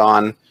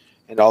add-on.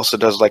 It also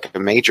does like a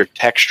major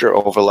texture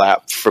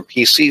overlap for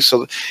PC.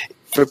 So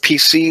for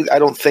PC, I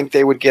don't think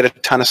they would get a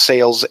ton of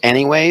sales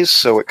anyways,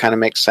 so it kind of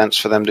makes sense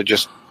for them to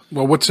just...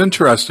 Well, what's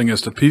interesting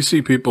is the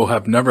PC people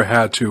have never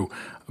had to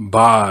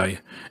buy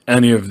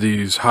any of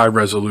these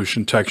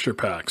high-resolution texture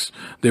packs.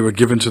 They were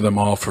given to them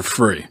all for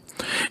free.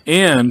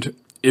 And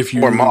if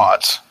you... Or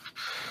mods.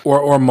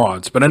 Or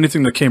mods, but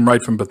anything that came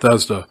right from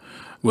Bethesda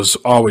was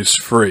always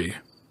free.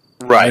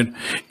 Right.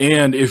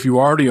 And if you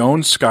already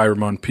own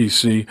Skyrim on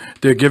PC,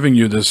 they're giving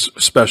you this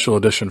special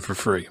edition for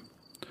free.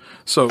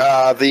 So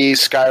the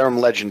Skyrim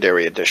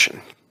Legendary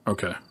Edition.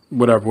 Okay.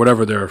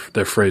 Whatever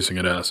they're phrasing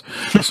it as.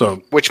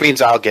 So which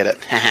means I'll get it.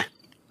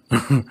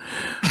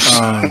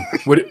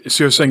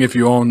 So you're saying if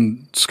you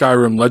own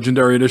Skyrim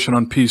Legendary Edition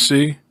on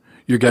PC,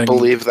 you're getting... I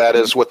believe that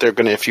is what they're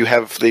going to... If you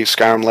have the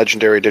Skyrim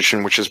Legendary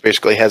Edition, which is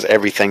basically has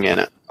everything in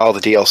it, all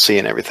the DLC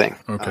and everything.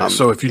 Okay,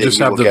 so if you just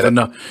have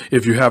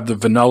if you have the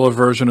vanilla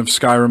version of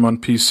Skyrim on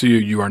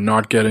PC, you are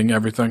not getting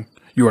everything?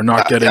 You are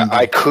not getting...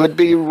 I could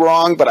be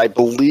wrong, but I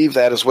believe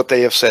that is what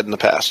they have said in the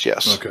past,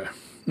 yes. Okay.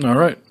 All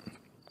right.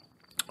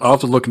 I'll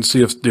have to look and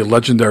see if the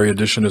Legendary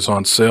Edition is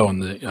on sale in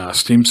the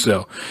Steam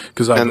sale.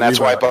 And that's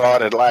why I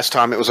bought it. Last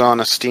time it was on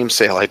a Steam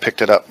sale, I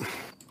picked it up.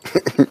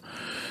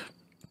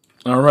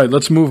 All right,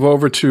 let's move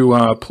over to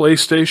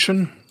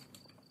PlayStation.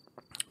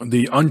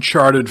 The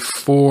Uncharted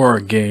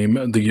 4 game,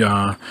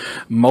 the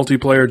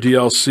multiplayer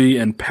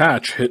DLC and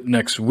patch hit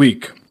next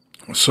week.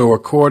 So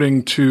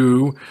according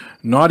to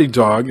Naughty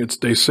Dog,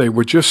 they say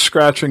we're just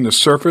scratching the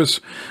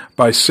surface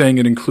by saying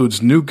it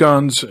includes new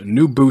guns,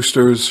 new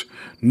boosters,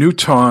 new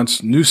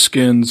taunts, new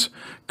skins,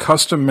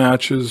 custom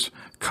matches,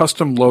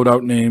 custom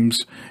loadout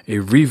names, a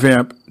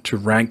revamp to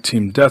ranked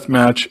team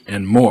deathmatch,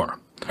 and more.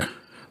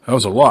 That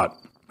was a lot.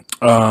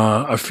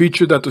 A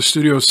feature that the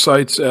studio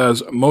cites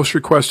as most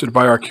requested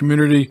by our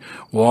community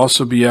will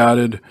also be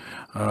added.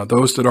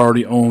 Those that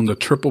already own the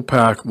triple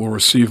pack will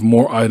receive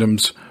more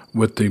items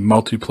with the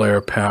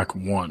multiplayer pack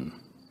 1.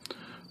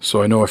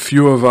 So I know a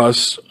few of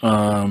us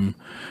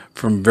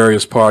from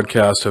various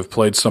podcasts have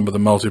played some of the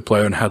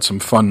multiplayer and had some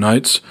fun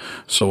nights.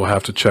 So we'll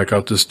have to check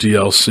out this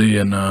DLC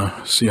and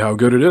see how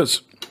good it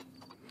is.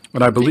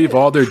 And I believe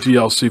all their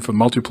DLC for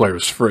multiplayer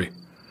is free.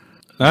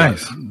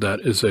 Nice. That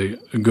is a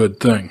good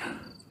thing.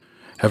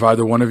 Have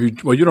either one of you...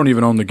 Well, you don't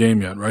even own the game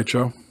yet, right,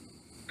 Joe?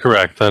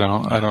 Correct. I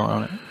don't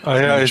own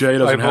it. Jay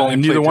doesn't have it.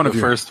 Neither one of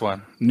you. The first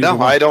one.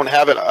 I don't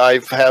have it.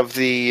 I have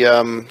the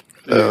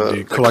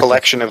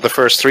collection of the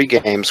first 3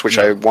 games, which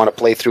I want to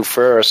play through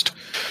first.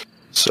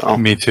 So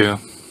me too.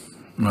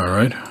 All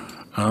right.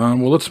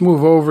 Well, let's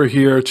move over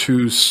here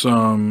to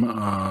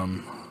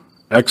some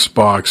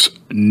Xbox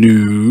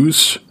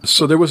news.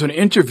 So there was an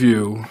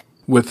interview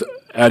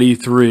at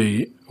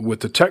E3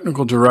 with the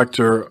technical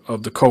director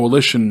of the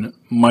Coalition,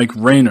 Mike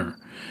Rayner,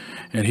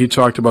 and he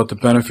talked about the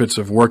benefits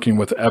of working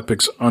with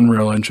Epic's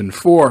Unreal Engine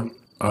 4.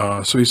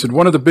 So he said,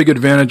 one of the big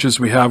advantages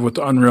we have with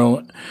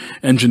Unreal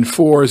Engine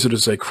 4 is it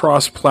is a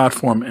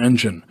cross-platform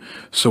engine.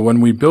 So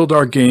when we build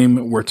our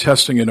game, we're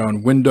testing it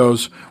on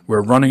Windows,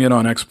 we're running it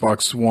on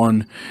Xbox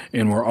One,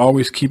 and we're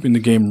always keeping the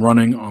game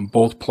running on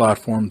both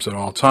platforms at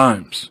all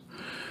times.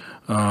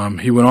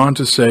 He went on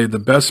to say the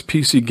best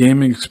PC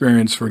gaming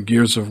experience for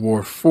Gears of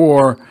War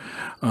 4,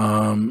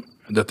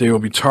 that they will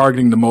be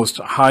targeting the most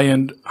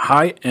high-end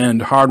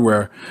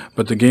hardware,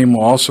 but the game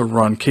will also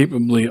run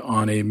capably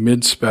on a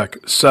mid-spec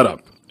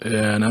setup.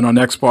 And then on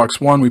Xbox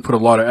One, we put a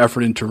lot of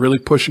effort into really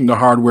pushing the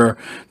hardware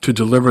to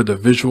deliver the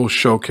visual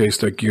showcase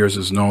that Gears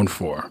is known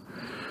for.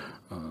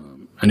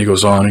 And he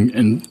goes on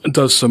and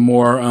does some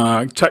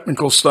more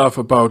technical stuff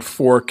about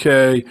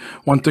 4K.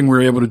 One thing we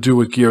were able to do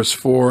with Gears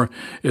 4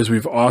 is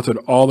we've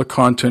authored all the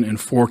content in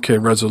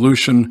 4K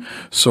resolution.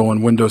 So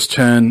on Windows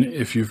 10,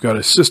 if you've got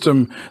a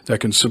system that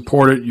can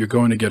support it, you're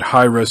going to get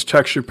high-res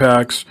texture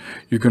packs.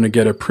 You're going to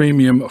get a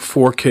premium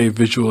 4K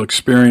visual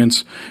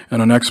experience.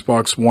 And on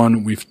Xbox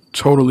One, we've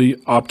totally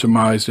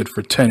optimized it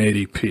for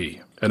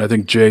 1080p. And I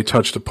think Jay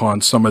touched upon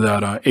some of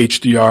that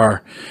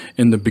HDR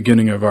in the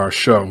beginning of our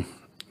show.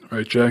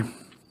 Right, Jay?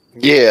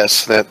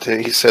 Yes, that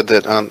he said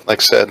that. Like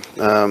I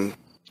said,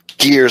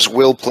 Gears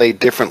will play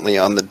differently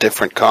on the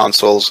different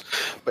consoles,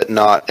 but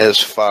not as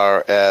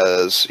far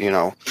as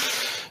the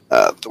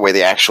way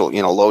the actual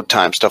load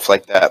time, stuff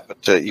like that.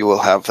 But you will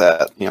have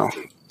that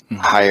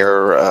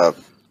higher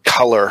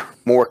color,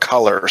 more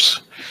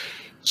colors.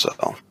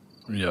 So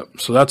yep.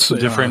 So that's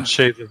different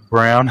shades of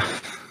brown.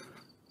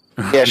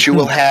 Yes, you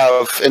will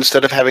have,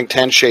 instead of having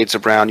 10 shades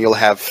of brown, you'll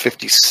have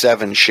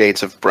 57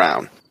 shades of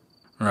brown.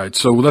 All right,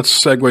 so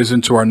let's segue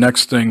into our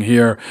next thing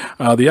here.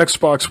 The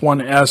Xbox One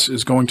S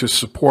is going to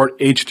support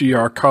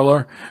HDR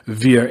color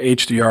via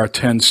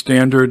HDR10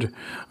 standard.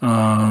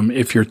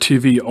 If your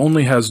TV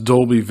only has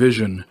Dolby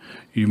Vision,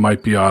 you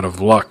might be out of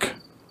luck.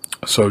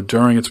 So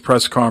during its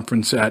press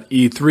conference at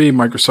E3,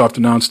 Microsoft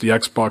announced the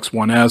Xbox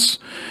One S,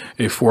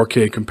 a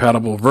 4K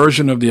compatible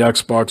version of the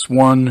Xbox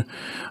One,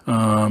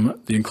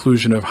 the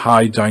inclusion of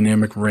high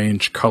dynamic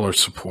range color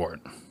support.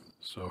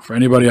 So for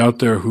anybody out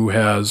there who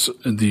has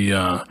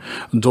the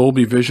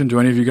Dolby Vision, do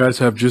any of you guys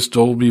have just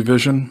Dolby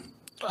Vision?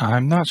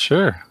 I'm not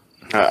sure.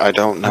 I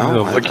don't know.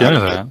 I'll look into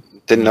that.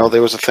 Didn't know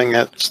there was a thing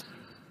that's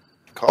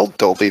called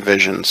Dolby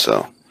Vision,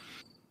 so,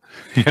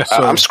 Yeah,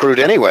 I'm screwed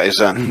anyways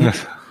then.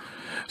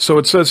 So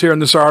it says here in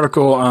this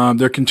article,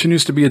 there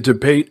continues to be a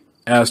debate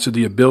as to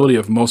the ability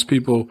of most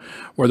people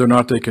whether or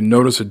not they can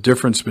notice a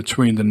difference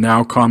between the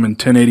now common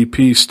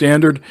 1080p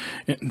standard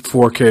and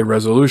 4K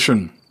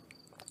resolution,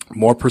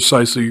 more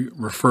precisely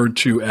referred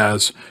to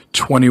as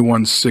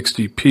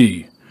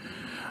 2160p.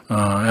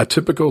 At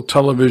typical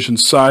television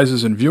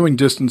sizes and viewing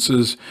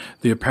distances,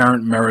 the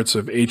apparent merits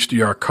of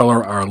HDR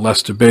color are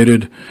less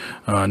debated.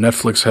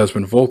 Netflix has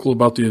been vocal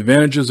about the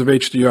advantages of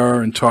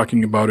HDR and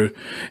talking about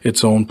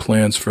its own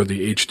plans for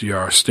the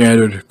HDR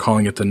standard,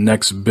 calling it the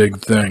next big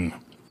thing.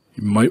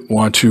 You might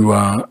want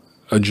to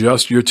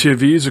adjust your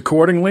TVs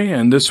accordingly,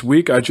 and this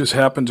week I just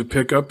happened to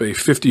pick up a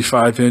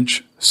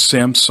 55-inch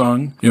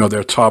Samsung,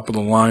 their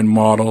top-of-the-line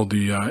model,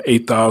 the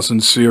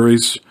 8000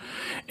 series.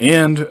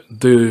 And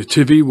the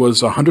TV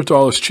was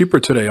 $100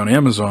 cheaper today on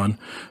Amazon,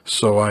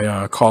 so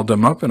I called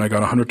them up and I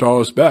got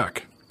 $100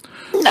 back.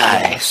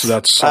 Nice. So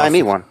that's Buy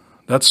me one.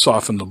 That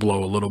softened the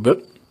blow a little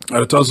bit.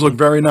 It does look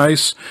very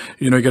nice.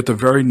 You get the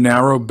very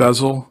narrow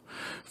bezel,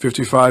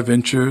 55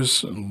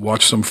 inches.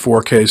 Watch some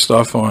 4K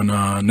stuff on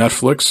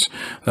Netflix.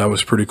 That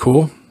was pretty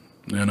cool.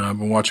 And I've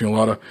been watching a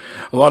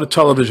lot of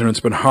television. It's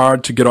been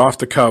hard to get off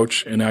the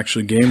couch and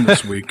actually game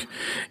this week.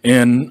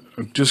 And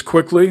just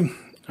quickly,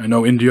 I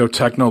know Indio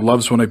Techno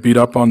loves when I beat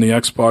up on the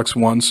Xbox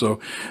One, so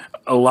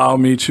allow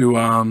me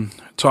to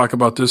talk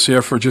about this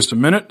here for just a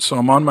minute. So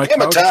I'm on my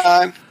couch.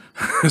 Time.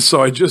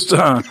 So I just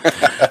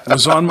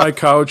was on my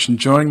couch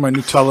enjoying my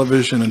new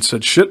television and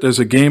said, shit, there's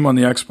a game on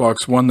the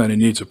Xbox One that I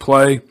need to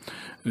play.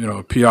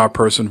 A PR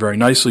person very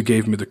nicely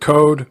gave me the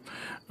code.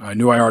 I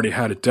knew I already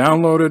had it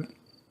downloaded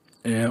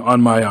and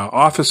on my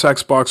Office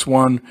Xbox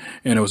One,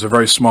 and it was a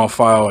very small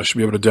file. I should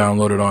be able to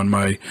download it on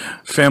my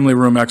family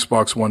room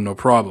Xbox One, no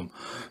problem.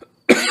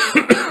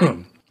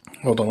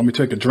 Hold on, let me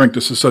take a drink.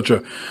 This is such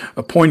a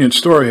poignant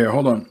story here.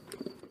 Hold on.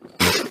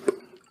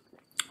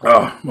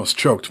 Oh, almost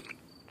choked.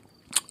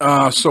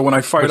 So when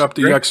I fired up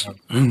the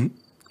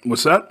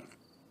what's that?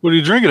 What are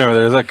you drinking over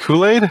there? Is that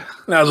Kool-Aid?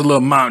 That was a little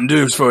Mountain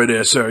Dew for you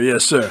there, sir.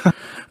 Yes, sir.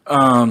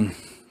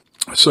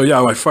 So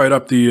yeah, I fired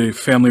up the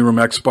family room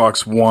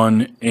Xbox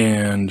One,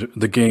 and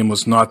the game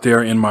was not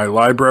there in my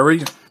library,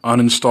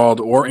 uninstalled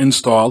or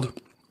installed.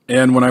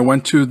 And when I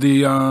went to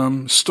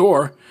the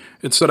store,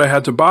 it said I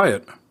had to buy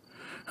it.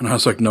 And I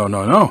was like, no.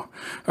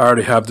 I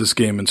already have this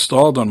game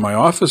installed on my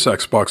Office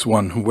Xbox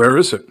One. Where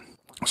is it?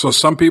 So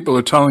some people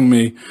are telling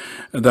me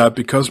that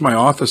because my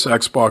Office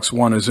Xbox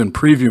One is in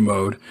preview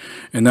mode,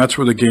 and that's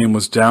where the game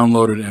was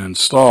downloaded and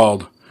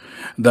installed,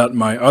 that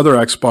my other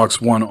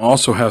Xbox One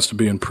also has to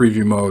be in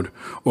preview mode,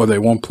 or they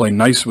won't play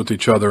nice with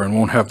each other and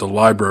won't have the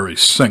library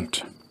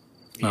synced.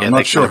 Now, Yeah, I'm not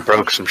they sure. kind of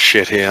broke some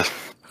shit here.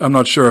 I'm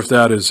not sure if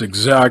that is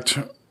exact,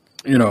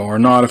 or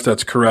not, if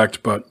that's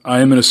correct, but I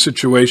am in a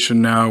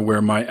situation now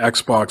where my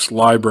Xbox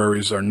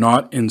libraries are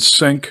not in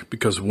sync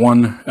because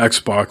one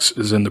Xbox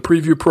is in the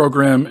preview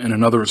program and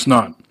another is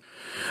not.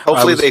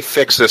 Hopefully they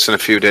fix this in a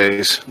few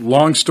days.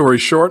 Long story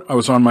short, I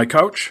was on my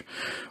couch,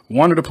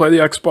 wanted to play the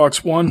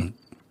Xbox One,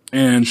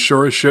 and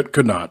sure as shit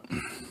could not.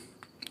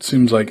 It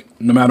seems like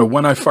no matter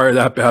when I fire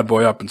that bad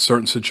boy up in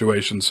certain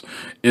situations,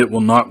 it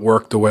will not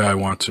work the way I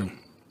want to.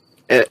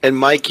 And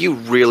Mike, you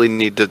really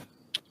need to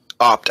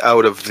opt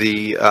out of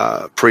the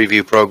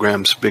preview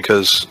programs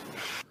because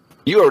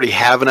you already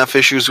have enough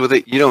issues with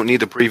it. You don't need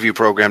the preview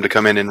program to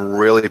come in and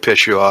really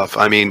piss you off.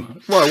 I mean,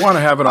 well, I want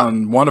to have it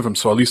on one of them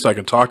so at least I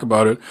can talk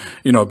about it,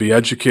 be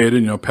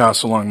educated,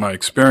 pass along my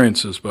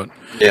experiences. But,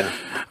 yeah,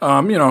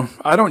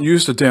 I don't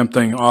use the damn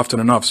thing often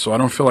enough, so I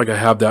don't feel like I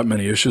have that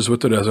many issues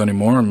with it as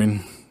anymore. I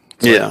mean,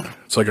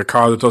 it's like a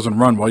car that doesn't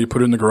run. Well, you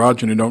put it in the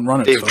garage and you don't run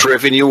it. They've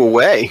driven you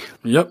away.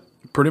 Yep,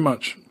 pretty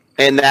much.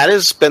 And that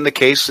has been the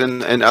case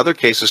in other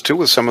cases too,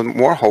 with some of the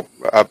more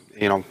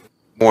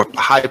more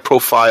high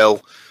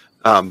profile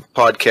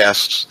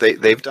podcasts.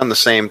 They've done the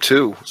same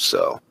too.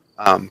 So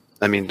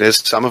I mean,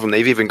 there's some of them.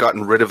 They've even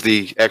gotten rid of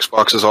the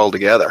Xboxes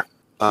altogether.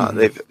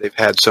 They've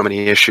had so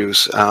many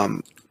issues.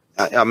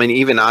 I mean,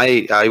 even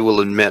I will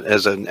admit,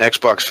 as an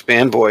Xbox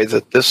fanboy,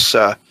 that this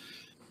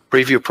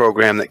preview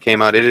program that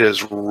came out, it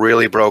is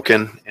really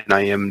broken, and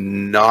I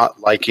am not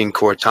liking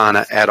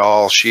Cortana at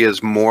all. She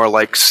is more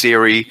like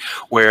Siri,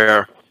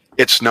 where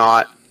it's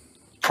not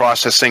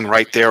processing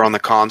right there on the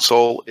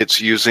console. It's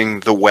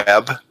using the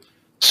web,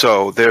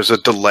 so there's a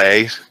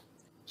delay.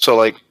 So,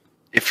 like,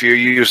 if you're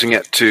using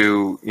it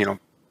to,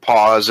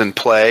 pause and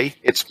play,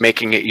 it's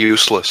making it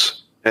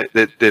useless.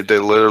 They're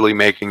literally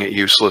making it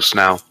useless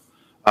now.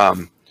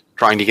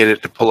 Trying to get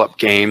it to pull up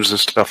games and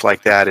stuff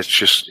like that,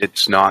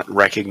 it's not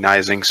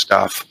recognizing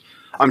stuff.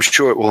 I'm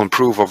sure it will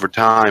improve over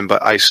time,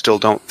 but I still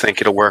don't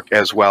think it'll work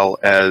as well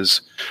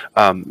as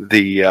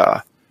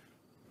the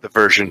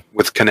version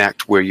with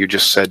Kinect, where you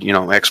just said,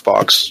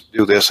 Xbox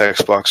do this,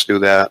 Xbox do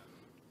that.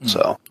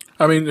 So,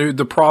 I mean,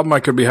 the problem I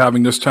could be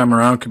having this time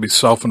around could be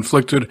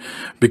self-inflicted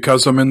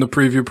because I'm in the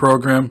preview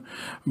program,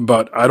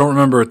 but I don't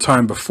remember a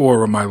time before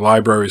where my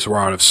libraries were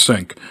out of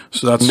sync.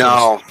 So that's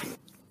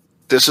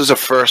this is a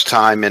first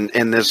time, and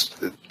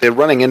they're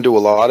running into a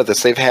lot of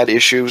this. They've had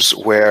issues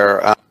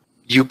where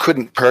you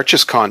couldn't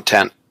purchase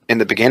content in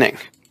the beginning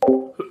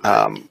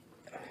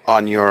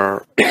on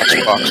your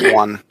Xbox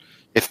One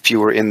if you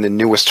were in the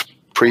newest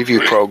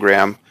preview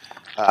program.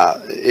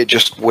 It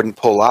just wouldn't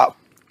pull up.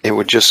 It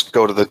would just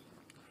go to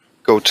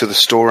the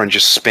store and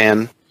just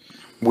spin.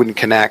 Wouldn't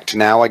connect.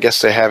 Now I guess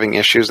they're having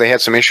issues. They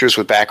had some issues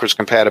with backwards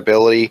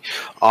compatibility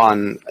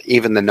on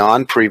even the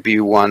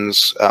non-preview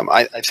ones.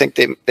 I think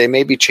they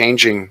may be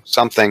changing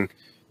something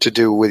to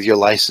do with your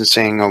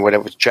licensing or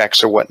whatever,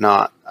 checks or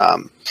whatnot.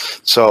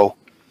 So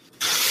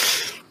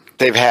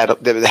they're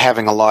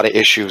having a lot of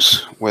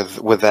issues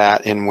with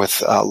that and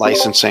with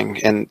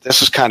licensing. And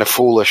this is kind of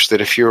foolish that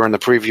if you're in the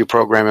preview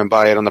program and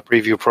buy it on the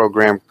preview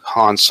program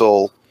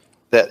console,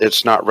 that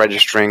it's not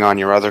registering on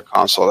your other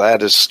console.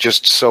 That is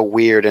just so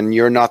weird, and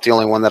you're not the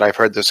only one that I've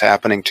heard this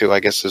happening to.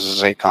 I guess this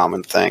is a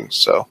common thing.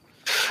 So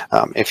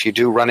if you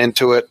do run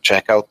into it,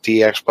 check out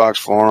the Xbox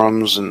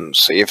forums and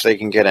see if they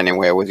can get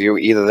anywhere with you.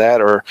 Either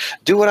that or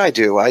do what I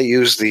do. I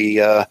use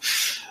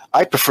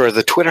I prefer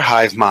the Twitter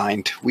hive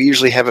mind. We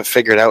usually have it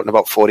figured out in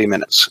about 40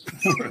 minutes.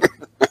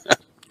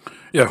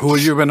 Yeah, who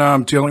have you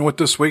been dealing with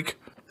this week?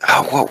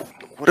 What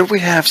do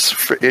we have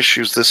for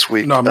issues this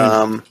week? No,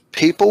 I mean,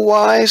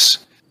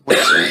 people-wise...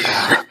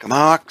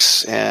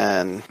 Mox,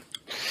 and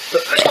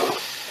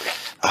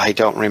I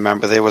don't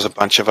remember. There was a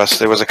bunch of us.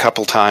 There was a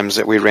couple times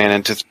that we ran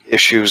into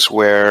issues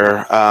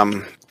where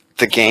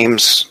the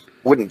games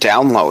wouldn't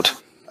download.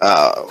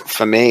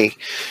 For me,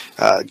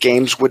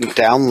 games wouldn't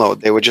download.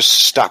 They were just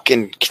stuck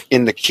in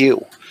the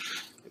queue.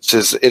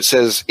 It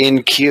says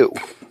in queue,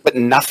 but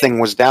nothing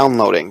was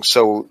downloading.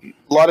 So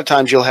a lot of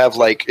times you'll have,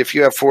 like, if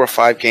you have 4 or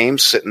 5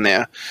 games sitting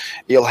there,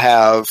 you'll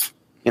have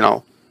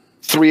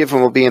 3 of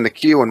them will be in the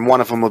queue and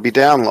 1 of them will be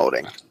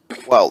downloading.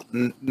 Well,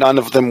 none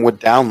of them would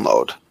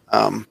download.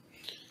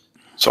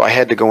 So I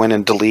had to go in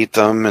and delete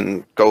them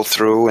and go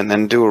through and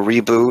then do a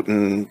reboot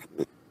and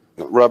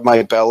rub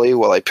my belly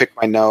while I pick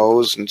my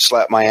nose and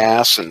slap my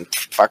ass and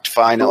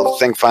the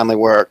thing finally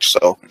worked.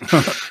 So,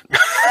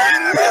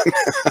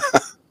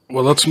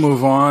 well, let's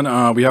move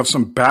on. We have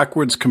some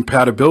backwards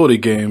compatibility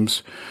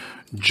games.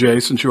 Jay,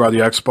 since you are the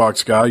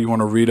Xbox guy, you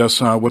want to read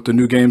us what the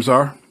new games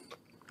are?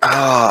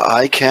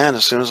 I can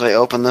as soon as I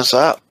open this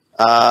up.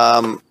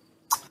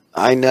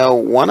 I know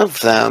one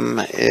of them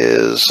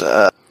is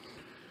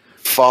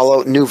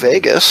Fallout New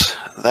Vegas.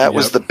 That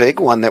was the big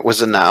one that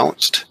was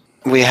announced.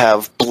 We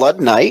have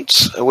Blood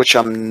Knights, which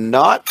I'm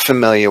not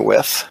familiar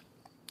with.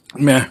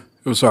 Meh,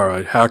 it was all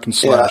right. Hack and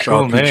slash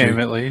cool RPG. name,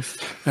 at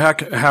least.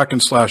 Hack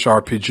and slash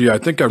RPG. I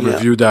think I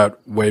reviewed that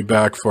way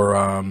back for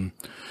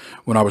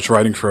when I was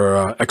writing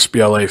for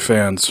XBLA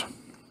fans.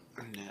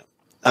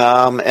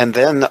 And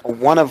then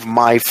one of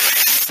my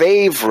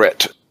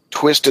favorite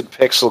Twisted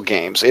Pixel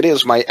games. It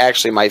is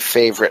actually my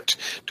favorite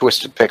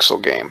Twisted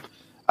Pixel game.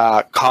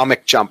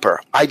 Comic Jumper.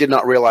 I did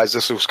not realize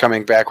this was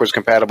coming backwards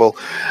compatible.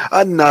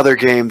 Another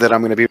game that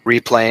I'm going to be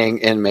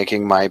replaying and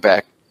making my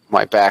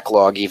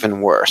backlog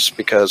even worse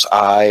because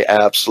I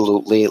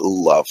absolutely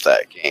love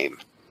that game.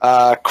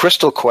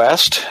 Crystal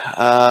Quest.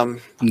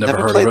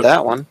 Never played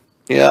that one.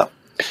 Yeah.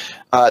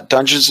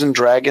 Dungeons and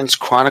Dragons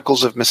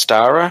Chronicles of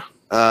Mystara.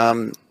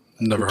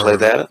 Never played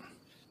that.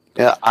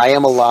 Yeah, I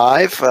Am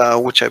Alive,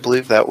 which I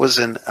believe that was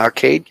an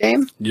arcade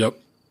game. Yep.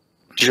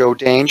 Joe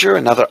Danger,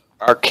 another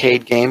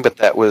arcade game, but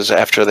that was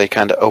after they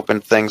kind of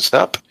opened things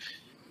up.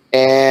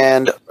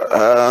 And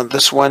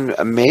this one,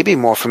 maybe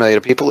more familiar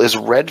to people, is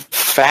Red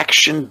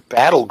Faction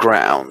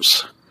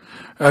Battlegrounds.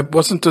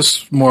 Wasn't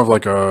this more of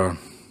like a...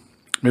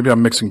 Maybe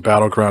I'm mixing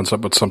Battlegrounds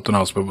up with something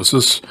else, but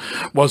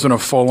wasn't a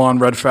full-on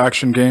Red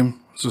Faction game?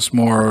 Was this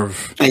more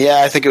of...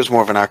 Yeah, I think it was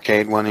more of an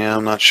arcade one, yeah,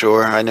 I'm not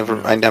sure. I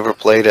never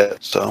played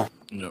it, so...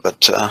 Yep.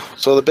 But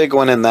so the big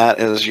one in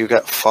that is you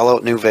got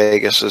Fallout New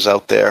Vegas is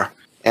out there.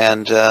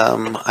 And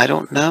I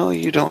don't know,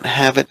 you don't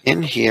have it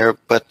in here,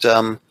 but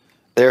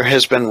there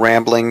has been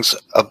ramblings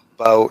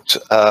about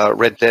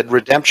Red Dead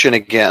Redemption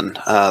again.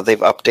 They've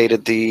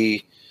updated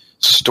the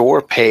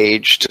store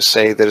page to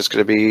say that it's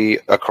going to be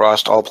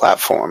across all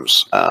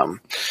platforms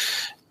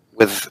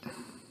with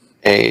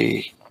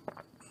a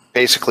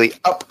basically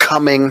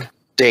upcoming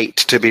date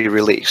to be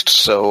released.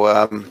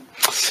 So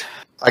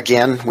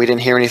again, we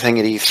didn't hear anything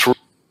at E3.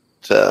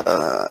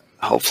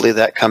 Hopefully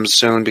that comes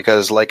soon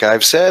because, like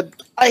I've said,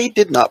 I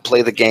did not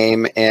play the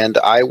game and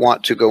I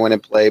want to go in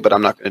and play, but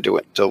I'm not going to do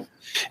it until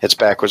it's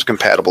backwards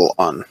compatible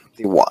on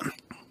the One.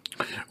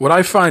 What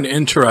I find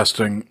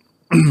interesting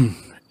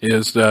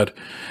is that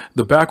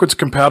the backwards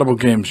compatible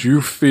games,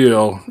 you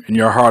feel in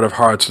your heart of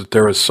hearts that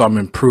there is some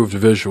improved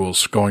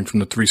visuals going from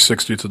the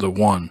 360 to the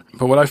One.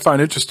 But what I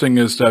find interesting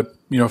is that,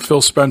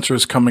 Phil Spencer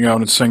is coming out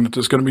and saying that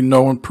there's going to be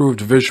no improved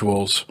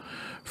visuals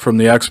from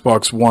the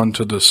Xbox One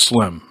to the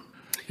Slim.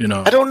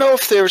 I don't know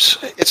if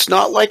it's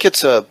not like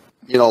it's a,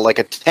 like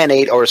a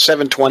 1080 or a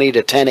 720 to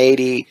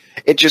 1080.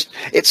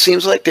 It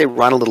seems like they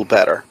run a little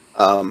better.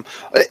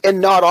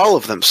 And not all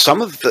of them.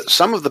 Some of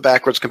the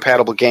backwards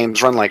compatible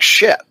games run like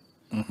shit.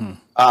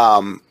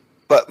 Mm-hmm.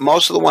 But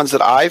most of the ones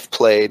that I've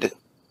played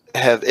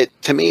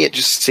to me, it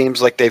just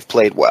seems like they've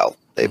played well.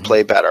 They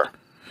play better.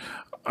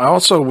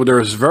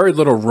 There's very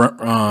little,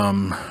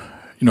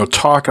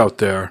 talk out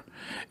there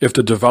if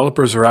the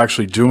developers are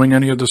actually doing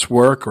any of this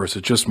work, or is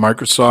it just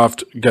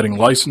Microsoft getting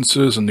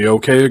licenses and the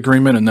OK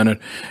agreement, and then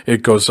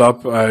it goes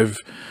up. Go ahead.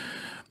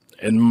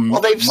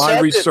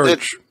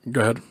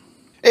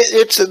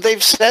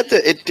 They've said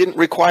that it didn't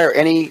require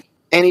any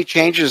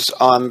changes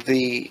on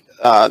the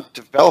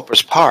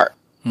developer's part.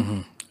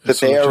 Mm-hmm. That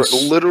they are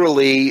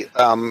literally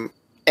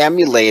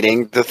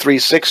emulating the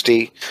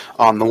 360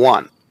 on the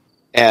One,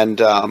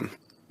 and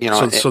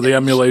So the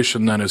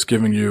emulation then is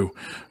giving you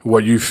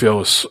what you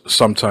feel is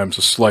sometimes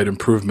a slight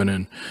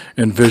improvement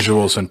in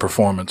visuals and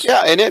performance.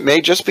 Yeah, and it may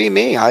just be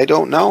me. I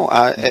don't know,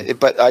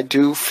 but I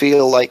do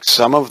feel like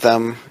some of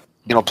them,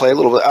 play a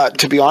little bit.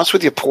 To be honest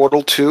with you,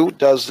 Portal 2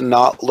 does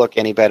not look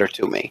any better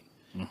to me.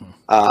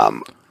 Mm-hmm.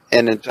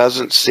 And it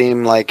doesn't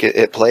seem like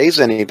it plays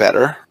any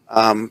better.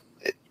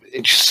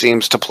 It just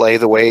seems to play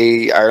the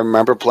way I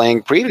remember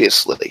playing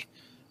previously.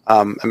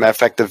 As a matter of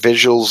fact, the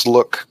visuals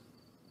look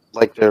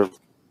like they're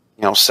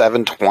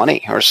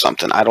 720 or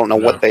something. I don't know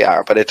what they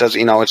are, but it does.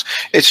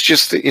 It's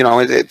just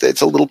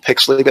it's a little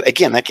pixely. But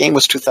again, that game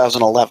was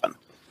 2011.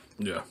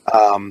 Yeah.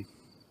 And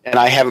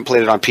I haven't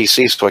played it on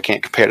PC, so I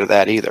can't compare to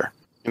that either.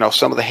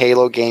 Some of the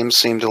Halo games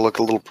seem to look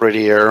a little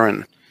prettier,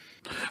 and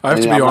I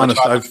have to be honest.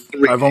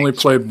 I've only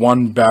played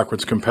one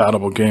backwards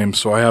compatible game,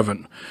 so I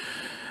haven't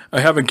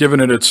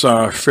given it its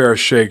fair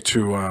shake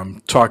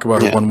to talk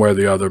about it one way or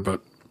the other.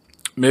 But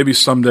maybe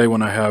someday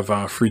when I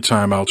have free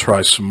time, I'll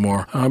try some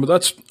more. But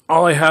that's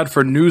all I had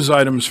for news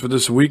items for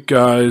this week,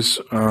 guys.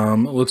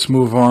 Let's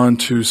move on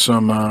to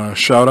some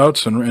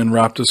shout-outs and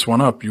wrap this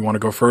one up. You want to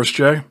go first,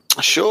 Jay?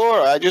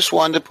 Sure. I just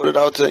wanted to put it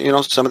out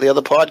to some of the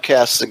other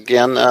podcasts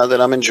again that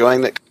I'm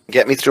enjoying that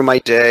get me through my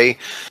day.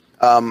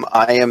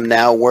 I am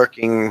now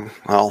working.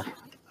 Well,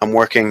 I'm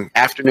working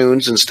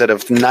afternoons instead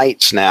of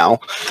nights now,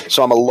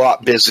 so I'm a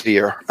lot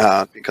busier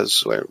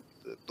because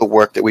the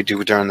work that we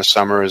do during the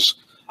summer is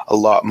a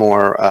lot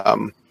more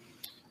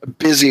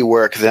busy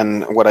work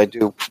than what I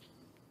do,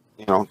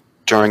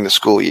 during the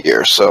school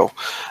year. So,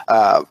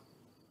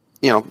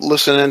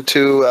 listening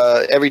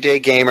to Everyday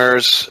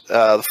Gamers,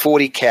 the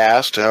 40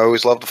 Cast. I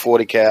always love the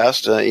 40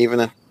 Cast. I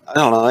don't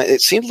know.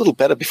 It seemed a little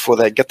better before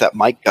they get that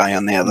Mike guy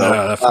on there, though.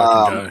 Yeah, that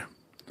fucking guy.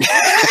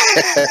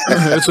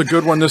 It's a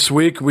good one this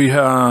week. We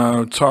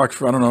talked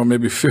for,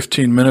 maybe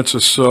 15 minutes or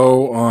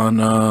so on,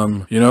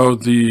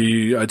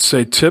 I'd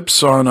say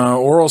tips on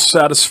oral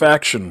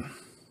satisfaction.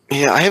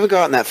 Yeah, I haven't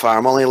gotten that far.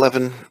 I'm only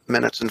 11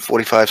 minutes and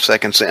 45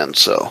 seconds in,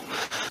 so...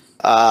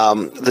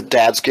 the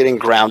Dad's Getting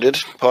Grounded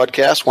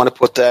podcast. Want to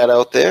put that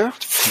out there.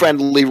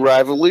 Friendly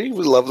rivalry.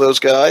 We love those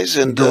guys.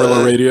 And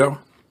Guerrilla Radio.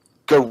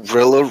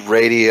 Guerrilla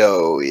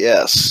Radio,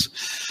 yes.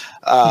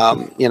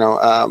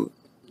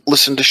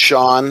 Listen to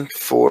Sean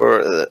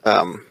for the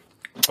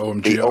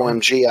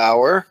OMG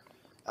Hour.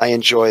 I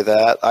enjoy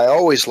that. I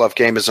always love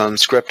Gamers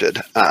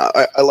Unscripted.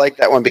 I like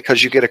that one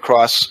because you get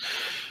across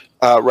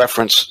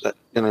reference,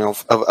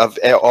 of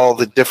all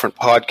the different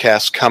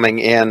podcasts coming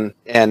in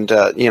and,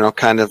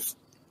 kind of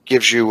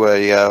gives you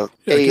a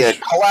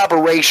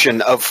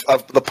collaboration of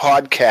the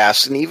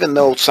podcast. And even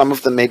though some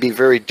of them may be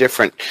very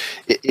different,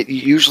 it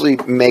usually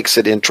makes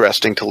it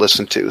interesting to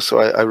listen to. So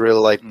I really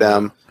like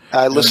them.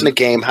 I listen to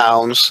Game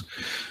Hounds,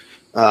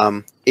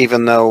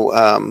 even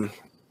though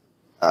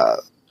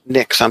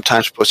Nick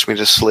sometimes puts me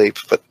to sleep,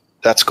 but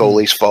that's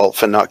Goalie's fault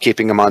for not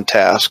keeping him on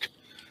task.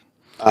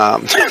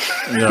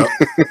 Yeah,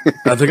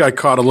 I think I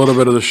caught a little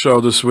bit of the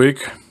show this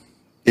week.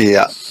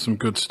 Yeah. Some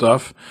good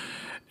stuff.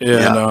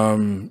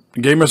 And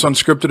Gamers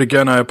Unscripted,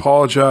 again, I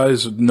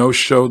apologize. No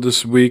show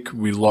this week.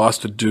 We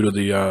lost it due to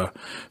the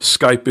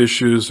Skype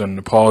issues, and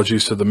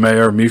apologies to the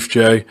mayor, Meef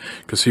J,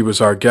 because he was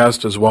our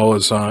guest, as well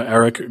as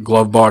Eric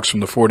Glovebox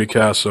from the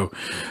 40Cast. So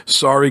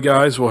sorry,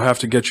 guys. We'll have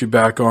to get you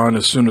back on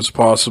as soon as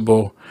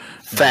possible.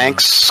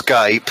 Thanks,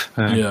 Skype.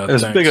 Yeah,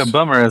 as big a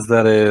bummer as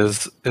that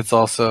is, it's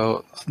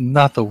also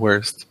not the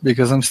worst,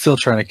 because I'm still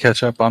trying to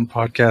catch up on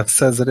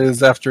podcasts as it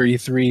is after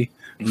E3.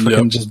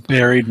 Fucking just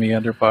buried me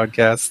under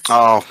podcasts.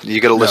 Oh,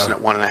 you got to listen at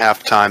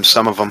 1.5 times,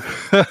 some of them.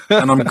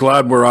 And I'm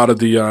glad we're out of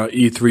the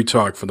E3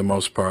 talk for the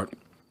most part.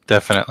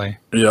 Definitely.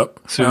 Yep.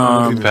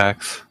 Soon movie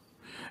packs.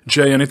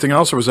 Jay, anything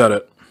else, or was that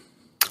it?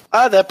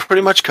 That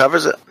pretty much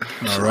covers it.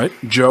 All right.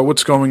 Joe,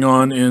 what's going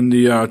on in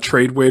the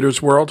trade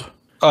waiters world?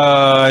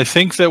 I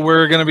think that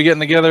we're going to be getting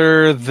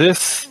together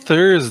this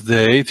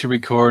Thursday to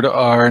record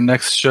our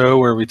next show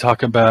where we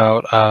talk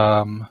about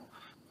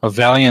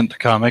Valiant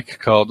comic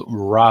called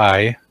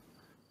Rye.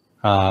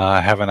 I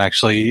haven't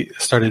actually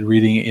started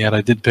reading it yet.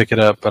 I did pick it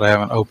up, but I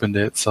haven't opened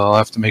it, so I'll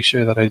have to make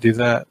sure that I do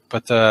that.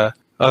 But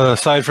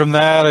aside from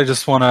that, I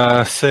just want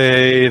to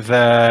say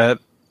that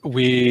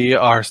we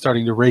are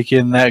starting to rake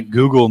in that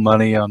Google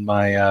money on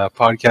my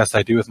podcast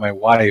I do with my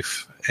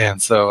wife,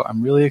 and so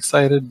I'm really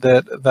excited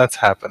that that's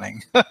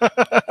happening.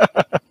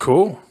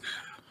 Cool.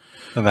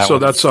 So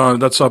that's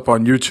up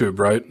on YouTube,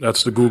 right?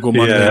 That's the Google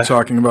money that you're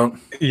talking about?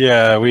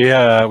 Yeah,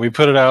 we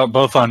put it out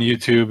both on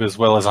YouTube as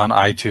well as on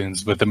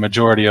iTunes, but the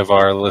majority of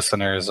our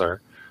listeners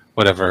or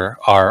whatever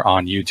are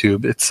on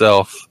YouTube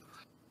itself.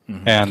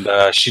 Mm-hmm.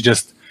 And she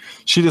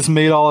just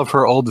made all of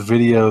her old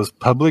videos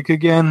public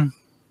again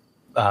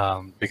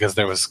because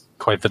there was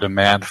quite the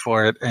demand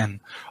for it, and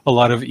a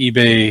lot of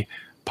eBay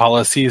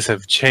policies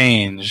have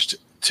changed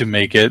to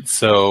make it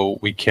so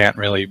we can't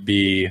really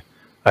be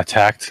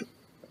attacked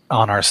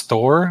on our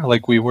store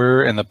like we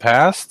were in the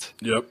past.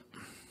 Yep.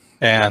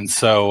 And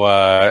so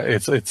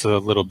it's a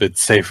little bit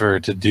safer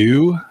to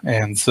do.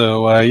 And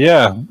so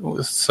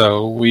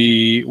so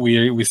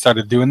we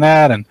started doing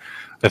that, and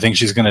I think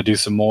she's going to do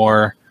some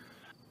more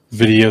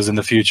videos in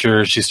the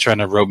future. She's trying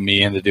to rope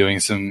me into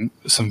doing some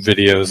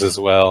videos as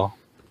well.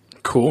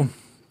 Cool.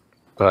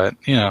 But,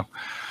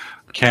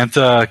 can't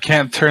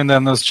turn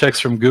down those checks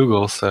from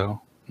Google,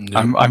 so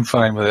yep. I'm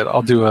fine with it.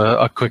 I'll do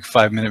a quick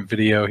 5-minute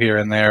video here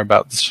and there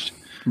about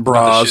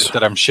bras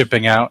that I'm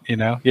shipping out,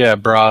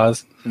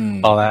 bras,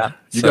 all that.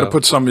 You got to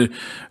put somebody.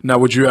 Now,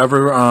 would you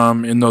ever,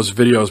 in those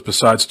videos,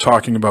 besides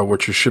talking about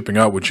what you're shipping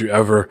out, would you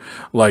ever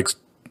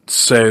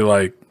say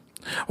well,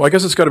 I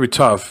guess it's got to be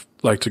tough,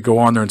 to go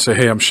on there and say,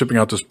 hey, I'm shipping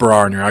out this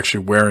bra, and you're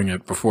actually wearing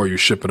it before you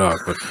ship it out.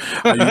 But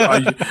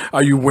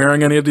are you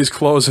wearing any of these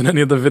clothes in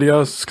any of the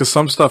videos? Because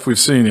some stuff we've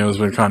seen, has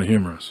been kind of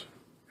humorous.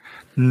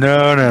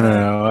 No.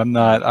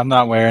 I'm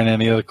not wearing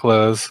any of the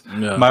clothes.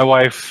 Yeah. My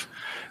wife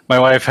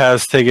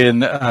has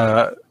taken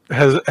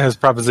has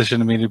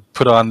propositioned me to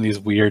put on these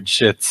weird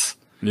shits.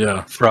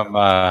 Yeah. From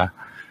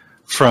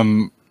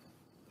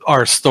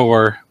our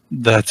store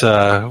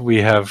that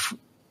we have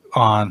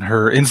on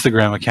her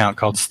Instagram account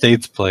called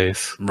States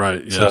Place.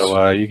 Right. Yes.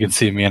 So you can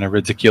see me in a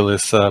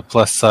ridiculous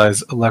plus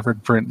size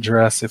leopard print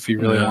dress if you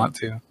really want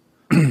to.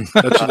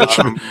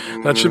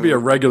 that should be a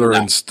regular.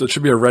 That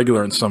should be a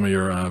regular in some of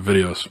your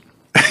videos.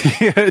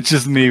 It's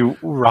just me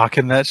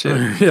rocking that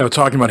shit. Yeah,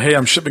 talking about, hey,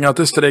 I'm shipping out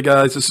this today,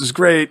 guys. This is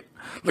great.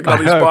 Look at all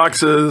these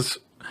boxes.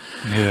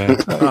 Yeah,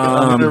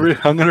 I'm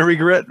gonna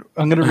regret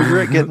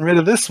getting rid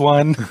of this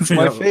one. It's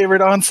my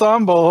favorite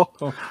ensemble.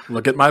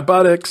 Look at my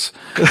buttocks.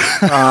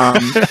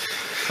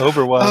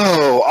 Overwatch.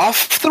 Oh,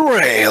 off the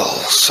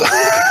rails.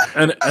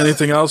 And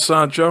anything else,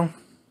 Joe?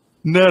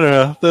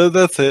 No.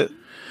 That's it.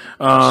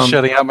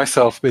 Shutting out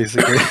myself,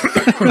 basically.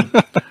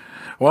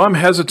 Well, I'm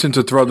hesitant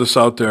to throw this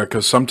out there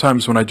because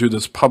sometimes when I do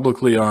this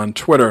publicly on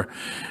Twitter,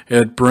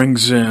 it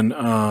brings in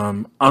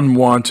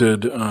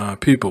unwanted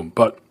people.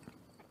 But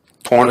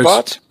porn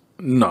bots?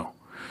 No,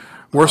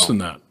 worse than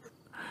that.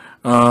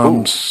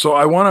 So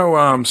I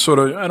want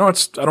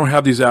to I don't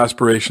have these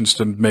aspirations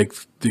to make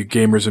the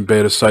Gamers in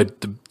Beta site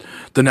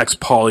the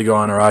next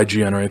Polygon or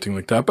IGN or anything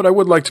like that. But I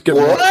would like to get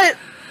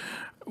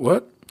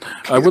what?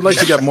 I would like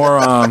to get more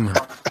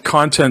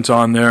content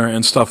on there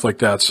and stuff like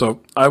that.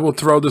 So I will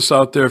throw this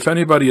out there. If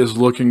anybody is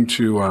looking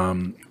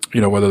to,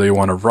 whether they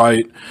want to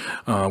write,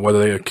 whether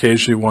they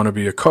occasionally want to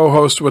be a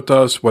co-host with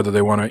us, whether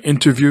they want to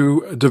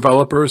interview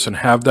developers and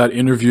have that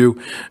interview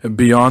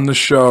beyond the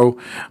show,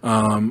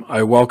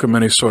 I welcome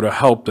any sort of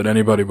help that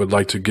anybody would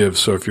like to give.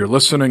 So if you're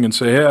listening and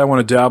say, hey, I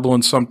want to dabble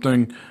in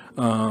something,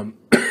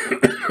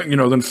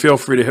 then feel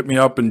free to hit me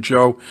up. And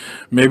Joe,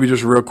 maybe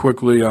just real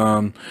quickly,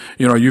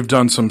 you've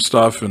done some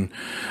stuff, and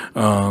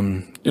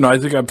I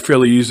think I'm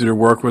fairly easy to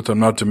work with. I'm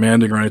not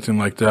demanding or anything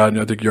like that. And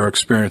I think your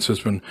experience has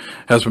been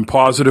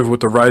positive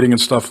with the writing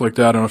and stuff like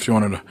that. I don't know if you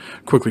wanted to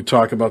quickly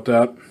talk about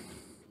that.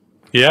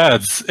 Yeah,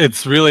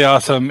 it's really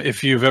awesome.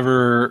 If you've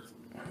ever,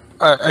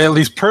 at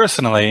least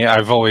personally,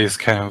 I've always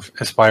kind of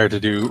aspired to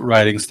do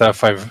writing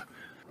stuff. I've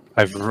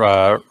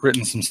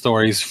written some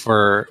stories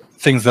for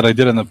things that I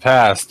did in the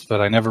past,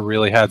 but I never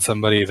really had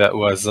somebody that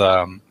was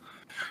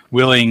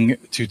willing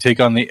to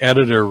take on the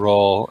editor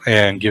role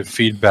and give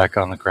feedback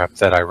on the crap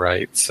that I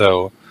write.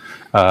 So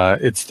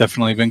it's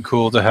definitely been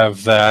cool to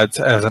have that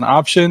as an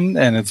option,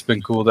 and it's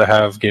been cool to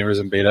have Gamers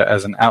in Beta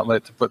as an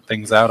outlet to put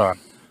things out on.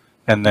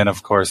 And then,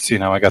 of course,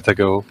 I got to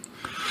go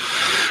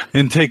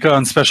and take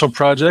on special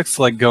projects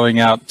like going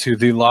out to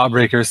the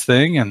Lawbreakers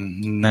thing,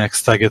 and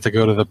next I get to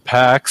go to the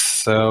PAX.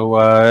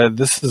 So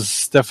this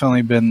has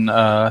definitely been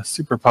a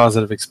super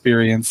positive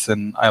experience,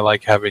 and I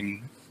like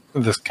having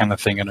this kind of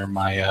thing under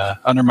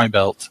my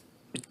belt.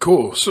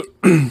 Cool. So,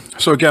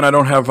 so again, I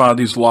don't have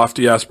these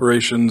lofty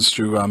aspirations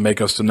to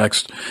make us the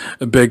next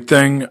big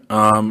thing.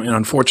 And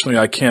unfortunately,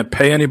 I can't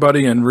pay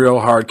anybody in real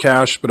hard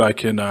cash, but I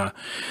can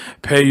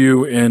pay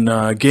you in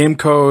game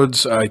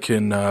codes. I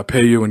can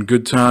pay you in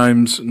good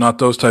times. Not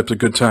those types of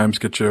good times.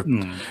 Get your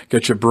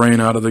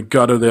brain out of the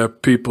gutter there,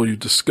 people, you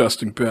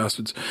disgusting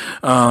bastards.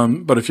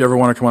 But if you ever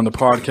want to come on the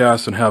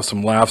podcast and have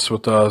some laughs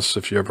with us,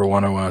 if you ever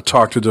want to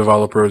talk to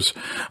developers,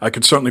 I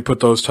could certainly put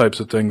those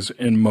types of things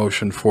in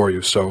motion for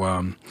you.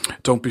 So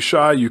don't be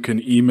shy. You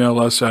can email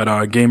us at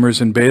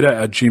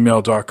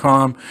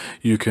gamersinbeta@gmail.com.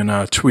 You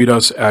can tweet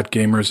us at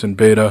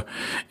gamersinbeta.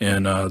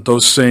 And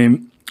those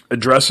same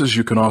addresses,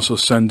 you can also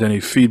send any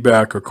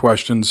feedback or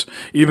questions,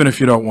 even if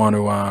you don't want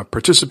to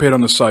participate on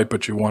the site,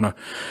 but you want to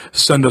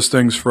send us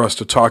things for us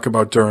to talk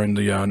about during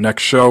the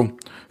next show.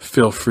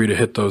 Feel free to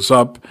hit those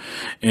up.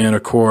 And,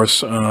 of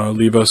course,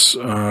 leave us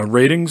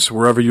ratings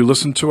wherever you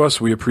listen to us.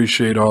 We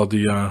appreciate all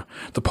the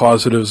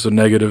positives, the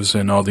negatives,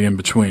 and all the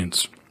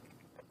in-betweens.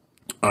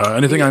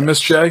 Anything I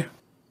missed, Jay?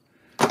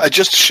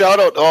 Just shout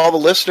out to all the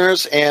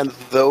listeners and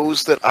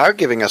those that are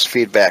giving us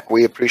feedback.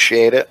 We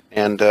appreciate it.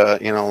 And,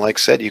 like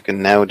I said, you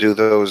can now do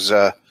those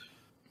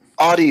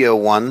audio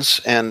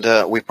ones, and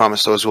we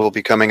promise those will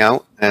be coming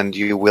out, and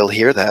you will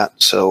hear that.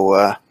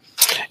 So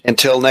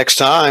until next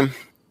time,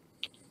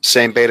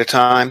 same beta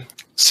time,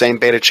 same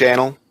beta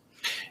channel,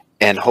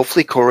 and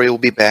hopefully Corey will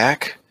be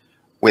back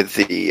with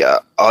the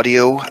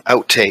audio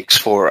outtakes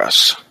for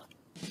us.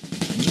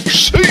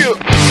 See ya!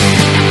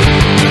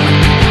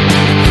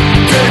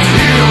 Dead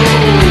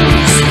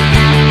heroes.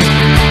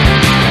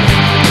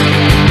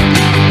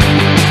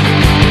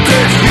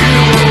 Dead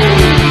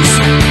heroes.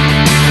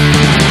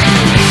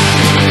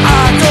 I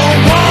don't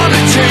want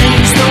to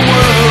change the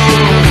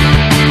world.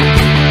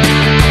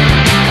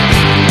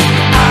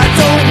 I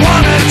don't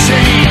want to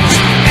change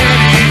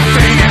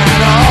anything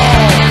at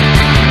all.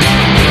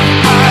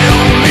 I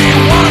only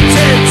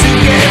wanted to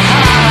get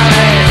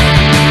high.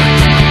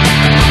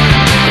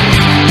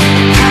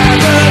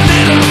 Have a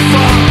little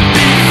fun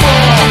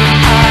before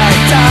I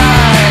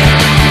die.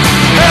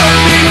 Help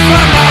me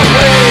find my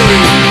way.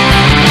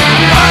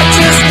 I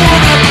just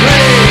wanna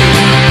play,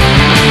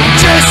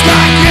 just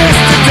like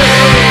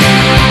yesterday.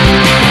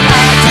 I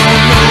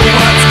don't know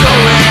what's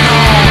going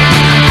on.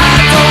 I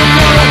don't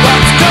know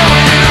what's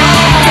going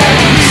on. Dead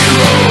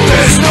heroes.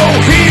 There's no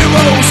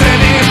heroes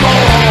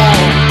anymore.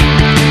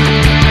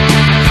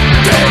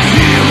 Dead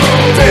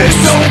heroes. There's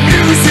no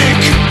music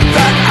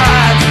that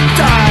I'd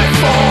die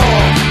for.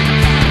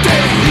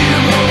 Dead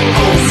heroes.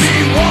 Only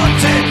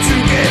wanted to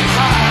get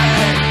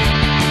high.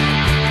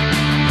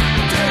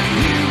 Dead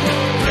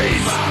heroes. Play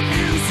my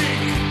music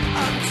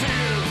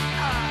until I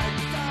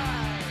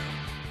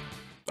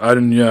die. I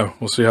didn't, yeah,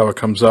 we'll see how it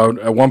comes out.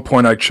 At one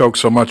point, I choked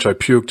so much I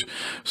puked,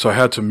 so I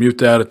had to mute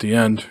that at the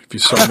end. If you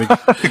saw me,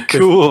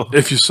 Cool.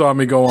 if you saw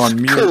me go on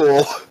mute,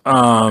 Cool.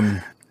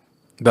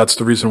 that's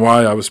the reason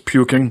why I was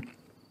puking.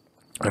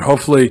 And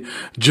hopefully,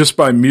 just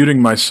by muting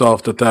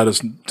myself,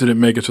 didn't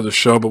make it to the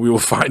show. But we will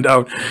find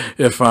out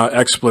if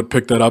XSplit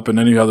picked that up in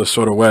any other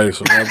sort of way.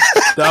 So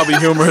that'll be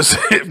humorous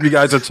if you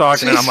guys are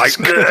talking and I'm like,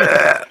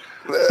 "Bleh."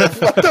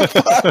 What the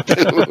fuck,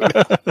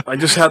 dude? I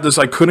just had this.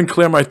 I couldn't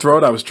clear my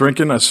throat. I was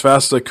drinking as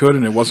fast as I could,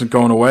 and it wasn't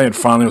going away. And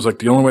finally, I was like,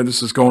 the only way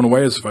this is going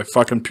away is if I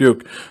fucking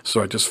puke.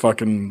 So I just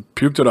fucking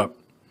puked it up.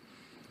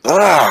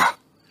 Ah.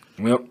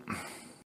 Yep.